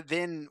 But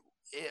then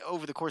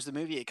over the course of the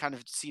movie, it kind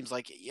of seems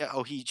like,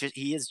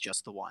 he is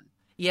just the one.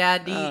 Yeah.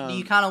 Do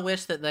you kind of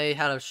wish that they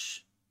had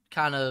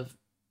kind of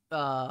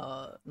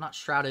not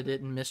shrouded it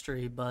in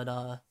mystery,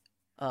 but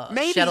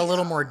maybe shed a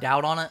little more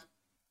doubt on it?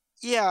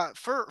 Yeah,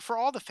 for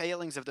all the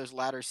failings of those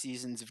latter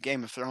seasons of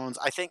Game of Thrones,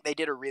 I think they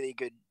did a really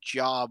good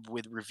job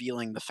with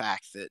revealing the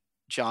fact that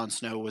Jon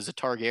Snow was a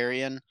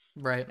Targaryen,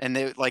 Right. and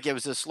it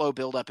was a slow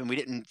build up, and we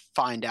didn't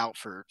find out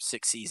for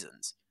 6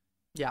 seasons.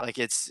 Yeah. Like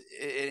it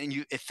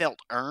felt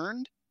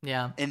earned.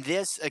 Yeah. And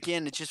this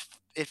again,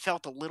 it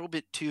felt a little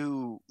bit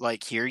too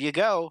like, here you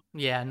go.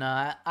 Yeah.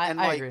 No, I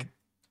like, agree.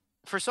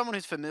 For someone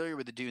who's familiar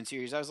with the Dune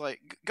series, I was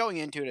like, going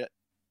into it,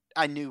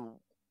 I knew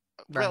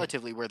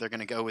relatively where they're going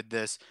to go with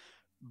this.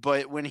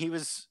 But when it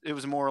was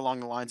more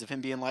along the lines of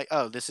him being like,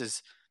 oh,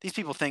 these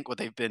people think what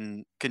they've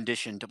been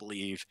conditioned to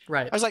believe.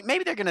 Right. I was like,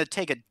 maybe they're going to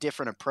take a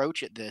different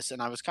approach at this,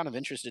 and I was kind of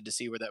interested to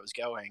see where that was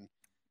going.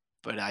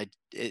 But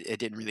it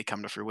didn't really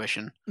come to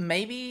fruition.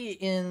 Maybe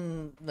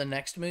in the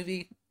next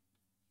movie,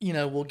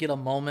 we'll get a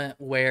moment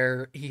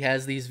where he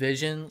has these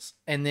visions,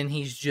 and then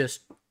he's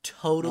just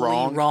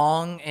totally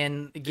wrong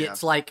and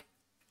gets like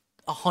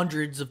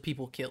hundreds of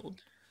people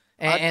killed.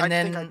 And I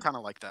then think I kind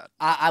of like that.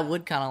 I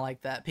would kind of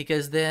like that,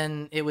 because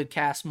then it would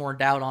cast more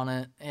doubt on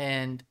it,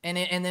 and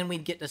then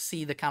we'd get to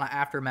see the kind of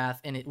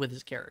aftermath in it with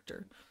his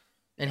character,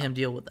 and him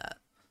deal with that.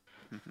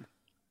 Mm-hmm.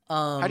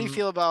 How do you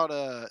feel about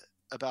the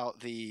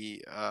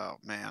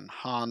Han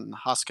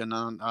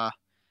Haskanen,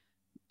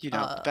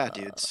 the bad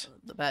dudes?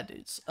 The bad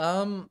dudes.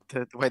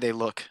 The way they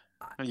look.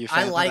 Are you a I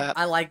fan of that?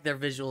 I like their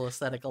visual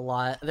aesthetic a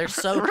lot. They're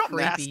so Real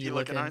creepy nasty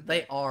looking. aren't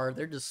They are.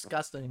 They're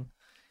disgusting.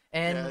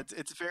 And yeah,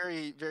 it's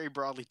very, very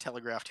broadly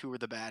telegraphed who are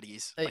the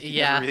baddies. Like, you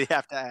yeah, never really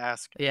have to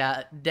ask.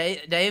 Yeah,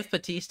 Dave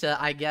Bautista,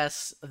 I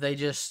guess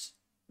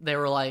they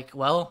were like,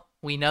 well,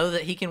 we know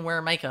that he can wear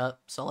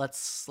makeup, so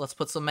let's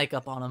put some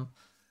makeup on him.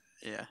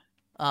 Yeah.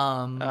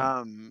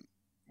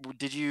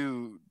 Did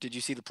you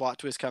see the plot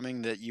twist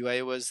coming that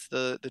UA was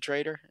the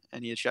traitor,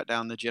 and he had shut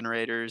down the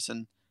generators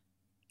and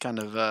kind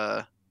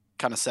of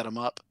set him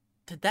up?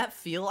 Did that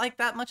feel like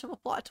that much of a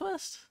plot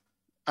twist?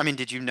 I mean,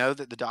 did you know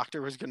that the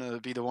Doctor was going to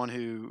be the one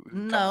who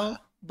no,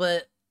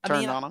 but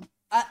turned on him?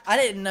 I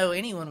didn't know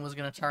anyone was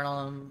going to turn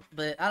on him,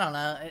 but I don't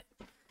know.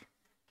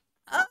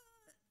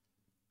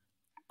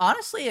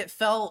 Honestly, it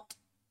felt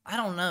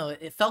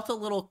a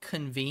little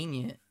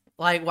convenient.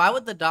 Like, why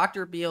would the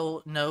Doctor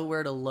know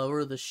where to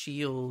lower the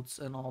shields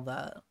and all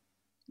that?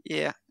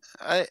 Yeah,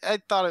 I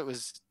thought it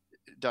was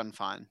done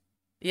fine.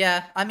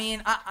 Yeah, I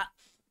mean,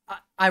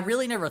 I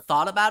really never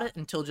thought about it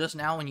until just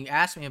now when you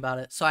asked me about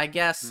it. So I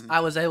guess I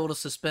was able to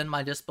suspend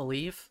my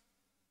disbelief,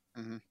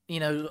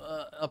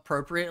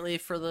 appropriately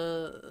for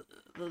the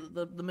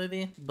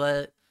movie.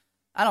 But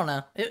I don't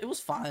know, it was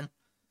fine.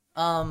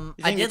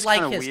 I did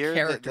like his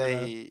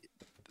character.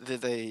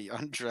 That they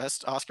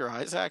undressed Oscar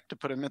Isaac to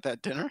put him at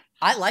that dinner?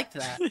 I liked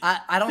that.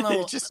 I don't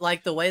know,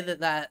 like the way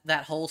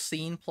that whole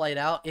scene played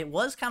out. It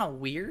was kind of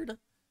weird,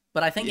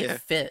 but I think it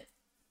fit.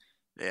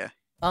 Yeah.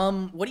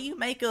 What do you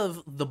make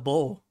of the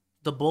bull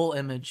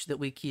image that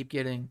we keep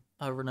getting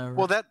over and over?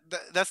 Well,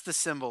 that's the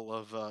symbol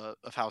of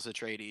House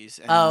Atreides.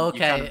 And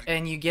okay,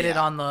 and you get it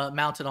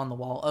mounted on the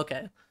wall.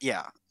 Okay.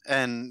 Yeah,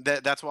 and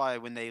that's why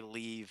when they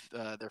leave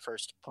their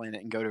first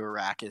planet and go to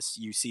Arrakis,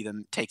 you see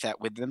them take that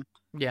with them.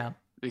 Yeah.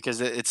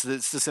 Because it's the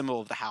symbol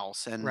of the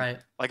house, and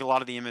like a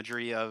lot of the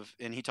imagery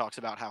and he talks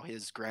about how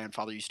his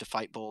grandfather used to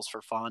fight bulls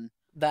for fun.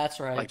 That's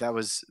right. Like that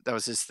was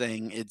his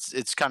thing.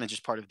 It's kind of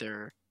just part of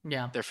their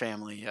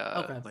family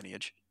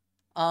lineage.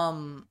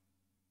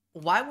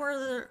 Why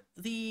were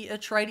the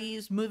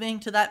Atreides moving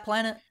to that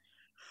planet?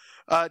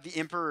 The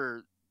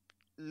Emperor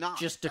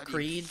just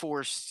decreed.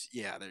 Forced.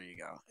 Yeah, there you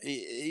go.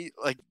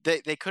 Like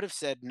they could have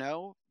said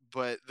no,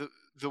 but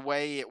the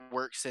way it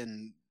works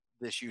in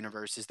this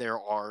universe is there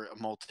are a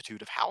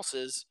multitude of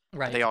houses.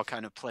 Right. They all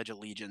kind of pledge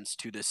allegiance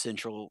to the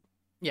central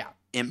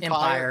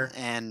empire.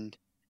 And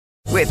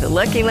with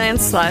Lucky Land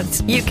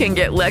Slots, you can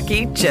get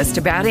lucky just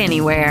about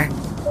anywhere.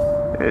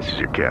 This is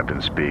your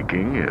captain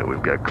speaking.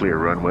 We've got clear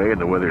runway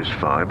and the weather's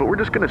fine, but we're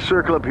just going to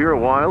circle up here a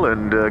while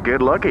and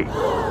get lucky.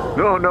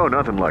 No,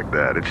 nothing like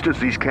that. It's just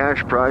these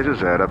cash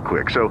prizes add up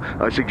quick. So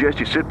I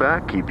suggest you sit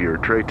back, keep your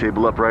tray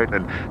table upright,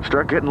 and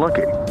start getting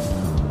lucky.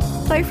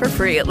 Play for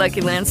free at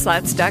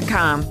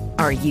LuckyLandSlots.com.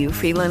 Are you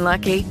feeling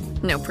lucky?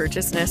 No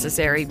purchase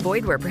necessary.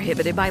 Void where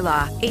prohibited by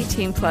law.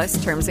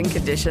 18+ terms and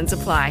conditions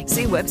apply.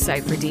 See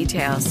website for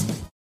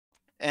details.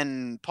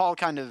 And Paul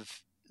kind of,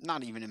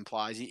 not even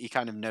implies, he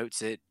kind of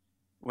notes it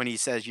when he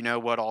says, you know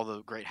what all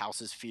the great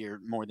houses fear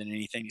more than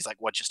anything. He's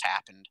like, what just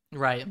happened?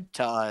 Right.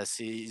 To us.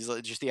 He's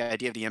just the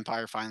idea of the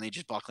Empire finally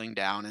just buckling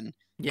down and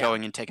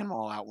going and taking them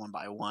all out one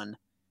by one.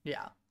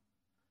 Yeah.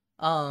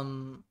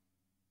 I'm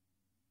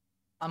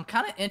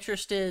kind of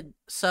interested.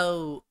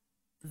 So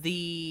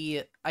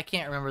I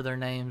can't remember their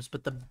names,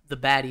 but the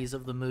baddies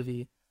of the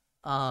movie.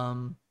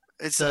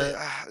 It's the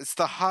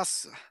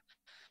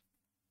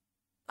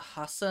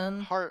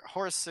Hassan.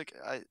 Horsic.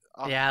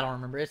 Yeah, I don't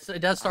remember.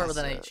 It does start with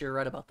an H. You're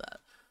right about that.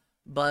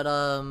 But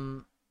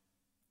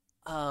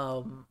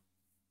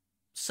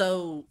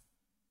so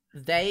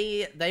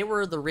they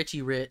were the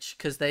Richie Rich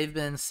because they've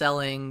been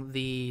selling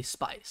the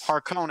spice.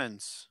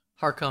 Harkonnens.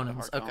 Okay.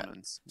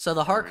 So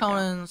the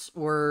Harkonnens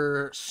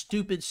were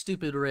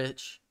stupid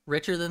rich,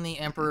 richer than the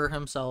Emperor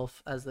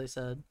himself, as they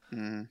said,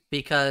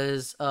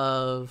 because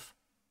of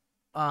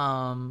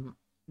their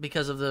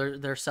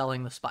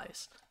selling the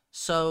spice.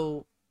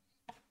 So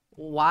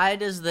why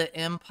does the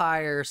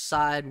Empire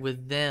side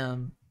with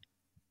them?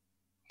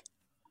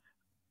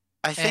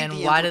 I think And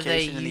the why do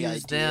they implication and the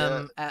use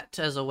idea. them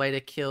as a way to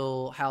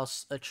kill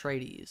House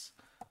Atreides?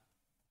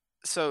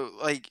 So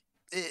like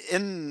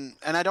and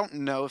I don't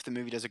know if the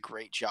movie does a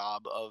great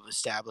job of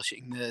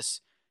establishing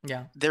this.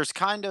 Yeah. There's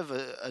kind of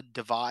a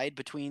divide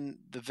between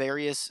the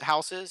various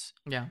houses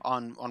Yeah.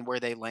 on where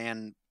they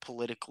land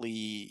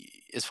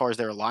politically as far as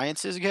their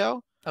alliances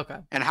go. Okay.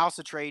 And House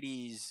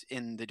Atreides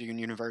in the Dune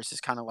universe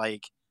is kind of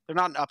like, they're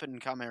not an up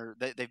and comer.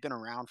 They've been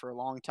around for a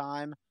long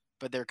time,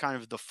 but they're kind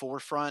of the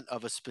forefront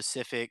of a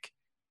specific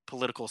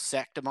political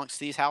sect amongst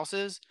these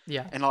houses.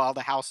 Yeah. And a lot of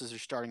the houses are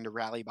starting to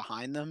rally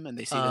behind them, and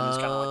they see them as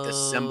kind of like the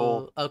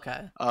symbol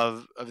Okay.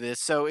 of this.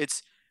 So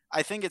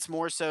I think it's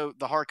more so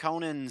the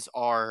Harkonnens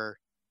are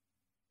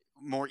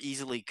more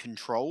easily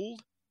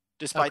controlled,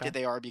 despite Okay. that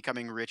they are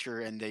becoming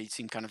richer and they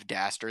seem kind of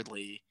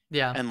dastardly.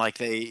 Yeah. And like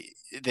they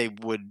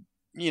would,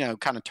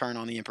 kind of turn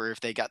on the Emperor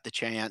if they got the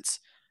chance.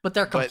 But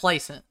they're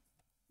complacent.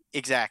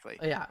 Exactly.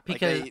 Yeah, Like,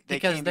 because they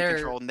because can be they're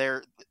controlled, and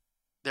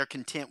they're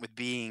content with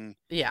being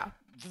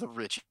the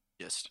richest.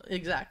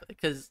 Exactly.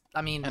 Because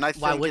I mean, And I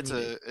why think wouldn't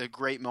it's a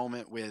great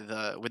moment with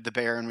the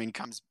Baron when he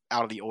comes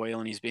out of the oil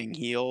and he's being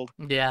healed.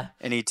 Yeah.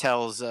 And he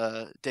tells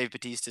Dave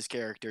Bautista's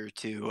character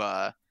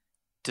to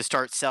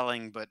start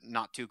selling, but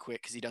not too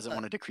quick because he doesn't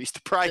want to decrease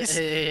the price.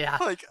 Yeah.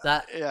 Like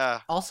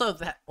that. Also,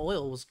 that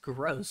oil was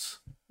gross.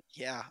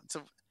 Yeah. It's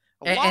a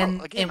And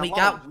lot we of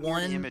got weird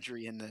one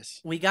imagery in this.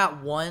 We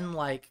got one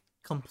like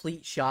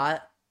complete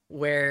shot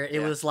where it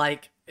was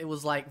like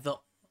the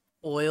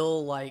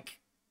oil, like,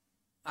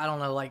 I don't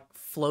know, like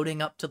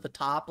floating up to the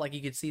top, like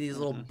you could see these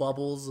little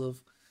bubbles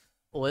of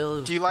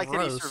oil. Do you like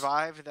that he gross.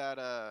 survived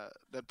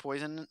that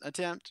poison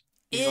attempt?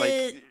 He's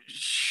like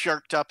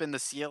shirked up in the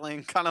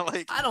ceiling, kind of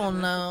like. I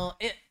don't know.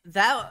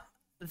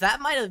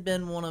 That might have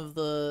been one of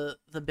the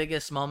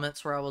biggest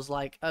moments where I was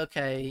like,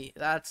 okay,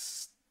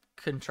 that's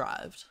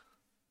contrived.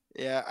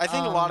 Yeah, I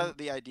think a lot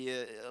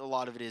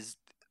of it is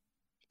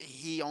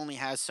he only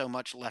has so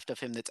much left of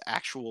him that's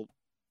actual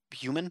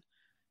human.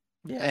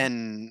 Yeah.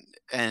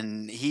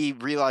 And he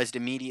realized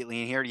immediately,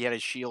 and he already had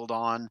his shield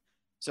on.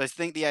 So I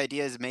think the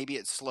idea is maybe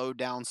it slowed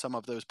down some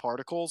of those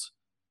particles.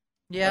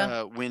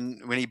 Yeah.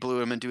 When he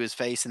blew him into his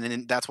face, and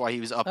then that's why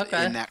he was up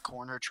in that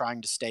corner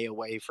trying to stay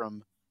away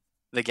from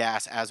the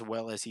gas as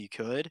well as he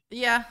could.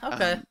 Yeah.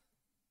 Okay.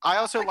 I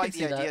also like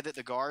can the see idea that. that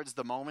the guards,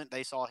 the moment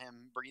they saw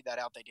him breathe that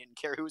out, they didn't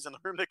care who was in the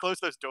room. They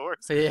closed those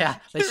doors. Yeah,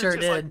 they were sure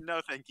just like, did.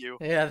 no, thank you.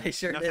 Yeah, they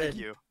sure no, did. Thank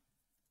you.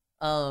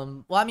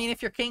 Well, I mean,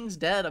 if your king's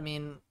dead, I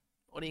mean,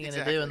 what are you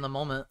gonna do in the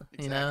moment?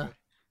 Exactly.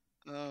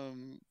 You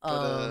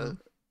know.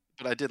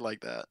 But I did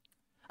like that.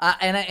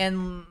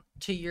 And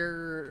to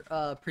your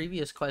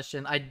previous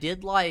question, I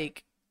did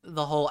like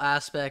the whole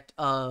aspect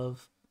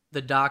of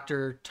the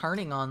doctor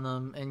turning on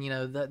them, and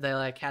that they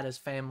like had his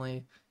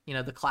family,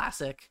 the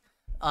classic.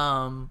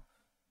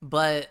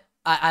 But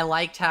I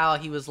liked how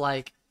he was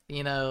like,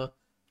 give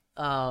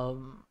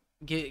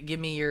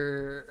me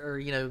your,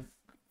 or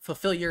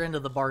fulfill your end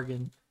of the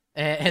bargain,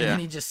 and then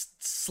he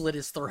just slit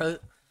his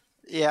throat.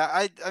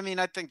 Yeah, I mean,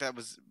 I think that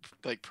was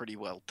like pretty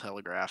well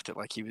telegraphed. That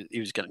like he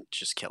was gonna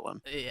just kill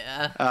him.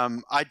 Yeah.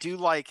 I do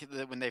like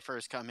that when they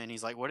first come in,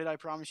 he's like, "What did I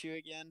promise you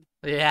again?"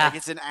 Yeah. Like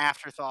it's an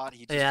afterthought.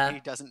 He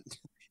doesn't.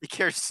 He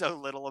cares so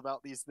little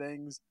about these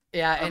things.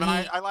 Yeah, and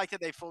I like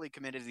that they fully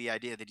committed to the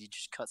idea that he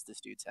just cuts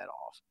this dude's head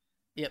off.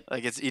 Yep.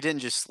 Like he didn't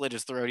just slit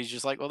his throat. He's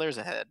just like, well, there's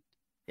a head.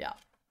 Yeah.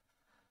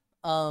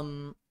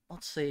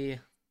 Let's see.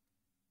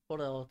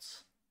 What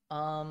else?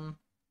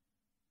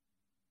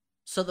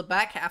 So the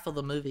back half of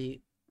the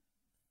movie,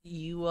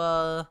 you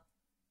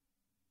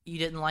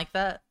didn't like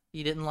that?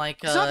 You didn't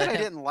like It's not that I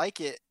didn't like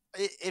it.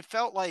 It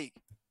felt like,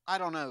 I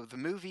don't know, the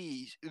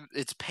movie,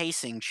 its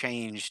pacing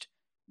changed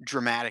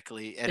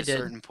dramatically at a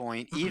certain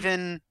point.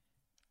 Even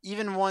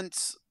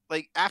once,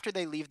 like after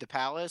they leave the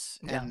palace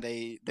and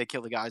they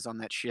kill the guys on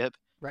that ship,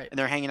 right? And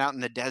they're hanging out in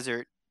the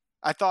desert,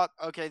 I thought,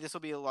 okay, this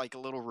will be like a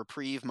little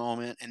reprieve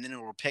moment, and then it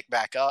will pick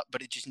back up.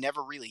 But it just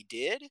never really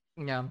did.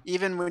 Yeah.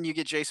 Even when you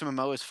get Jason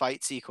Momoa's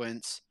fight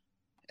sequence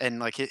and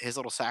like his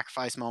little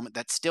sacrifice moment,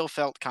 that still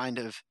felt kind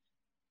of,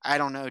 I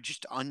don't know,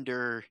 just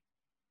underpaced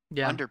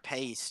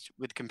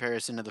with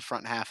comparison to the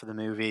front half of the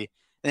movie.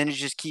 And then it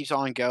just keeps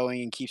on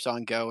going and keeps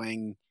on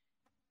going.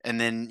 And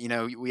then,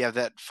 we have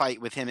that fight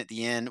with him at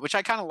the end, which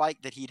I kind of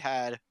like that he'd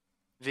had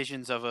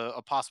visions of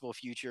a possible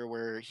future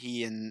where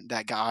he and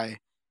that guy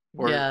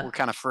were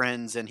kind of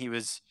friends, and he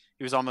was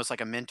almost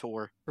like a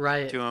mentor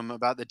to him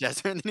about the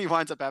desert, and then he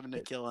winds up having to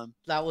kill him.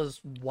 That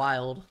was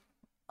wild.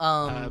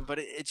 But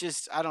it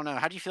just, I don't know.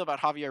 How do you feel about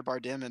Javier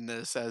Bardem in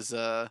this as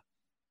the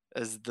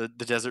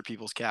desert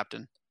people's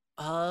captain?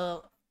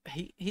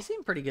 He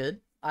seemed pretty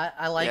good.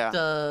 I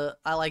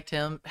liked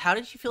him. How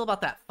did you feel about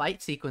that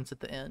fight sequence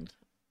at the end?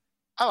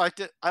 I liked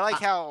it. I like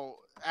how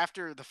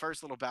after the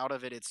first little bout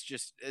of it,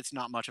 it's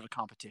not much of a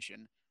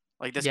competition.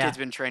 Like this kid's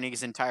been training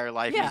his entire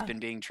life. And he's been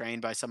being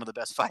trained by some of the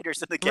best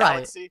fighters in the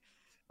galaxy.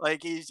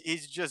 Like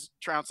he's just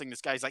trouncing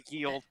this guy. He's like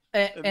yield,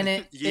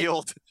 and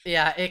yield.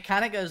 It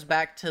kind of goes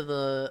back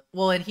to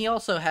and he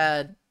also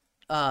had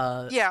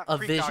a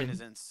vision of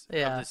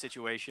the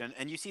situation,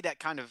 and you see that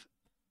kind of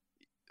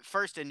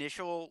first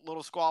initial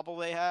little squabble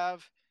they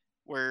have,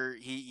 where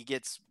he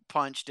gets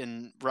punched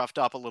and roughed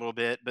up a little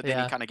bit, but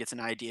then he kind of gets an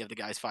idea of the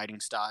guy's fighting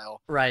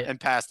style, right? And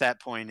past that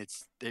point,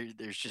 it's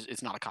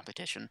not a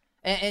competition.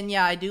 And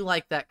yeah, I do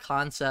like that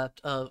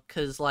concept of,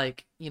 because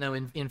like, you know,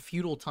 in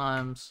feudal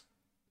times,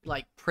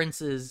 like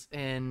princes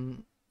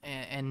and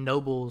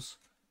nobles,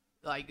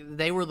 like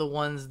they were the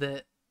ones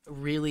that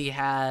really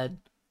had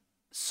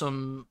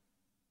some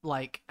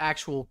like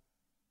actual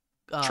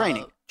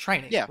training,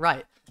 yeah,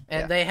 right,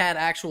 and they had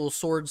actual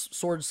sword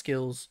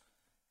skills,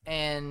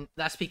 and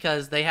that's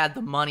because they had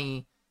the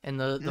money and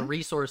the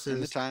resources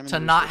and the time to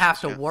not have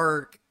to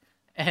work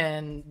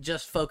and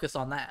just focus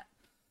on that.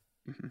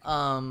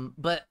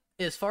 But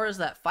as far as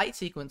that fight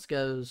sequence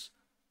goes,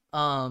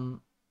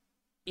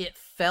 it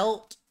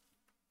felt,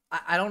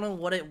 I don't know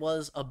what it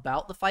was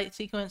about the fight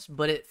sequence,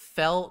 but it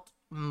felt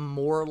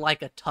more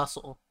like a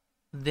tussle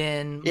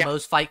than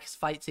most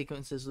fight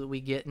sequences that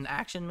we get in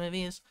action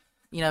movies.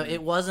 You know,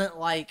 it wasn't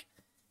like,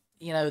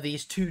 you know,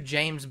 these two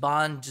James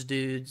Bond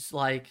dudes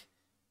like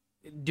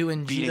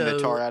doing beating judo, the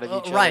tar out of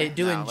each other. Right,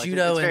 doing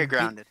judo. It's very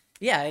grounded.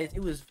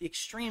 It was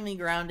extremely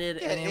grounded,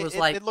 and it was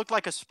it looked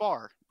like a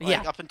spar.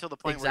 Like, up until the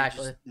point where he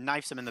just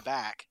knifes him in the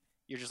back.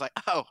 You're just like,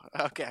 oh,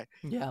 okay.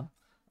 Yeah.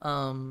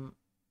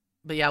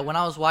 But yeah, when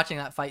I was watching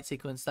that fight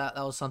sequence, that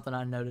was something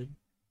I noted.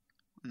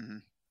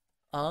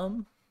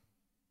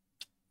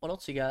 What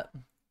else you got?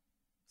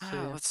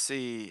 Let's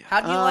see.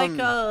 How do you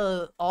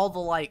like all the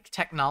like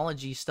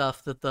technology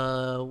stuff that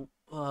the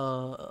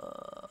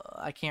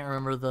I can't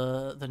remember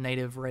the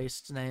native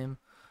race's name,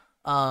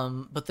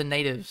 but the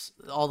natives,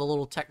 all the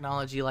little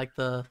technology, like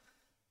the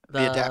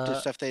adaptive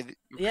stuff they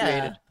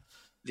created,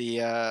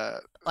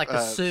 the like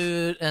the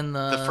suit and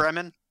the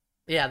Fremen.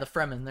 Yeah, the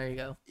Fremen. There you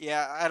go.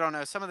 Yeah, I don't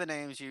know. Some of the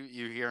names you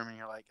hear them and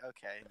you're like,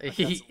 okay,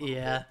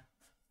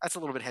 that's a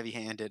little bit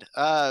heavy-handed.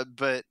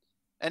 But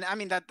I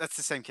mean that's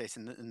the same case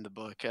in the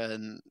book,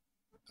 and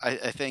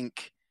I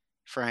think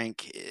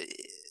Frank,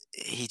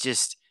 he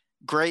just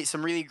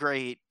some really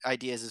great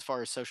ideas as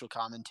far as social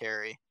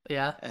commentary.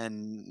 Yeah.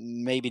 And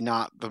maybe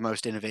not the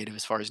most innovative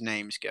as far as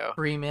names go.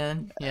 Free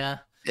men. Yeah.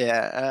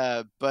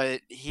 Yeah.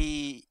 But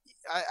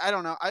I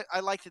don't know.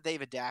 I like that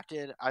they've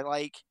adapted. I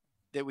like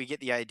that we get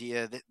the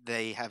idea that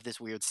they have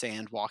this weird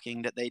sand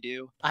walking that they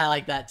do. I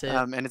like that too.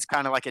 And it's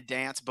kind of like a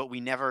dance, but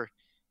we never,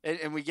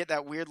 and we get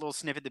that weird little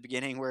snippet at the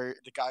beginning where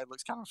the guy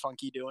looks kind of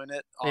funky doing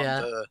it on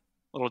the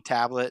little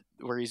tablet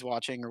where he's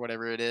watching or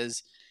whatever it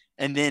is.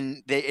 And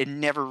then it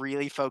never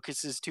really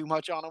focuses too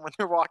much on them when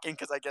they're walking,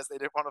 because I guess they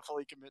didn't want to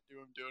fully commit to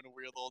him doing a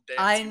weird little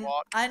dance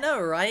walk. I know,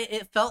 right?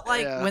 It felt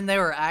like when they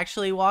were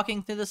actually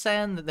walking through the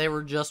sand, that they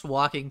were just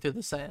walking through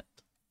the sand.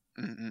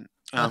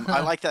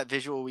 I like that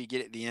visual we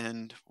get at the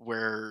end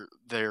where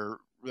that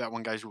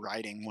one guy's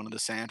riding one of the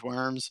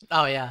sandworms.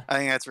 Oh yeah, I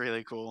think that's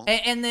really cool.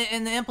 And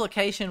the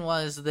implication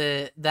was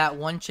that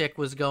one chick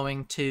was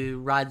going to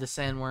ride the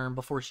sandworm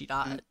before she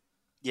died.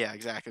 Yeah,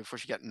 exactly. Before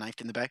she got knifed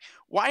in the back.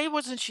 Why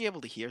wasn't she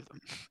able to hear them?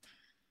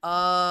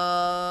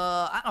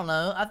 I don't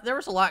know. There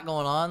was a lot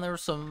going on. There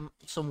was some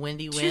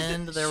windy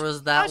wind. There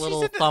was that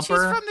little thumper.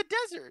 She's from the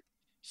desert.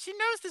 She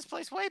knows this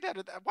place way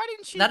better. Why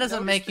didn't she? That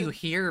doesn't make you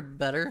hear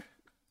better.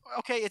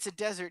 Okay, it's a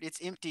desert. It's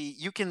empty.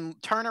 You can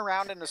turn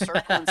around in a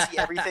circle and see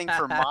everything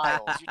for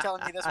miles. You're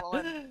telling me this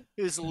woman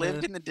who's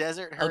lived in the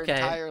desert her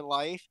entire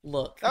life?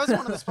 Look, that was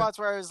one of the spots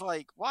where I was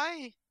like,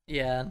 "Why?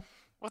 Yeah.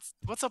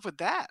 What's up with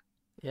that?"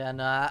 Yeah,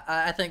 no,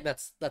 I think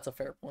that's a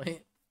fair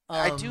point.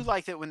 I do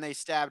like that when they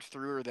stabbed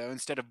through her, though,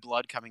 instead of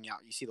blood coming out,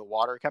 you see the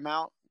water come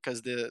out,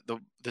 because the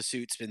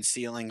suit's been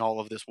sealing all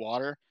of this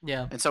water.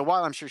 Yeah. And so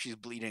while I'm sure she's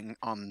bleeding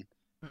on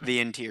the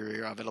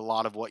interior of it, a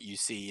lot of what you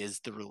see is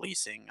the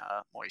releasing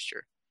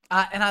moisture.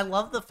 And I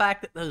love the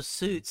fact that those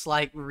suits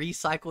like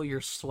recycle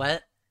your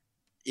sweat.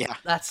 Yeah.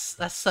 That's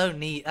so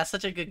neat. That's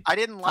such a good I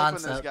didn't like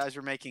concept. when those guys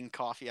were making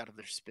coffee out of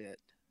their spit.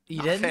 You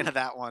Not didn't? a fan of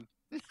that one.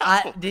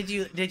 No. Did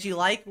you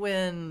like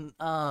when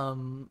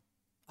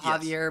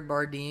Javier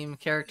Bardem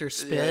character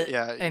spit?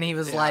 Yeah, and he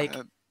was like,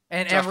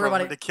 and Josh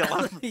everybody to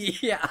kill him.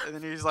 Yeah. And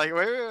then he's like,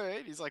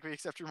 wait. He's like, we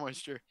accept your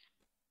moisture.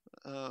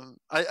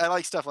 I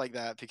like stuff like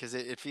that because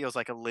it feels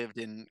like a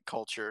lived-in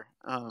culture.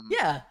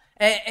 Yeah,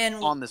 and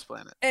on this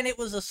planet. And it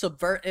was a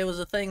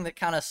thing that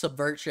kind of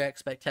subverts your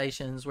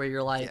expectations, where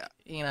you're like,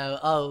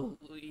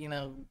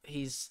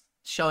 he's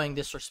showing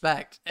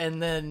disrespect,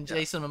 and then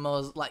Jason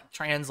Momoa like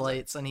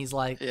translates, and he's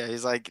like,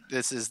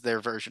 this is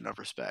their version of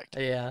respect.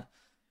 Yeah.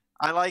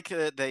 I like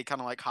that they kind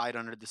of like hide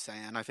under the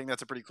sand. I think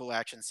that's a pretty cool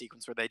action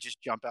sequence where they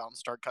just jump out and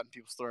start cutting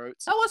people's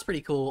throats. That was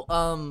pretty cool.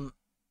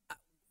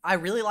 I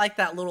really like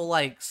that little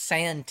like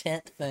sand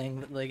tent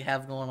thing that they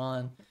have going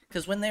on,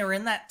 because when they were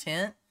in that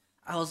tent,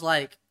 I was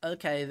like,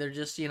 okay, they're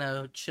just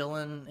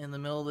chilling in the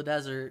middle of the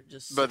desert,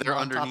 but they're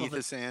underneath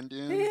the sand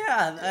dune.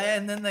 Yeah,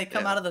 and then they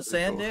come out of the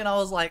sand dune. I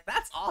was like,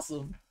 that's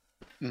awesome.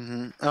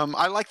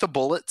 I like the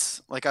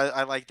bullets. Like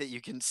I like that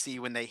you can see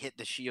when they hit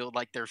the shield,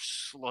 like they're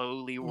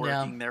slowly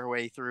working their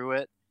way through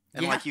it,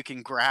 and like you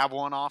can grab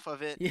one off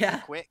of it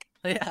quick.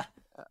 Yeah.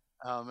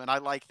 And I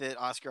like that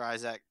Oscar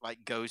Isaac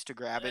like goes to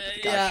grab it, but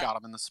the guy shot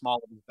him in the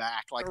small of his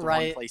back, like the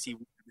one place he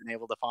wouldn't have been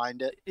able to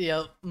find it.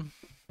 Yep.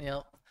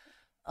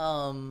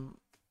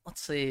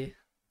 Let's see.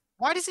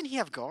 Why doesn't he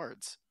have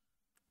guards?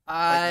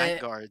 Like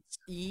night guards.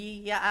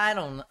 Yeah, I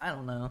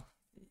don't know.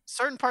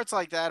 Certain parts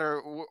like that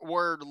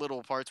were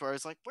little parts where I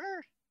was like,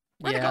 where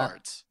are the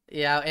guards?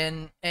 Yeah,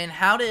 and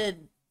how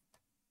did?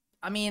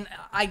 I mean,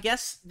 I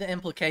guess the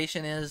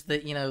implication is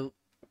that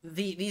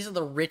these are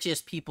the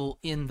richest people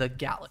in the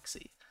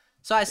galaxy,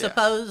 so I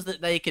suppose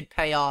that they could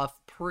pay off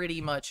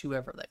pretty much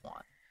whoever they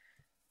want.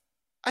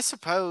 I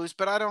suppose,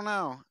 but I don't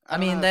know. I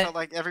felt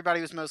like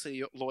everybody was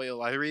mostly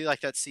loyal. I really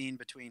like that scene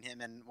between him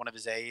and one of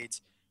his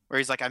aides, where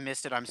he's like, "I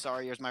missed it. I'm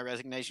sorry. Here's my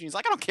resignation." He's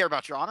like, "I don't care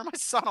about your honor. My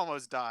son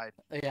almost died."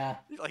 Yeah.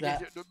 Like,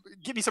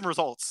 give me some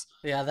results.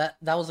 Yeah,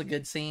 that was a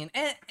good scene.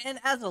 And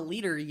as a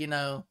leader,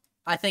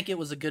 I think it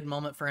was a good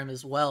moment for him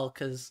as well,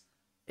 because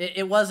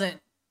it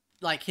wasn't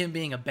like him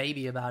being a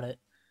baby about it.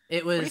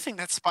 It was. What do you think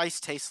that spice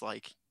tastes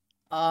like?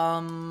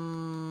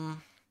 Why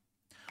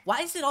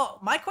is it all?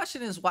 My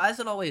question is, why is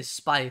it always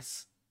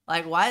spice?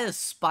 Like, why is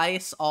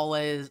spice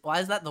always? Why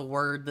is that the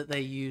word that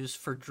they use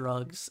for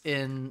drugs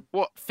in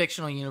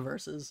fictional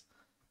universes?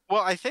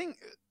 Well, I think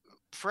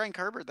Frank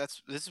Herbert.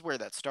 This is where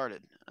that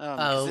started.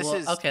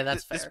 Okay,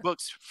 that's fair. This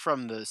book's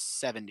from the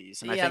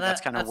 70s, and I think that's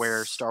kind of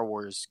where Star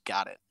Wars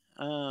got it.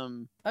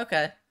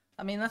 Okay,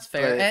 I mean that's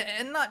fair,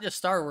 and not just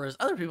Star Wars.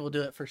 Other people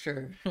do it for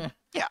sure.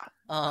 Yeah.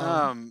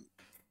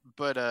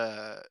 But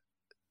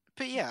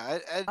yeah,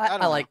 I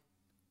don't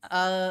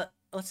know.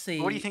 Let's see.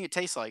 What do you think it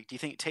tastes like? Do you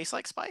think it tastes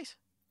like spice?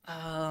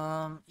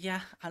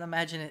 Yeah, I'd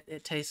imagine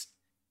it tastes.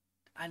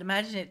 I'd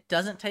imagine it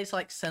doesn't taste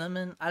like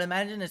cinnamon. I'd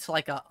imagine it's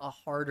like a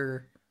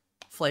harder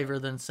flavor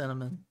than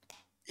cinnamon.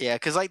 Yeah,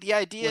 because like the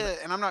idea,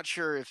 and I'm not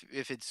sure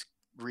if it's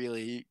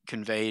really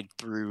conveyed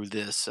through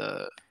this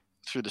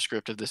through the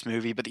script of this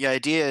movie, but the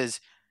idea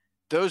is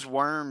those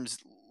worms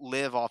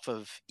live off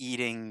of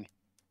eating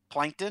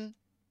plankton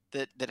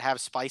that have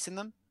spice in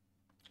them.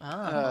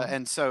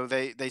 And so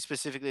they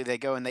specifically they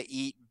go and they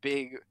eat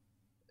big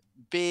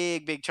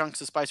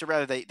chunks of spice, or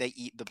rather they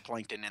eat the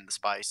plankton and the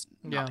spice,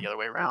 not the other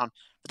way around.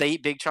 But they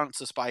eat big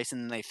chunks of spice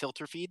and then they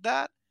filter feed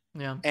that.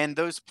 Yeah. And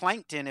those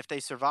plankton, if they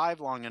survive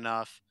long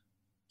enough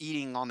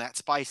eating on that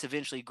spice,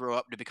 eventually grow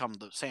up to become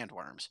the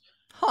sandworms.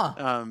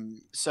 Huh.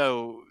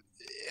 So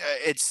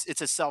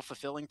it's a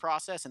self-fulfilling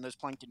process, and those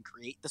plankton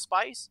create the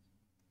spice.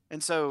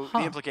 And so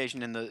the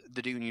implication in the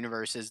Dune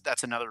universe is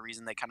that's another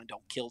reason they kind of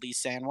don't kill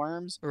these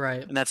sandworms.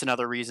 Right. And that's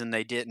another reason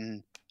they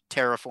didn't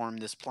terraform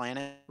this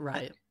planet.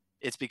 Right.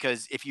 It's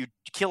because if you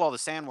kill all the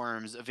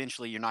sandworms,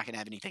 eventually you're not going to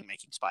have anything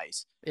making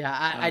spice. Yeah,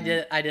 I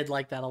did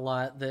like that a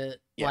lot. That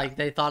like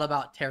they thought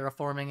about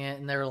terraforming it,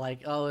 and they were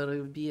like, "Oh, it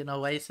would be an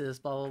oasis."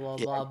 Blah blah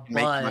blah blah.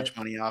 Make much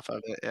money off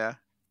of it. Yeah.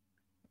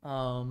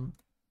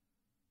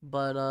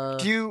 But how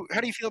do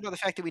you feel about the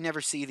fact that we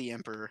never see the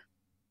Emperor?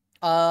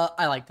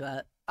 I like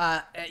that.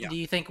 Do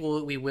you think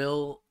we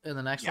will in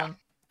the next one?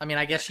 I mean,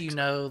 I guess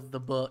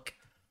the book.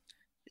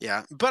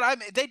 Yeah,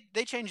 but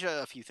they changed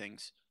a few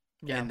things.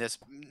 Yeah. In this,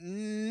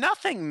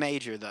 nothing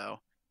major though.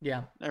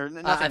 Yeah. Or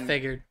nothing I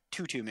figured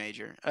too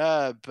major.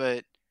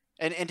 But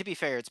and to be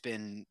fair, it's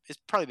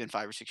probably been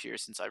 5 or 6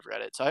 years since I've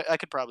read it, so I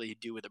could probably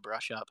do with a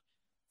brush up.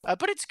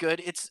 But it's good.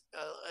 It's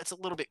a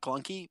little bit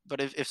clunky, but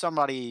if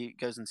somebody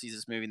goes and sees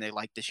this movie and they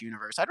like this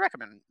universe, I'd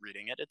recommend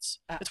reading it. It's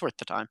worth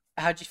the time.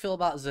 How'd you feel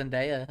about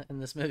Zendaya in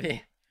this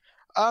movie?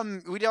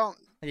 They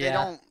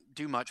don't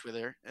do much with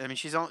her. I mean,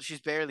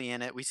 she's barely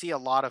in it. We see a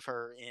lot of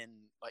her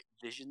in like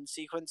vision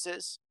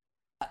sequences.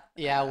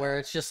 Yeah, where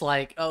it's just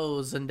like,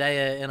 oh,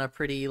 Zendaya in a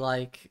pretty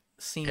like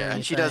scenery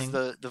and she thing. does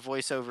the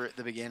voiceover at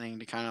the beginning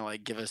to kind of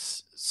like give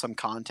us some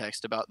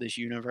context about this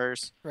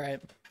universe. Right.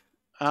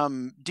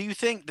 Do you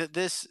think that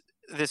this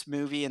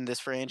movie and this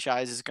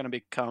franchise is going to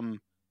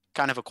become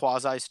kind of a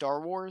quasi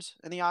Star Wars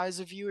in the eyes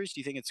of viewers? Do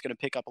you think it's going to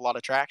pick up a lot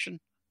of traction?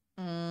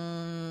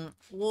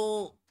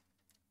 Well,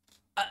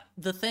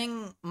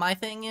 my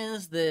thing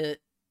is that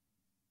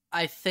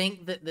I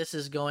think that this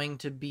is going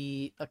to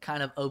be a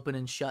kind of open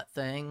and shut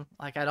thing.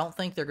 Like, I don't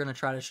think they're going to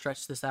try to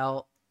stretch this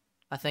out.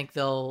 I think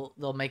they'll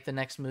make the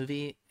next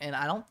movie, and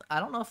I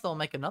don't know if they'll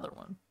make another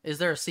one. Is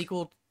there a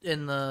sequel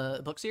in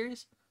the book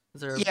series?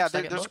 Is there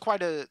there's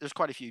quite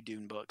a few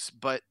Dune books,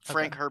 but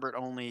Frank Herbert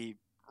only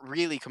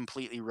really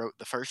completely wrote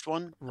the first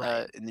one,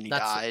 right? And then he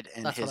died,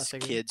 and his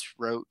kids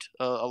wrote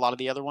a lot of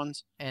the other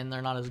ones. And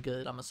they're not as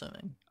good, I'm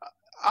assuming.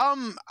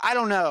 I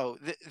don't know.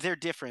 They're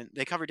different.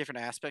 They cover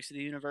different aspects of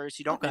the universe.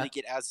 You don't really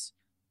get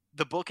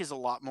the book is a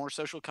lot more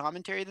social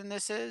commentary than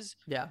this is.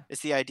 Yeah.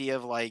 It's the idea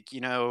of like,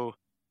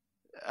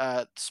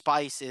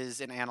 spice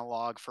is an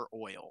analog for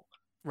oil.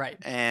 Right.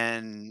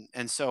 And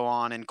so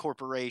on. And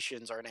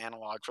corporations are an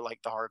analog for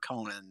like the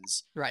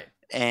Harkonnens. Right.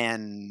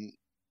 And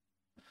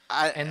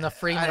the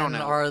Freemen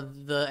are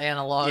the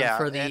analog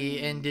for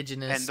the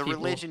indigenous and the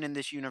people. religion in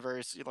this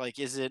universe, like,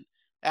 is it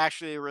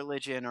actually a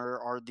religion, or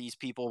are these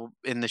people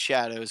in the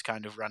shadows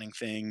kind of running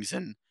things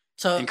and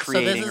So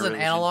creating this is a an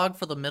religion? analog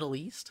for the Middle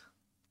East?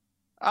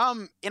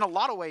 In a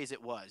lot of ways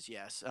it was,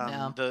 yes.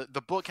 Yeah.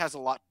 The book has a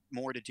lot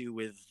more to do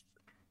with,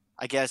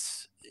 I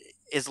guess,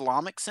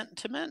 Islamic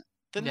sentiment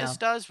than Yeah. this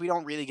does. We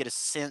don't really get a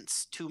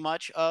sense too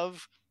much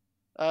of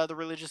the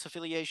religious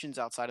affiliations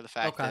outside of the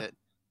fact Okay. that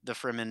the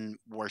Fremen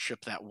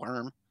worship that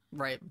worm.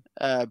 Right.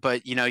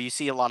 But you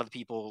see a lot of the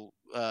people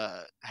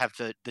have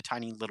the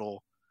tiny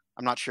little.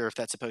 I'm not sure if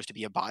that's supposed to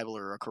be a Bible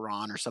or a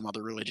Quran or some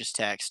other religious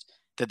text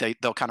that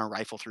they'll kind of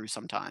rifle through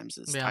sometimes.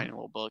 This Yeah. tiny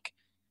little book.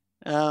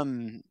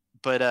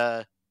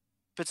 But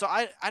so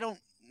I don't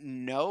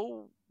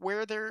know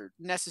where they're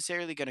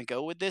necessarily going to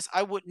go with this.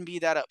 I wouldn't be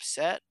that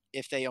upset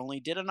if they only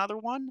did another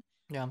one.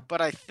 Yeah.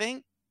 But I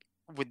think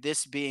with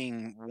this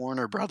being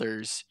Warner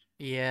Brothers,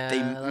 Yeah, they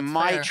that's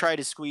might fair. try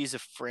to squeeze a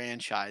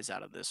franchise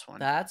out of this one.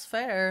 That's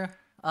fair.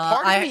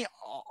 Part of me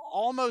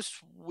almost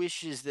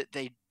wishes that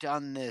they'd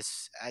done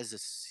this as a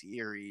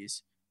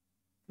series.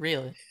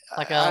 Really?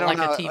 Like I don't a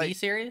know, TV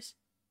series?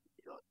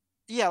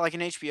 Yeah, like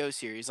an HBO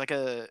series,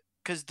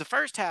 because the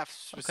first half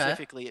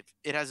specifically,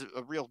 it has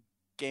a real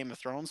Game of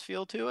Thrones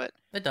feel to it.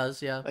 It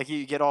does, yeah. Like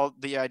you get all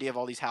the idea of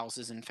all these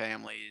houses and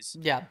families,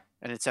 Yeah,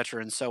 and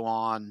etc. and so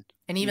on,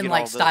 and You even get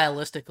like all the-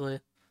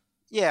 stylistically.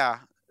 yeah,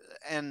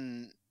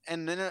 and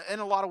in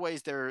a lot of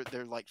ways they're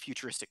like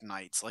futuristic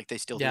knights. Like they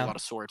still do a Yeah. lot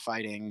of sword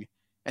fighting,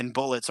 and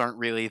bullets aren't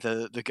really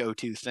the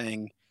go-to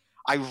thing.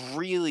 I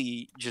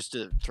really, just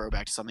to throw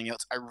back to something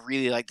else, I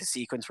really like the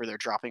sequence where they're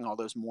dropping all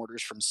those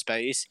mortars from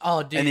space.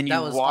 Oh, dude, and then you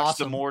that was watch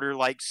awesome. the mortar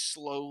like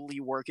slowly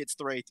work its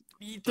way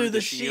Through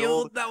the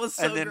shield. That was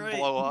so and then great.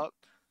 blow up.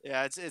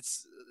 Yeah,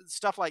 it's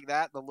stuff like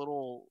that. The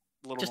little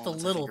Just the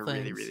moments, little I think, are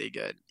really, things. really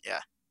good.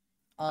 Yeah.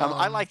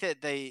 I like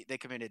that they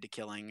committed to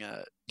killing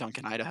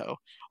Duncan, Idaho.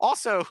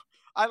 Also,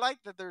 I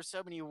like that there's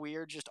so many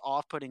weird, just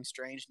off-putting,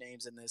 strange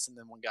names in this, and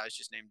then one guy's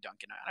just named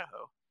Duncan,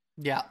 Idaho.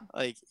 Yeah.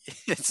 Like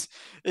that's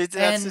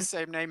the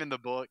same name in the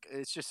book.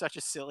 It's just such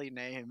a silly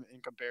name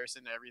in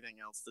comparison to everything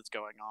else that's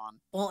going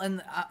on. Well,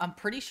 and I'm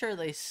pretty sure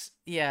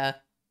yeah.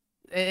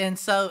 And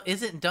so,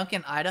 isn't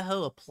Duncan,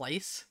 Idaho a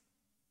place?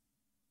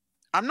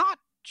 I'm not.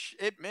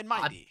 It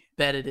might be.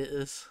 Bet it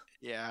is.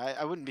 Yeah,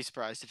 I wouldn't be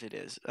surprised if it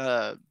is.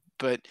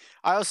 But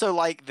I also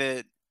like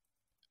that.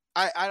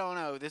 I don't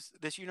know.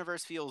 This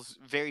universe feels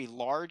very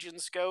large in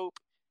scope,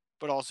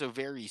 but also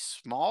very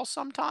small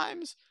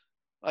sometimes.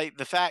 Like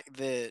the fact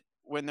that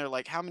when they're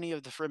like, "How many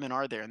of the Fremen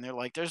are there?" and they're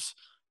like, "There's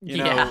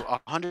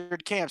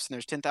 100 camps, and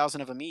there's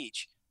 10,000 of them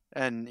each."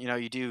 And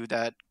you do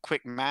that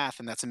quick math,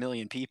 and that's 1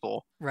 million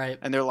people. Right.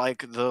 And they're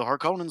like, the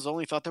Harkonnens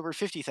only thought there were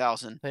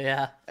 50,000.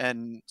 Yeah.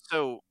 And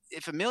so,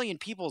 if 1 million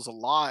people is a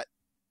lot,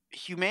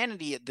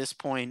 humanity at this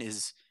point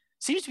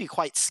seems to be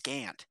quite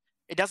scant.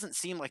 It doesn't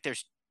seem like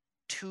there's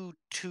too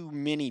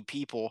many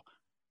people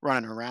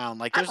running around.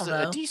 Like there's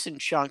a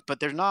decent chunk, but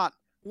there's not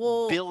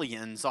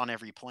billions on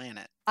every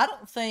planet. I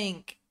don't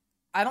think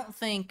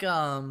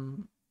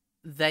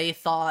they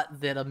thought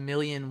that 1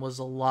 million was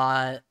a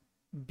lot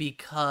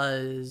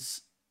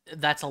because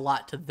that's a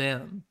lot to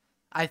them.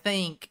 I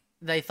think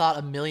they thought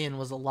 1 million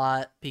was a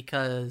lot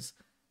because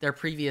their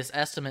previous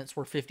estimates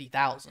were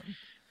 50,000.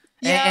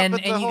 Yeah, and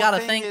but the you whole got to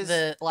thing think is...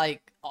 that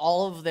like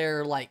all of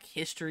their like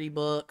history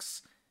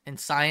books and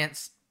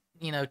science,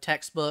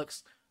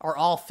 textbooks are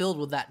all filled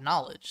with that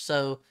knowledge.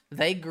 So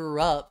they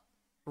grew up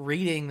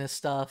reading this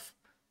stuff,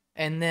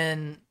 and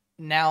then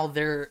now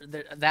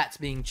that's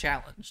being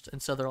challenged,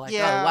 and so they're like,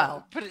 yeah, oh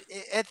wow. But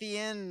at the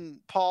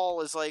end,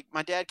 Paul is like,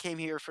 my dad came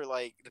here for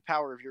like the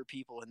power of your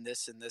people and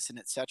this and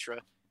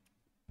etc.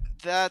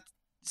 That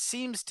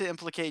seems to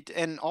implicate,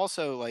 and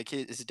also like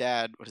his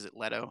dad, what is it,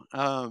 Leto?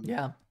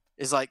 Yeah.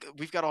 Is like,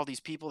 we've got all these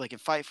people that can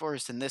fight for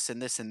us and this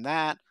and this and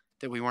that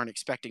we weren't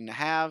expecting to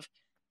have.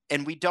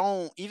 And we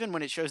don't, even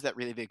when it shows that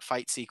really big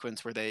fight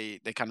sequence where they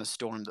kind of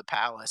storm the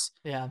palace.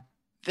 Yeah.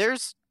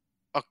 There's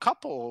a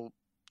couple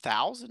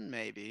thousand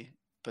maybe,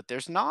 but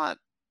there's not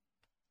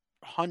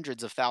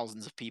hundreds of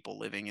thousands of people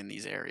living in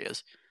these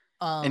areas.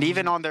 And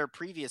even on their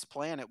previous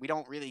planet, we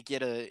don't really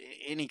get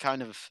any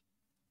kind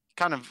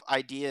of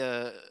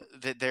idea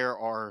that there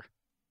are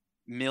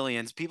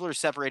millions. People are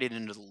separated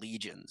into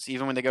legions.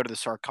 Even when they go to the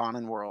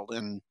Sarkonnen world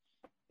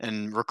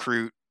and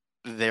recruit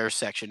their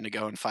section to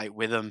go and fight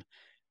with them,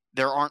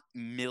 there aren't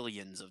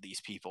millions of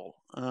these people.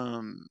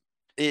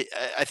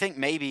 I think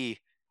maybe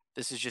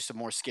this is just a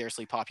more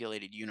scarcely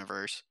populated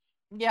universe.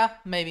 Yeah,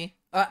 maybe.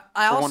 I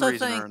For one also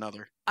reason think or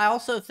another. I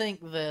also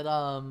think that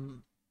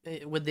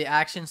with the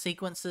action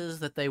sequences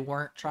that they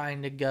weren't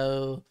trying to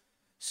go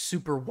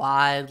super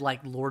wide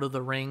like Lord of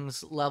the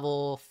Rings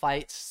level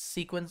fight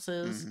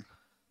sequences.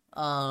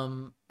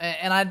 And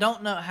I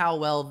don't know how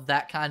well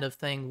that kind of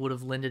thing would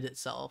have lended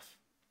itself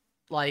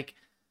like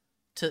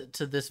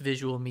to this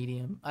visual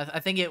medium. I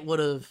think it would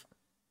have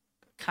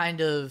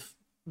kind of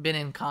been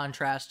in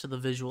contrast to the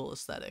visual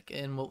aesthetic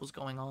and what was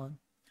going on.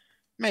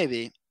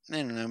 Maybe. I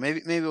don't know.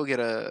 Maybe we'll get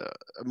a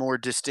more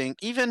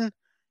distinct. Even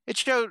it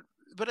showed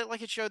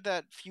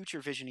that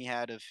future vision he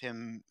had of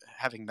him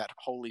having that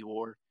holy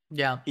war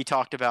Yeah. he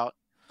talked about,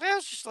 well,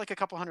 it's just like a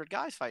couple hundred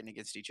guys fighting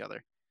against each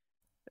other.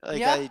 Like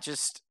Yeah.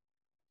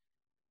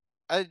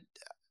 I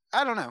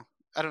don't know.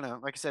 I don't know.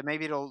 Like I said,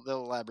 maybe they'll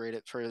elaborate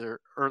it further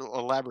or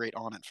elaborate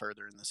on it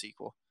further in the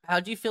sequel.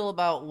 How'd you feel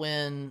about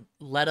when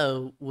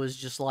Leto was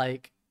just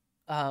like,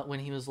 when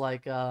he was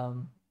like,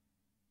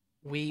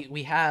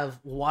 we have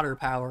water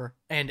power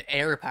and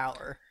air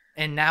power,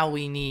 and now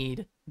we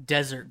need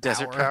desert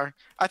power.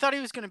 I thought he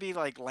was going to be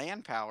like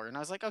land power, and I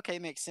was like, okay,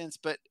 makes sense.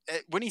 But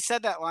when he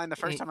said that line the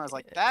first time, I was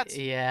like, that's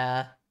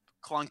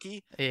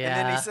clunky. Yeah.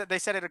 And then they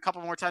said it a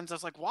couple more times. I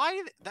was like,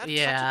 why? That's such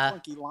a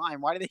clunky line.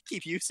 Why do they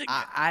keep using it?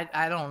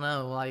 I don't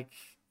know. Like,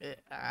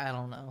 I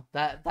don't know.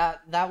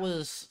 That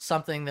was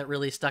something that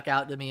really stuck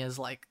out to me as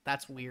like,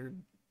 that's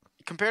weird.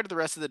 Compared to the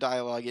rest of the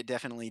dialogue, it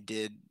definitely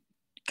did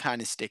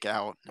kind of stick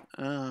out.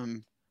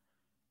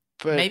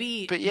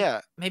 But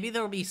yeah, maybe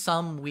there will be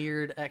some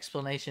weird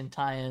explanation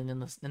tie-in in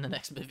the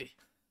next movie.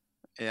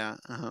 Yeah,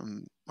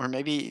 or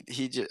maybe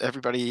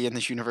everybody in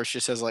this universe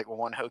just has like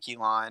one hokey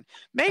line.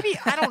 Maybe,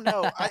 I don't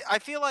know. I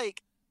feel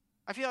like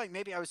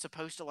maybe I was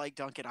supposed to like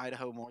Duncan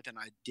Idaho more than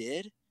I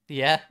did.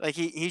 Yeah. Like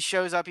he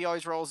shows up, he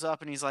always rolls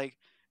up, and he's like,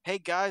 "Hey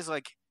guys,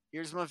 like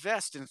here's my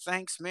vest, and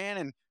thanks, man,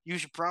 and you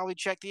should probably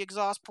check the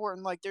exhaust port,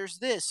 and like there's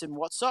this, and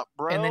what's up,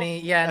 bro?" And then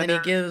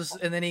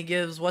he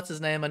gives what's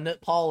his name,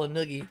 Paul a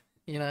noogie.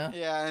 You know?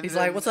 Yeah. And he's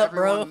like, "What's up,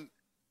 bro?"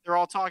 They're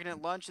all talking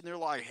at lunch, and they're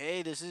like,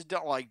 "Hey, this is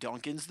like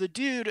Duncan's the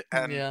dude."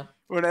 And yeah.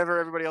 Whenever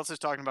everybody else is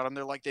talking about him,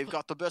 they're like, "They've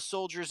got the best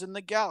soldiers in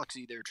the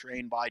galaxy. They're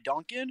trained by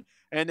Duncan,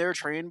 and they're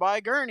trained by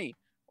Gurney."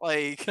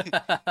 Like,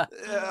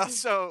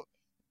 so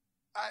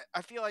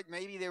I feel like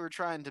maybe they were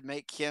trying to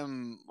make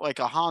him like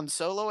a Han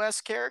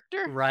Solo-esque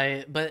character,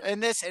 right? But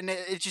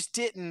it just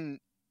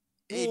didn't.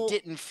 It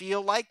didn't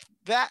feel like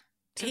that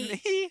to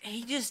me.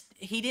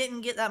 He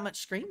didn't get that much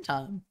screen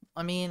time.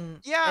 I mean,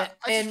 yeah,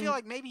 I just feel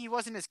like maybe he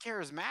wasn't as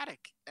charismatic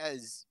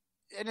as,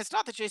 and it's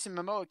not that Jason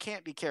Momoa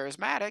can't be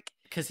charismatic,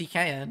 because he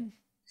can.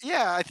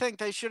 Yeah, I think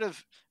they should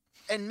have,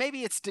 and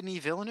maybe it's Denis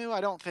Villeneuve.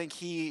 I don't think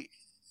he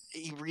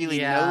really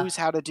knows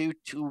how to do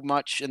too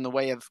much in the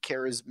way of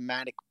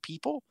charismatic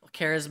people,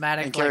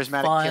 charismatic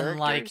fun, characters.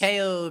 Like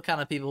KO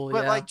kind of people.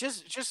 But like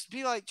just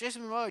be like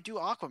Jason Momoa, do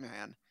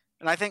Aquaman,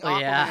 and I think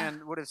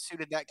Aquaman would have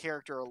suited that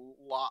character a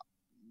lot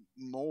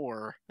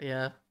more.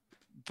 Yeah.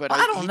 But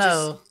I don't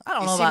know. I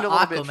don't know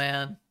about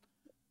Aquaman.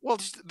 Well,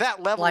 just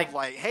that level of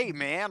like, hey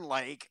man,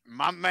 like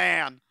my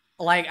man.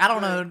 Like I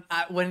don't know.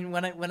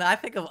 When I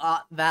think of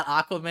that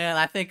Aquaman,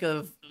 I think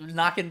of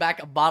knocking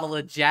back a bottle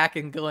of Jack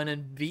and going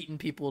and beating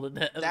people to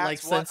death, like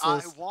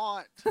senseless. That's what I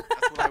want.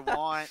 That's what I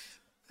want.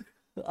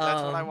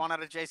 That's what I want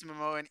out of Jason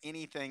Momoa in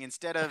anything.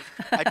 Instead of,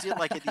 I did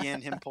like at the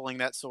end him pulling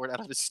that sword out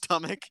of his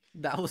stomach.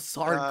 That was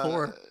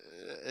hardcore.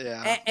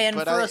 Yeah. And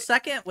for a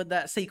second with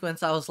that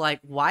sequence, I was like,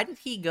 why did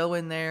he go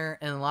in there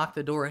and lock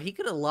the door? He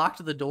could have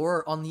locked the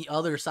door on the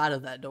other side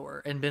of that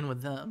door and been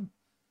with them.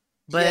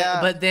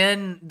 But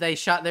then they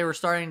were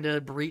starting to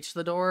breach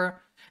the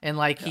door, and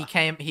like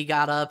he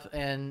got up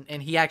and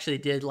he actually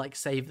did like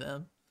save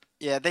them.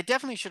 Yeah, they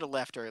definitely should have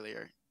left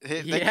earlier.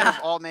 They could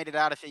have all made it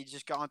out if he'd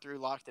just gone through,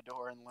 locked the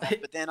door, and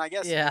left. But then I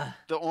guess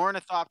the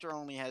ornithopter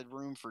only had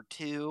room for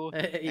 2.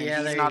 And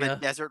he's not a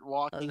desert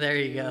walking. There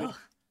you go.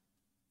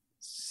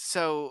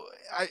 So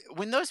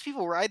when those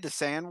people ride the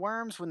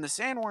sandworms, when the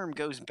sandworm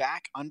goes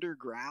back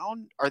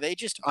underground, are they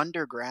just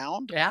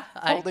underground? Yeah,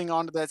 holding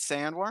on to that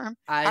sandworm.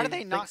 How do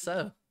they not?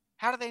 So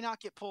how do they not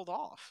get pulled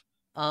off?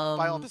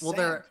 By all the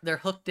sand? they're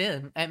hooked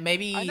in, and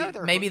maybe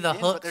the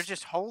hooks. But they're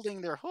just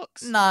holding their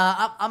hooks.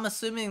 Nah, I'm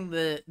assuming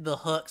the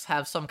hooks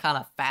have some kind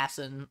of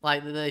fasten,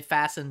 like they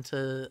fasten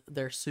to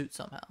their suit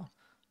somehow.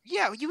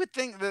 Yeah, you would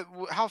think that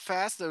how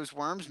fast those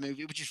worms move,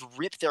 it would just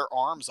rip their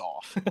arms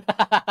off.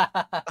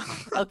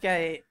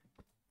 Okay.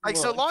 Like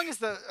so long as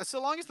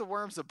the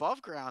worm's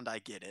above ground, I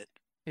get it.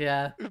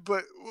 Yeah.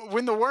 But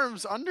when the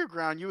worm's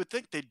underground, you would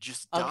think they'd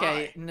just die.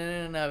 Okay,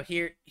 no.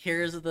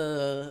 Here's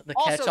the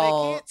also,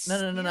 catch-all. They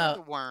can't No.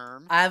 The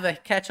worm. I have a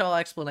catch-all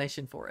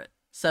explanation for it.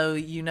 So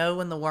you know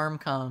when the worm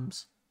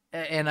comes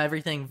and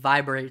everything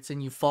vibrates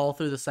and you fall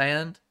through the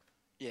sand?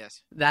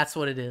 Yes. That's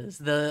what it is.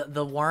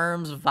 The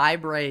worms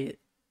vibrate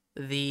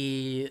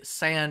the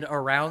sand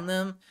around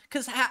them.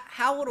 Because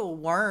how would a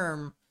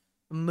worm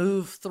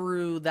move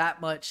through that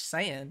much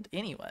sand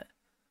anyway?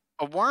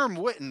 A worm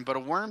wouldn't, but a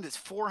worm that's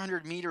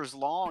 400 meters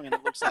long and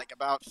it looks like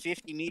about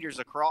 50 meters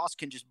across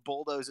can just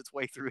bulldoze its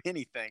way through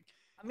anything.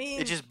 I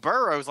mean, it just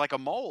burrows like a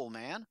mole,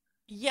 man.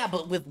 Yeah,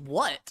 but with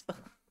what?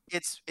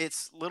 It's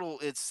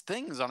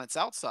things on its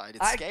outside.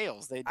 It's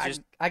scales. They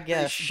just I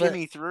guess they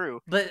shimmy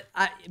through. But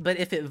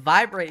if it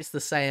vibrates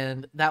the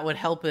sand, that would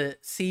help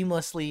it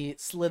seamlessly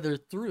slither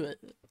through it.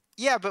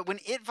 Yeah, but when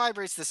it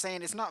vibrates the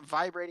sand, it's not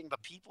vibrating the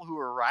people who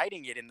are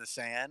riding it in the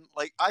sand.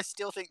 Like, I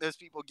still think those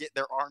people get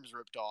their arms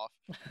ripped off.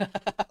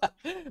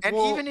 And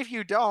even if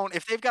you don't,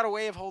 if they've got a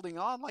way of holding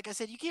on, like I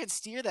said, you can't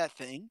steer that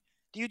thing.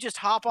 Do you just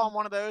hop on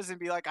one of those and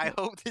be like, I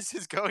hope this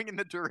is going in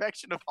the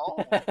direction of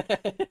home?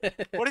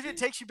 What if it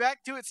takes you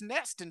back to its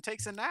nest and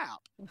takes a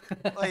nap?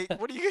 Like,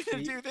 what are you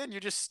going to do then?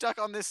 You're just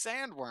stuck on this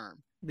sandworm.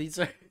 These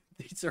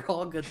are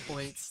all good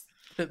points,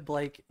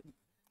 Blake.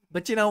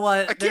 But you know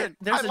what? Again,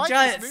 there's a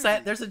giant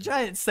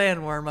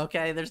sandworm.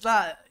 Okay,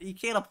 you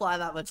can't apply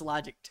that much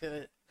logic to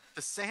it.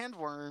 The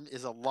sandworm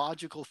is a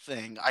logical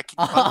thing. I can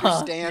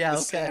understand the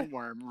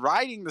sandworm.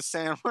 Riding the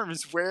sandworm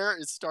is where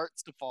it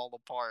starts to fall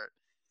apart.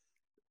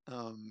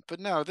 But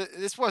no,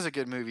 this was a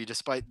good movie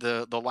despite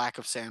the lack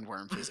of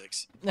sandworm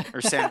physics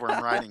or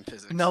sandworm riding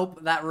physics. Nope,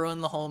 that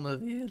ruined the whole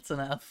movie. It's an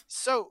F.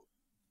 So,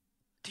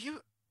 do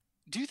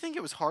you think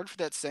it was hard for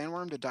that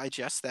sandworm to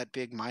digest that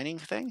big mining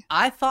thing?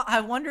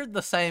 I wondered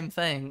the same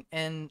thing,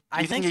 and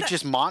I think he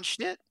just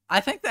munched it. I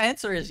think the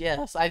answer is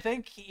yes. I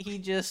think he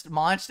just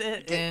munched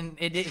it, and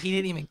he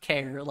didn't even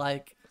care.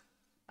 Like,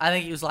 I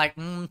think he was like,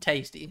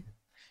 tasty.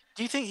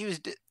 Do you think he was?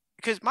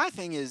 Because my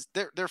thing is,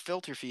 they're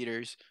filter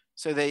feeders,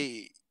 so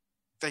they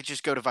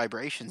just go to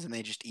vibrations and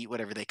they just eat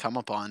whatever they come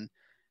upon.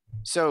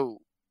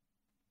 So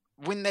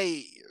when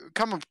they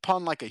come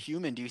upon like a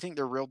human, do you think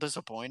they're real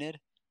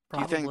disappointed?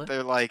 Probably. Do you think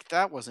they're like,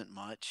 that wasn't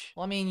much?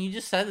 Well, I mean, you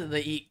just said that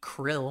they eat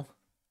krill.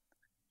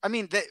 I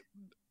mean,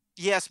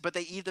 yes, but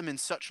they eat them in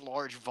such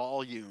large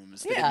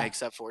volumes that it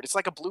makes up for it. It's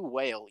like a blue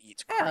whale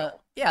eats krill.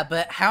 Yeah,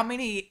 but how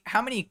many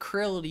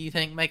krill do you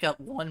think make up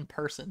one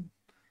person?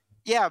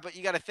 Yeah, but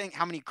you got to think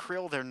how many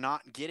krill they're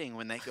not getting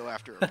when they go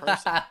after a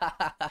person.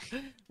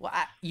 Well,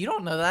 you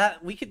don't know that.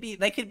 There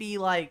could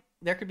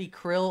be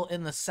krill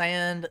in the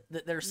sand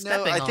that they're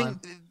stepping on. No, I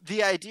think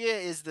the idea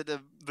is that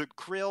the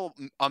krill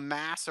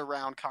amass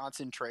around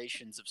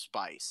concentrations of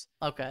spice.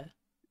 Okay.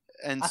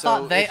 And I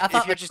thought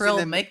the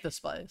krill make the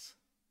spice.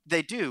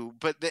 They do,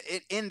 but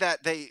in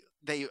that they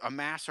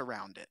amass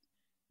around it.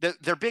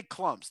 They're big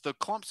clumps. The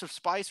clumps of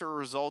spice are a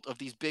result of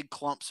these big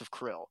clumps of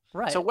krill.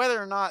 Right. So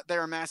whether or not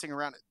they're amassing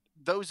around it,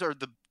 those are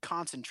the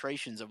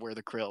concentrations of where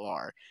the krill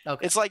are.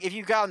 Okay. It's like if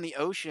you go in the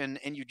ocean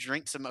and you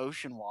drink some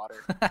ocean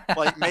water,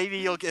 like maybe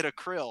you'll get a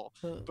krill.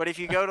 But if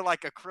you go to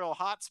like a krill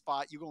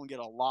hotspot, you're going to get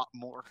a lot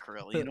more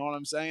krill. You know what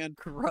I'm saying?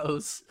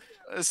 Gross.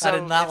 So I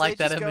did not like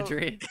that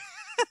imagery.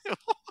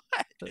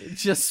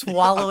 Just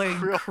swallowing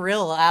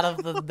krill out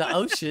of the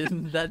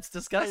ocean. That's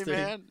disgusting.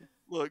 Hey man,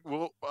 look,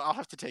 I'll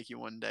have to take you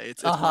one day.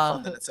 It's more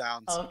fun than it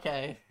sounds.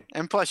 Okay.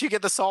 And plus, you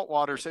get the salt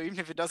water, so even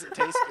if it doesn't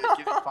taste good,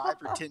 give it 5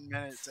 or 10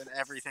 minutes, and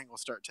everything will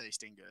start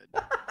tasting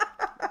good.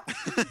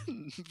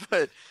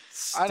 But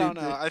I don't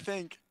know. I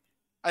think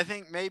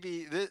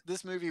maybe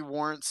this movie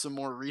warrants some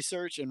more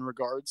research in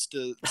regards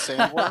to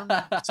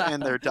sandworms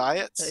and their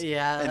diets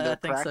and their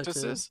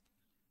practices. So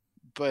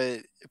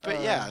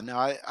but yeah, no,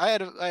 I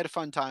had a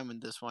fun time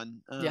with this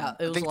one. Yeah,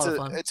 it was a lot of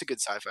fun. It's a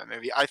good sci-fi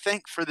movie. I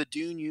think for the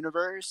Dune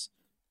universe,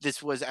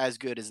 this was as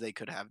good as they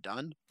could have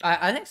done.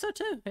 I think so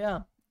too.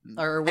 Yeah.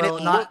 Or well,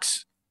 and it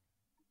looks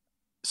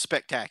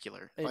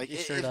spectacular. It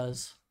sure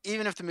does.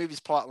 Even if the movie's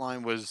plot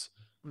line was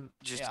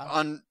just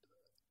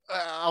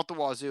out the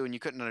wazoo and you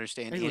couldn't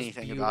understand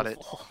anything about it,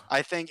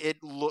 I think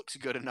it looks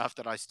good enough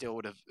that I still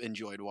would have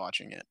enjoyed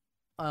watching it.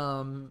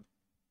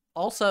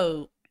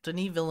 Also,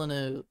 Denis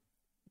Villeneuve,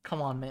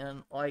 come on,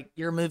 man. Like,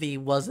 your movie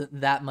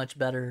wasn't that much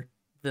better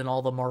than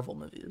all the Marvel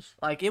movies.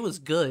 Like, it was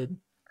good.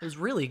 It was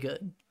really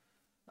good.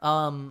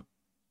 And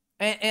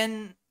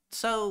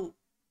so,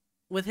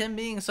 with him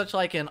being such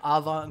like an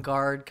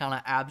avant-garde kind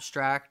of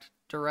abstract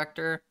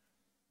director,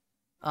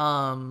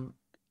 do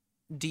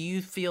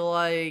you feel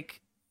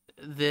like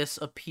this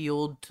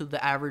appealed to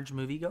the average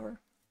moviegoer?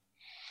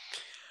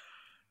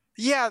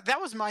 Yeah, that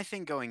was my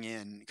thing going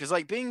in, because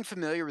like being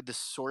familiar with the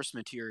source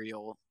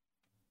material,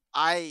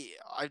 I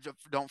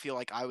don't feel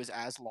like I was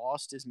as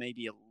lost as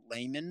maybe a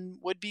layman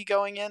would be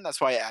going in. That's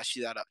why I asked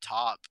you that up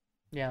top.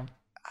 Yeah.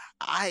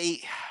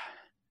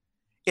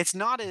 It's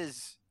not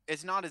as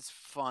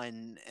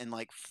fun and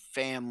like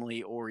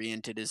family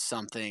oriented as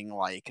something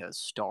like a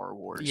Star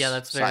Wars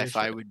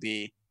sci-fi would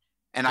be.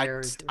 And I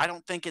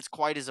don't think it's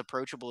quite as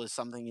approachable as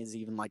something as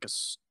even like a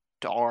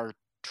Star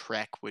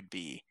Trek would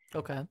be.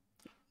 Okay.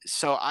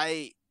 So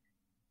I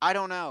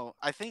don't know.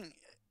 I think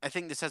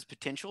this has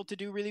potential to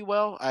do really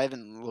well. I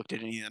haven't looked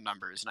at any of the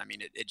numbers, and I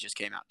mean it just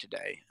came out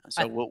today.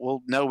 So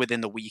we'll know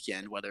within the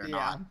weekend whether or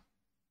not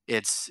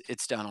it's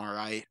done all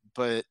right.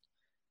 But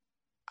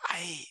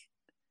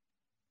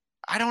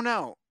I don't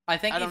know. I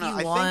think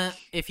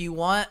if you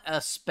want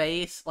a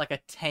space like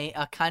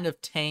a kind of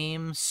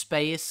tame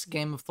space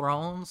Game of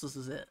Thrones, this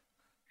is it.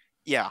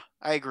 Yeah,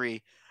 I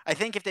agree. I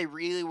think if they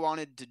really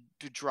wanted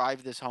to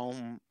drive this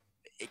home,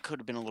 it could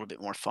have been a little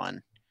bit more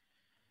fun.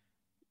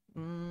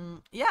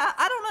 Yeah,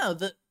 I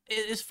don't know.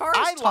 As far as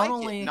I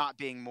like it not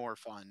being more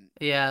fun.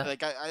 Yeah,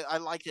 like I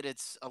like that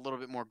it's a little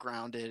bit more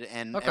grounded,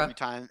 and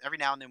every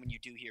now and then when you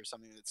do hear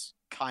something that's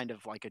kind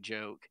of like a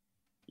joke,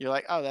 you're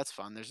like, oh, that's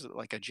fun. There's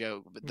like a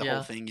joke, but the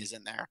whole thing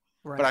isn't there.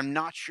 Right. But I'm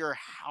not sure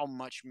how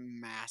much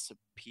mass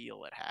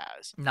appeal it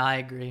has. No, I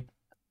agree.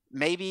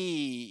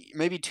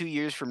 maybe 2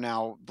 years from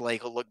now,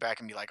 Blake will look back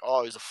and be like, "Oh,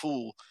 I was a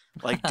fool."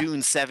 Like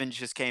Dune 7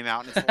 just came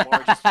out, and it's the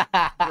largest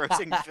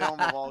grossing film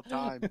of all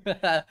time.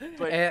 But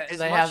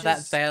they have that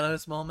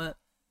Thanos moment.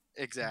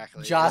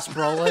 Exactly. Josh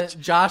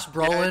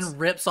Brolin Yes.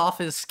 rips off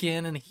his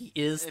skin, and he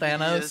is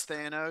Thanos. He is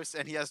Thanos,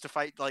 and he has to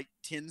fight like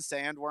 10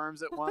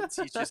 sandworms at once.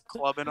 He's just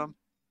clubbing them.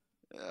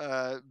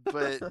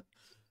 But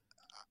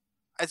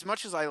as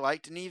much as I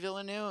like Denis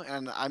Villeneuve,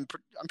 and I'm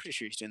pretty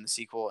sure he's doing the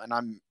sequel,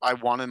 and I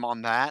want him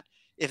on that.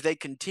 If they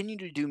continue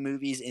to do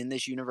movies in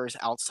this universe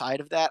outside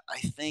of that, I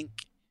think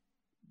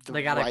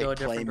They gotta go a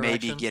different play may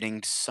be direction.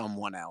 getting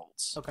someone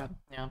else. Okay,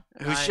 yeah.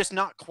 Who's just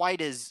not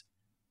quite as.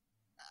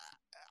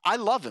 I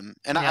love him,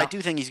 and I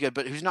do think he's good,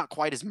 but who's not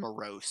quite as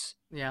morose.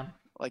 Yeah.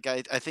 Like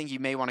I think you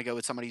may want to go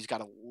with somebody who's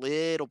got a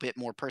little bit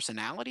more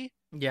personality.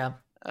 Yeah.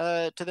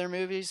 To their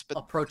movies,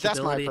 but that's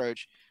my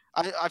approach.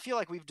 I feel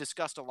like we've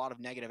discussed a lot of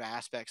negative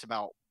aspects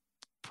about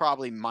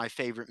probably my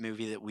favorite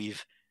movie that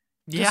we've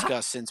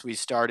discussed since we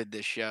started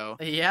this show.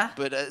 Yeah.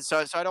 But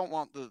so I don't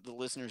want the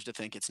listeners to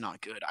think it's not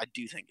good. I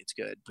do think it's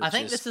good. But I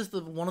think this is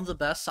one of the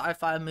best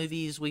sci-fi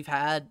movies we've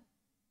had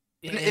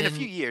in a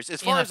few years.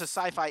 As far as a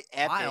sci-fi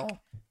epic,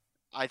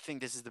 I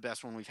think this is the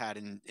best one we've had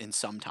in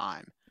some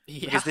time.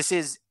 Yeah. Because this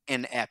is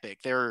an epic.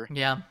 There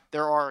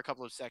are a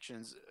couple of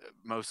sections,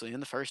 mostly in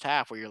the first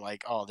half, where you're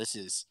like, "Oh, this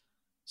is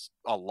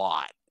a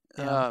lot."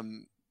 Yeah.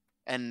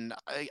 And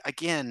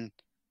again,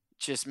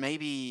 just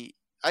maybe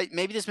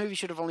this movie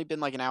should have only been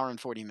like an hour and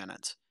 40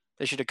 minutes.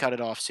 They should have cut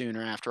it off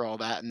sooner after all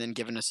that, and then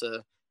given us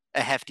a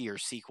heftier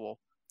sequel.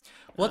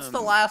 What's the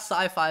last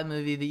sci-fi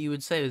movie that you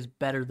would say is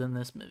better than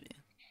this movie?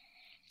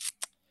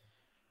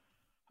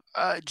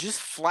 Just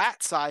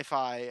flat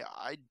sci-fi,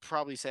 I'd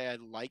probably say I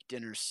liked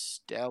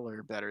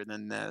Interstellar better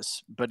than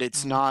this, but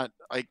it's not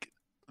like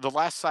the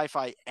last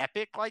sci-fi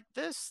epic like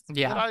this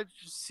that I've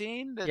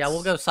seen. Yeah,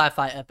 we'll go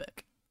sci-fi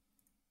epic.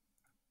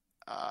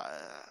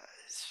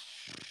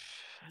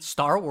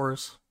 Star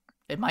Wars.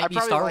 It might be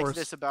Star Wars. I probably liked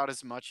this about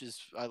as much as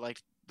I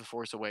liked The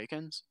Force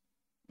Awakens.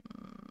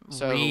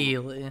 So,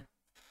 really?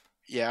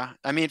 Yeah.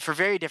 I mean, for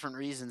very different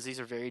reasons. These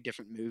are very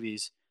different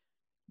movies.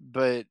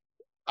 But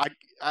I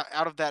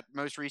out of that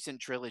most recent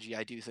trilogy,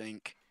 I do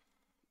think,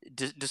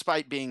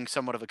 despite being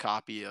somewhat of a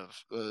copy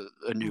of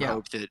A New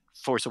Hope, that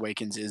Force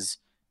Awakens is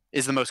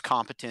the most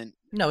competent.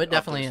 No, it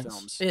definitely of those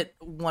is. films. It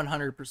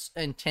 100%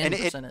 and 10%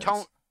 is.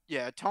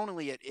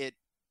 Tonally,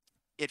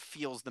 it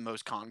feels the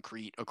most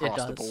concrete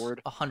across the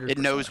board. 100%. It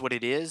knows what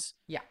it is.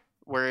 Yeah.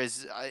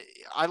 Whereas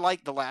I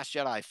like The Last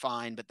Jedi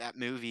fine, but that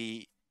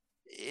movie,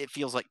 it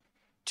feels like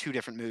two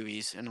different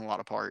movies in a lot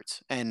of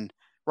parts. And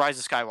Rise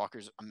of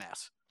Skywalker's a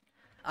mess.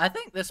 I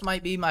think this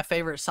might be my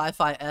favorite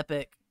sci-fi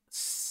epic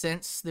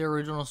since the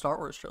original Star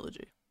Wars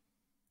trilogy.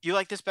 You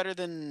like this better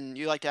than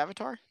you liked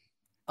Avatar?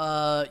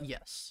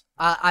 Yes.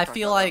 I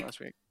feel like,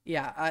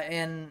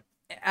 and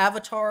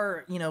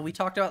Avatar, we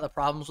talked about the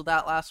problems with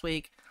that last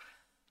week.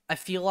 I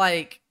feel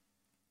like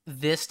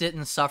this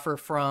didn't suffer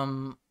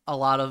from a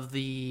lot of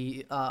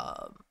the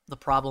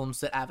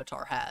problems that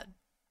Avatar had.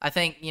 I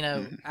think,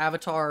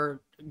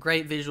 Avatar,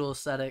 great visual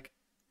aesthetic.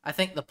 I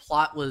think the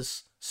plot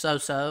was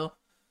so-so,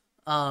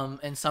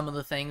 and some of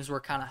the things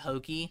were kind of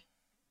hokey.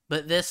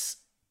 But this,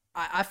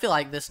 I feel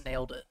like this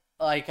nailed it.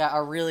 Like, I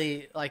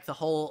really, like the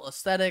whole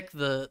aesthetic,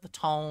 the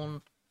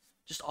tone,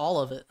 just all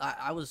of it.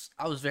 I was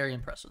very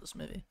impressed with this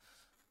movie.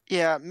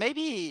 Yeah,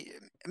 maybe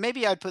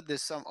I'd put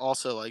this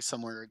also like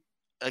somewhere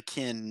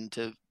akin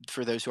to,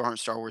 for those who aren't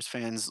Star Wars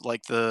fans,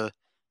 like the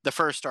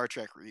first Star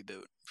Trek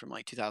reboot from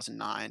like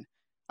 2009.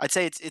 I'd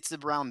say it's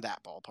around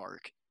that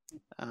ballpark.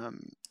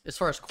 As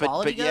far as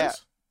quality goes? Yeah,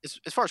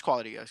 as far as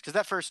quality goes, because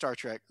that first Star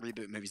Trek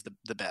reboot movie is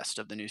the best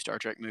of the new Star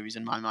Trek movies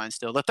in my mind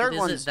still. The third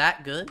one's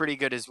that good? Pretty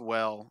good as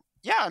well.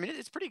 Yeah, I mean,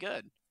 it's pretty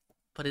good.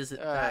 But is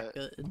it that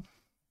good?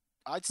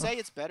 I'd say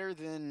it's better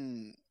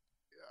than...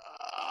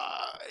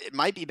 it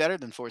might be better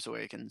than Force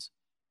Awakens.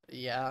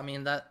 Yeah, I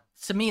mean,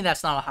 to me,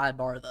 that's not a high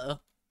bar,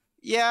 though.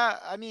 Yeah,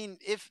 I mean,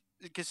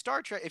 because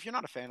Star Trek, if you're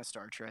not a fan of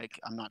Star Trek,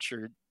 I'm not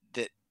sure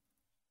that...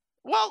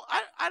 Well,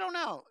 I don't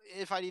know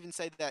if I'd even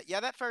say that. Yeah,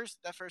 that first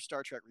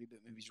Star Trek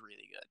reboot movie's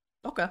really good.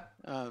 Okay.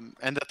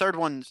 And the third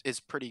one is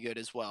pretty good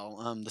as well.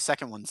 The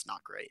second one's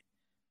not great.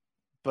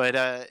 But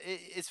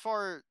as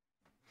far...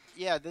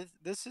 Yeah,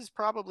 this is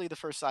probably the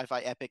first sci-fi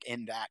epic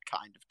in that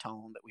kind of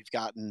tone that we've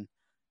gotten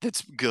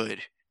that's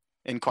good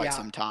in quite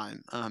some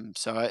time.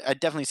 So I'd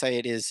definitely say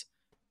it is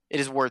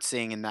worth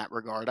seeing in that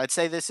regard. I'd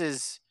say this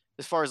is,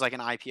 as far as like an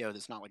IPO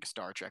that's not like a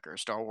Star Trek or a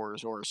Star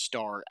Wars or a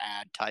Star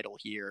ad title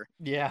here.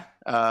 Yeah.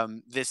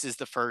 This is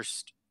the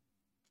first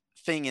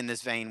thing in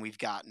this vein we've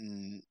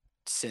gotten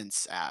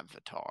since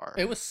Avatar.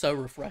 It was so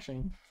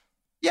refreshing.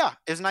 Yeah,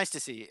 it was nice to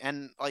see.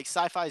 And like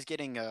sci-fi is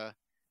getting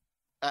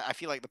I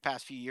feel like the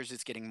past few years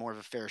it's getting more of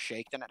a fair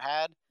shake than it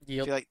had.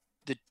 Yep. I feel like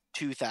the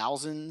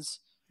 2000s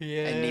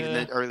and even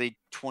the early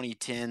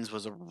 2010s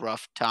was a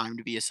rough time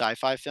to be a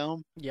sci-fi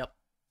film. Yep.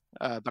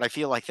 But I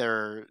feel like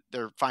they're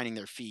finding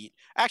their feet.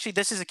 Actually,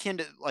 this is akin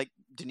to like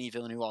Denis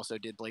Villeneuve also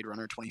did Blade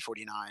Runner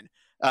 2049.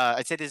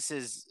 I'd say this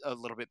is a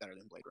little bit better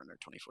than Blade Runner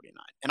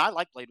 2049, and I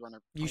like Blade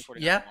Runner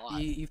 2049 a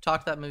lot. You've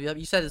talked that movie up.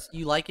 You said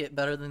you like it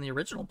better than the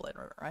original Blade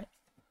Runner, right?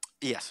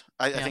 Yes,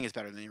 I think it's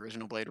better than the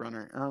original Blade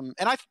Runner.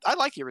 And I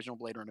like the original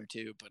Blade Runner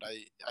too, but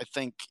I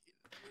think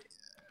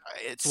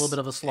it's a little bit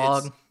of a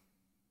slog.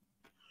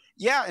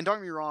 Yeah, and don't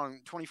get me wrong,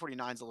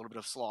 2049 is a little bit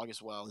of slog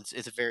as well.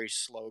 It's a very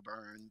slow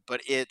burn,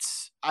 but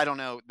I don't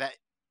know, that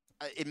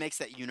it makes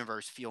that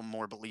universe feel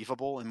more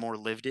believable and more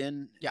lived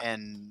in,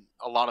 and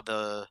a lot of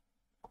the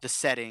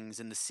settings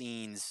and the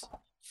scenes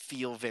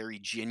feel very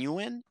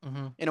genuine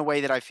in a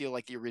way that I feel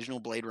like the original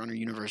Blade Runner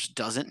universe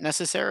doesn't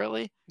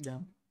necessarily. Yeah.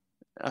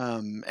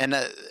 And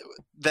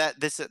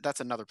that's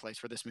another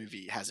place where this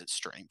movie has its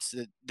strengths.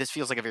 This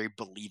feels like a very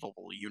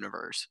believable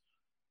universe.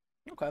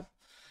 Okay.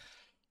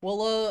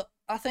 Well,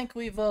 I think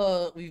we've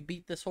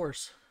beat this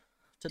horse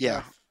to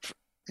death.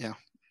 Yeah.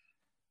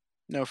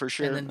 No, for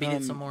sure. And then beat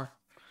it some more.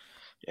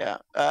 Yeah.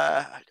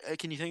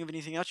 Can you think of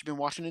anything else? You've been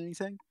watching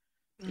anything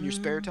in your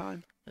spare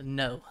time?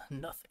 No,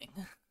 nothing.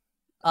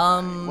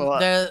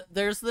 Well,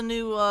 there's the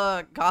new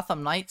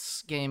Gotham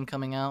Knights game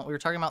coming out. We were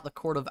talking about the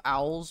Court of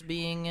Owls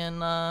being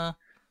in and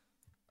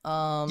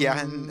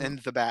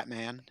the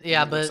Batman.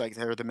 Yeah, it looks like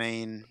they're the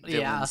main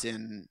villains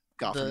in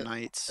Gotham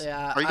Knights.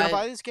 Yeah, are you gonna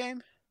buy this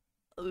game?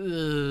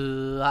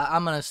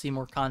 I'm gonna see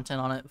more content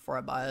on it before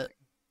I buy it.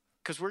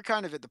 Because we're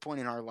kind of at the point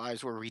in our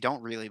lives where we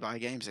don't really buy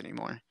games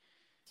anymore.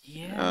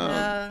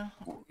 Yeah,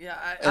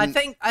 I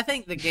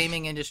think the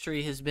gaming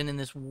industry has been in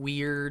this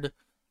weird,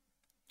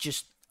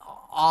 just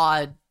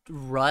odd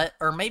rut,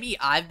 or maybe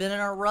I've been in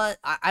a rut.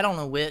 I don't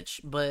know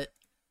which, but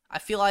I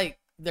feel like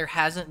there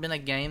hasn't been a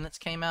game that's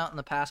came out in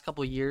the past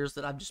couple of years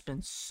that I've just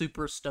been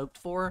super stoked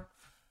for.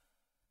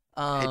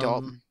 Hey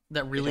Dalton,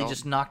 that really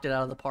just knocked it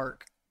out of the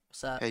park.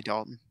 What's that? Hey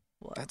Dalton,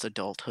 what? That's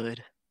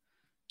adulthood.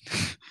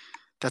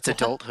 That's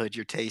adulthood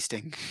you're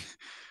tasting.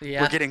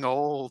 Yeah. We're getting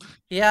old.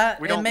 Yeah.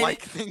 We don't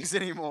like things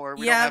anymore.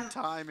 We don't have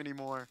time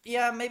anymore.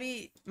 Yeah,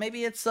 maybe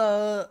it's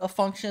a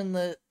function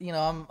that,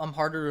 I'm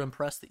harder to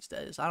impress these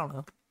days. I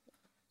don't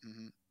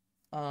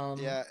know.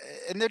 Yeah,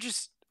 and they're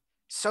just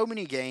so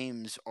many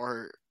games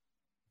are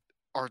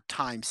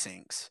time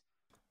sinks.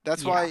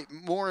 That's why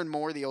more and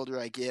more the older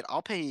I get,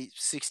 I'll pay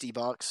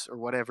 $60 or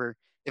whatever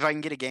if I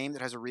can get a game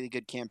that has a really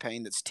good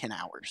campaign that's 10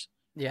 hours.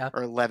 Yeah.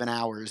 Or 11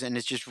 hours, and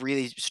it's just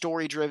really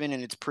story driven,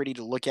 and it's pretty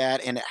to look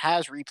at, and it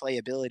has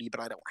replayability, but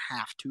I don't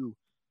have to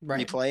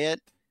replay it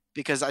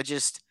because I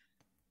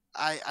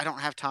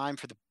don't have time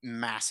for the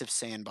massive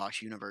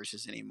sandbox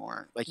universes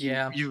anymore. Like you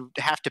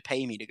have to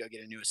pay me to go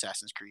get a new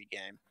Assassin's Creed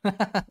game.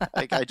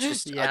 Like I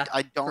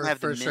don't have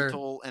the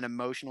mental and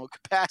emotional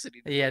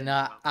capacity.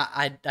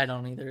 I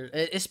don't either.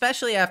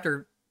 Especially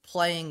after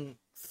playing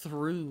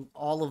through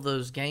all of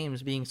those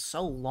games being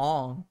so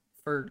long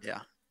for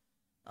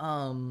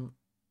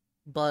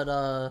But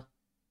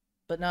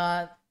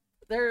not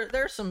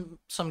there's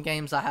some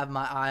games I have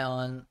my eye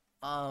on.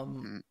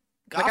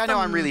 Like I know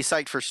I'm really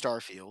psyched for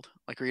Starfield,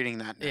 like reading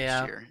that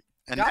next year,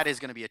 and that is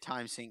going to be a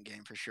time sink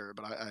game for sure.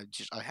 But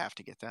I have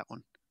to get that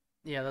one.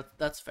 Yeah,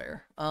 that's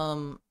fair.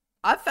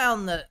 I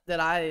found that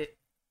I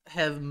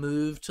have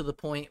moved to the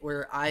point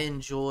where I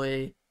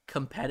enjoy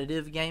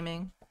competitive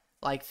gaming,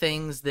 like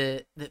things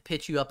that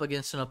pit you up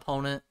against an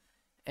opponent.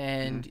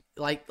 And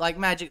like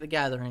Magic the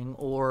Gathering,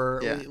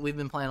 or we've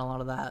been playing a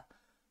lot of that.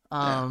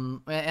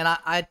 And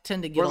I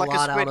tend to get like a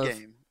lot a Squid out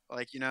game.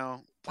 Like,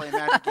 play a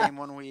Magic game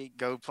one week,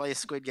 go play a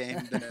Squid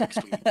game the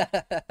next week.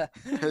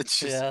 It's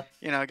just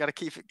gotta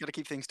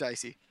keep things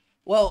dicey.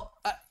 Well,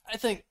 I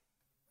think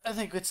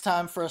it's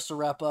time for us to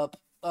wrap up.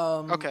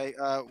 Okay,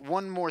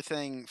 one more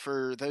thing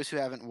for those who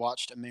haven't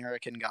watched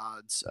American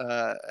Gods.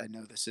 I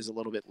know this is a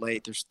little bit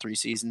late. There's 3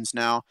 seasons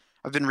now.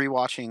 I've been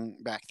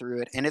rewatching back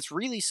through it, and it's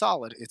really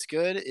solid. It's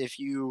good. If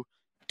you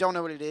don't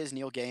know what it is,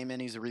 Neil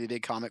Gaiman, he's a really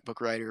big comic book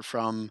writer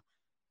from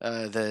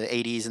the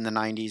 80s and the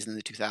 90s and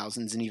the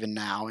 2000s and even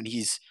now, and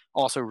he's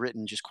also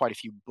written just quite a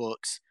few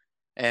books.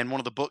 And one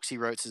of the books he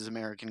wrote is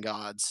American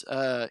Gods.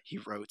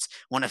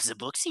 One of the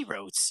books he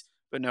wrote.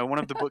 But no, one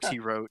of the books he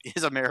wrote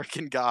is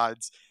American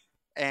Gods.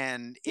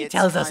 And he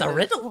tells us a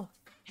riddle.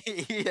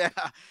 Yeah.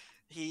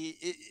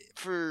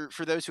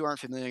 For those who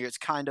aren't familiar, it's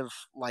kind of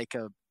like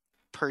a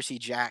Percy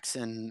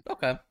Jackson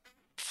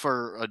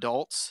for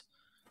adults.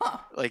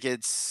 Like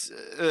it's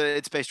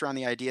based around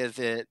the idea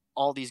that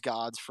all these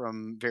gods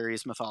from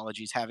various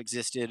mythologies have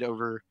existed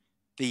over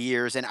the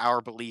years, and our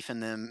belief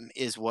in them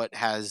is what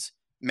has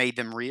made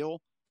them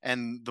real.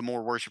 And the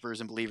more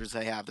worshipers and believers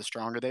they have, the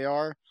stronger they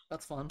are.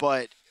 That's fun.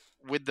 But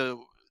with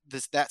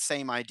that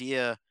same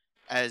idea,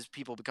 as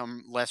people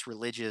become less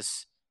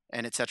religious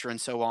and et cetera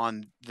and so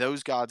on,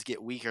 those gods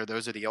get weaker.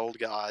 Those are the old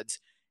gods.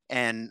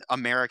 And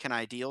American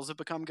ideals have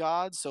become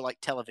gods. So like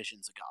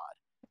television's a god,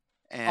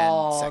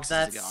 and sex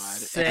is a god,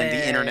 sick. And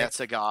the internet's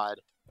a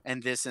god,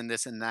 and this and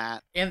this and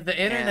that. And the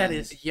internet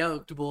is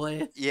yoked,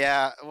 boy.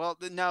 Yeah. Well,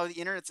 no, the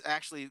internet's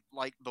actually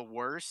like the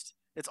worst.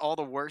 It's all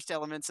the worst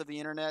elements of the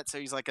internet. So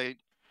he's like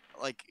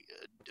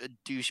a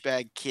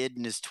douchebag kid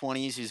in his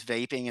 20s who's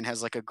vaping and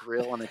has like a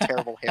grill and a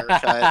terrible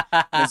haircut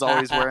and is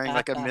always wearing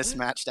like a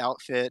mismatched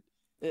outfit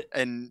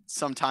and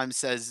sometimes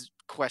says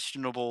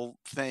questionable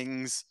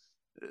things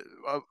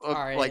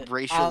right, like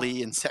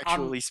racially and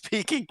sexually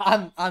speaking.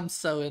 I'm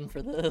so in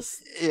for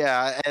this.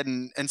 Yeah,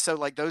 and so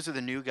like those are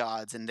the new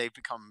gods, and they've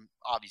become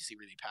obviously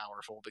really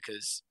powerful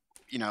because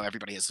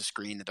everybody has a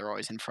screen that they're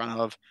always in front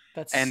of.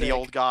 That's and sick. the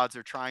old gods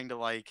are trying to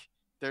like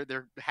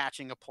they're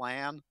hatching a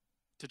plan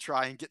to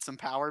try and get some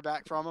power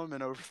back from them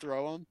and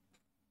overthrow them.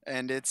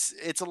 And it's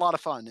a lot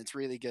of fun. It's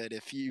really good.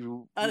 If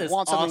you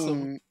want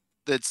something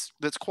that's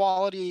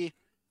quality,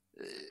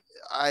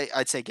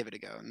 I'd say give it a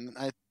go. And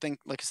I think,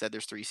 like I said,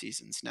 there's 3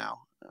 seasons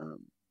now.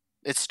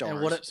 It's Stars.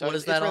 And what is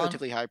it's that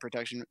relatively high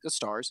protection. It's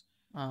Stars.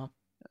 Oh.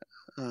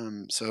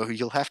 So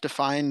you'll have to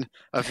find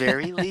a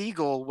very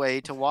legal way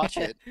to watch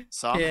it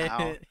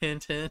somehow.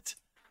 Hint, hint.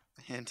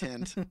 Hint,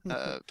 hint.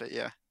 But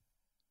yeah.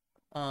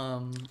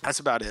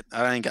 That's about it.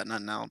 I ain't got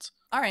nothing else.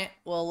 All right.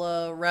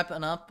 Well,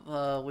 wrapping up,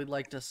 we'd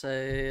like to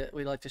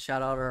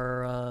shout out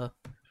our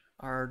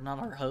not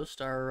our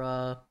host,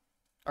 our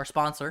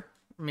sponsor,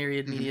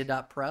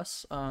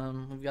 myriadmedia.press.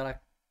 We've got a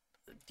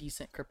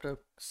decent crypto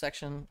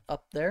section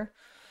up there.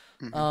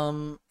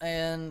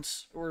 And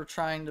we're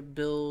trying to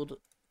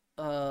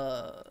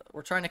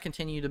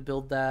continue to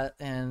build that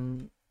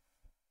and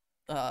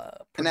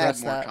add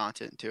more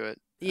content to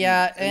it.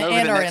 Yeah,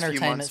 and our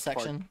entertainment months,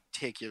 section.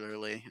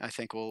 Particularly, I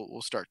think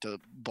we'll start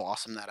to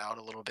blossom that out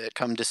a little bit.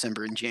 Come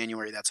December and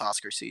January, that's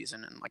Oscar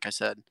season, and like I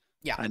said,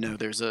 yeah, I know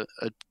there's a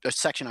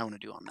section I want to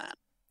do on that.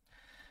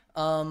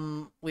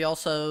 We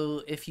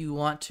also, if you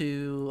want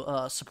to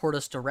support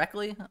us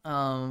directly,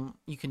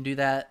 you can do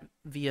that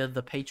via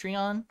the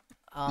Patreon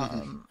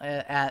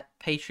at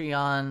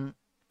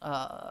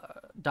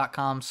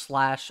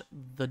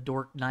patreon.com/the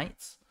Dork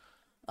Knights.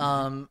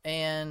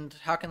 And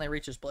how can they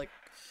reach us, Blake?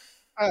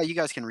 You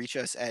guys can reach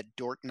us at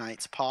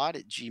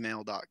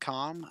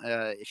dorknightspod@gmail.com.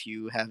 If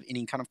you have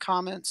any kind of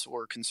comments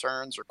or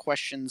concerns or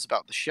questions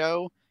about the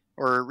show,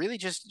 or really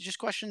just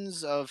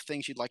questions of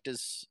things you'd like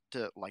us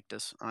to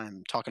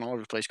I'm talking all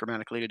over the place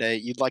grammatically today.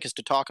 You'd like us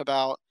to talk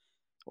about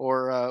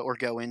or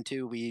go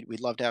into. We'd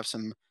love to have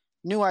some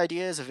new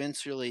ideas.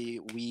 Eventually,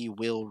 we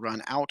will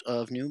run out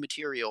of new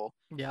material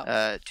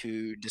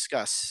to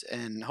discuss,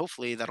 and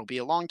hopefully that'll be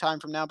a long time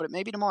from now, but it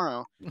may be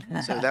tomorrow.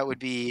 So that would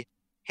be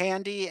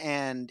handy.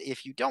 And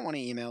if you don't want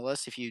to email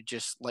us, if you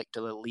just like to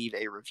leave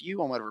a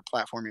review on whatever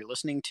platform you're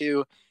listening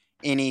to,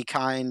 any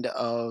kind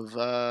of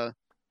not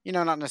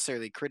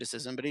necessarily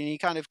criticism, but any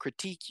kind of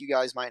critique you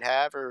guys might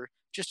have, or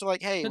just to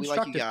like, hey, we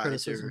like you guys,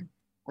 criticism.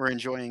 or we're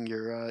enjoying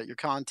your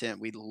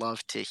content, we'd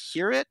love to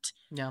hear it.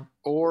 Yeah.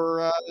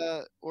 Or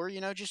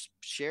just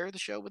share the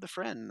show with a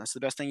friend. That's the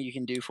best thing you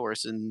can do for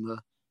us in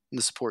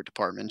the support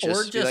department.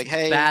 Just be like,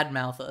 hey,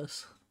 badmouth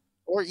us.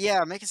 Or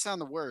make it sound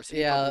the worst.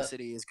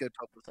 Publicity is good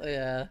publicity.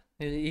 Yeah,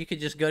 you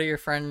could just go to your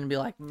friend and be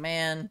like,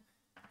 "Man,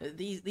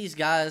 these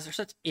guys are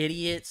such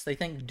idiots. They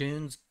think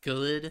Dune's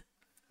good."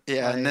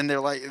 Yeah, and then they're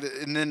like,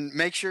 and then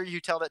make sure you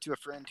tell that to a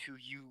friend who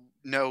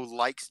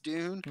likes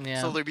Dune.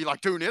 Yeah. So they'd be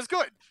like, "Dune is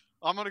good.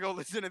 I'm gonna go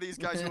listen to these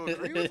guys who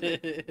agree with me,"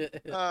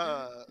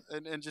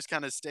 and just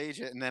kind of stage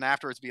it, and then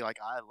afterwards be like,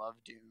 "I love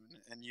Dune,"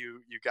 and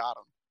you got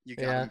them. You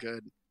got them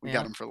good. We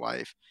got them for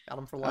life. Got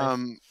them for life.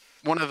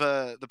 One of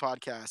the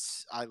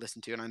podcasts I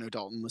listen to, and I know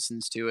Dalton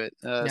listens to it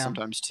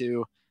sometimes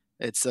too.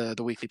 It's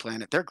the Weekly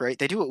Planet. They're great.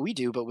 They do what we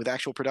do, but with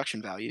actual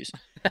production values.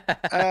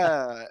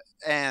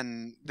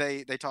 And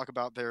they talk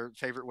about their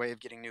favorite way of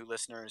getting new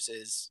listeners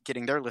is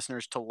getting their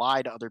listeners to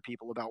lie to other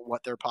people about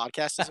what their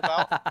podcast is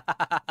about.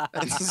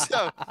 And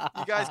so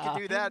you guys can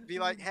do that. Be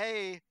like,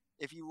 hey,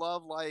 if you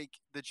love like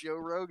the Joe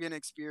Rogan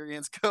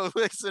Experience, go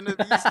listen to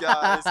these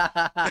guys.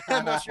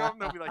 And they'll show them.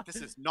 They'll be like, this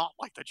is not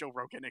like the Joe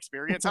Rogan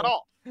Experience at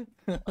all.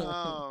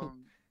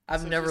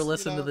 I've never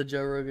listened to the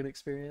Joe Rogan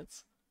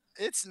Experience.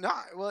 It's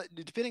not. Well,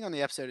 depending on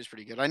the episode, is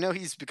pretty good. I know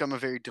he's become a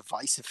very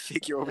divisive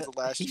figure over the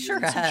last year. He sure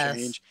and some has.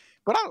 Change,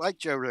 but I like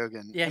Joe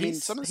Rogan. Yeah, I mean,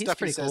 some of the stuff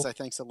he says, cool. I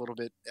think, is a little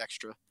bit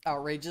extra.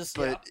 Outrageous.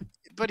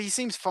 But he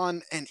seems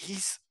fun, and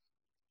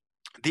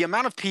the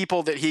amount of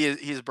people that he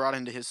has brought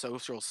into his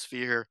social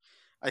sphere,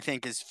 I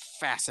think, is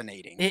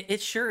fascinating.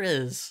 It sure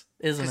is,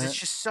 isn't it? It's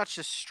just such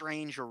a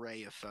strange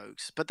array of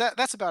folks. But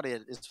that's about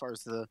it as far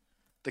as the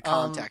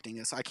contacting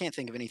us. I can't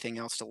think of anything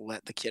else to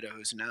let the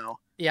kiddos know.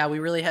 Yeah, we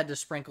really had to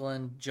sprinkle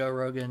in Joe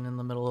Rogan in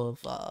the middle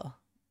of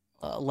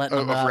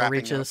letting them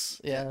reach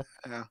us. Yeah.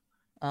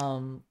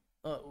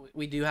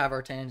 We do have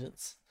our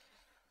tangents.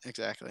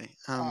 Exactly.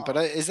 But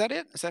is that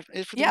it? Is that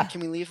it for the week?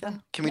 Can we leave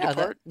them? Can we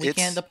depart? We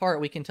can depart.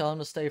 We can tell them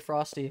to stay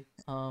frosty.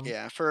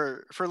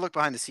 For a look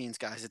behind the scenes,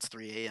 guys, it's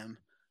 3 a.m.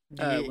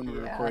 When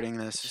we're recording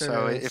this. Sure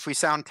so is. if we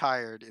sound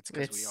tired, it's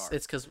because we are.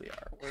 It's because we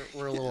are.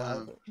 We're a little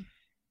out of it.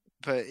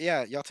 But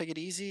yeah, y'all take it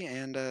easy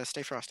and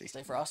stay frosty.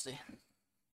 Stay frosty.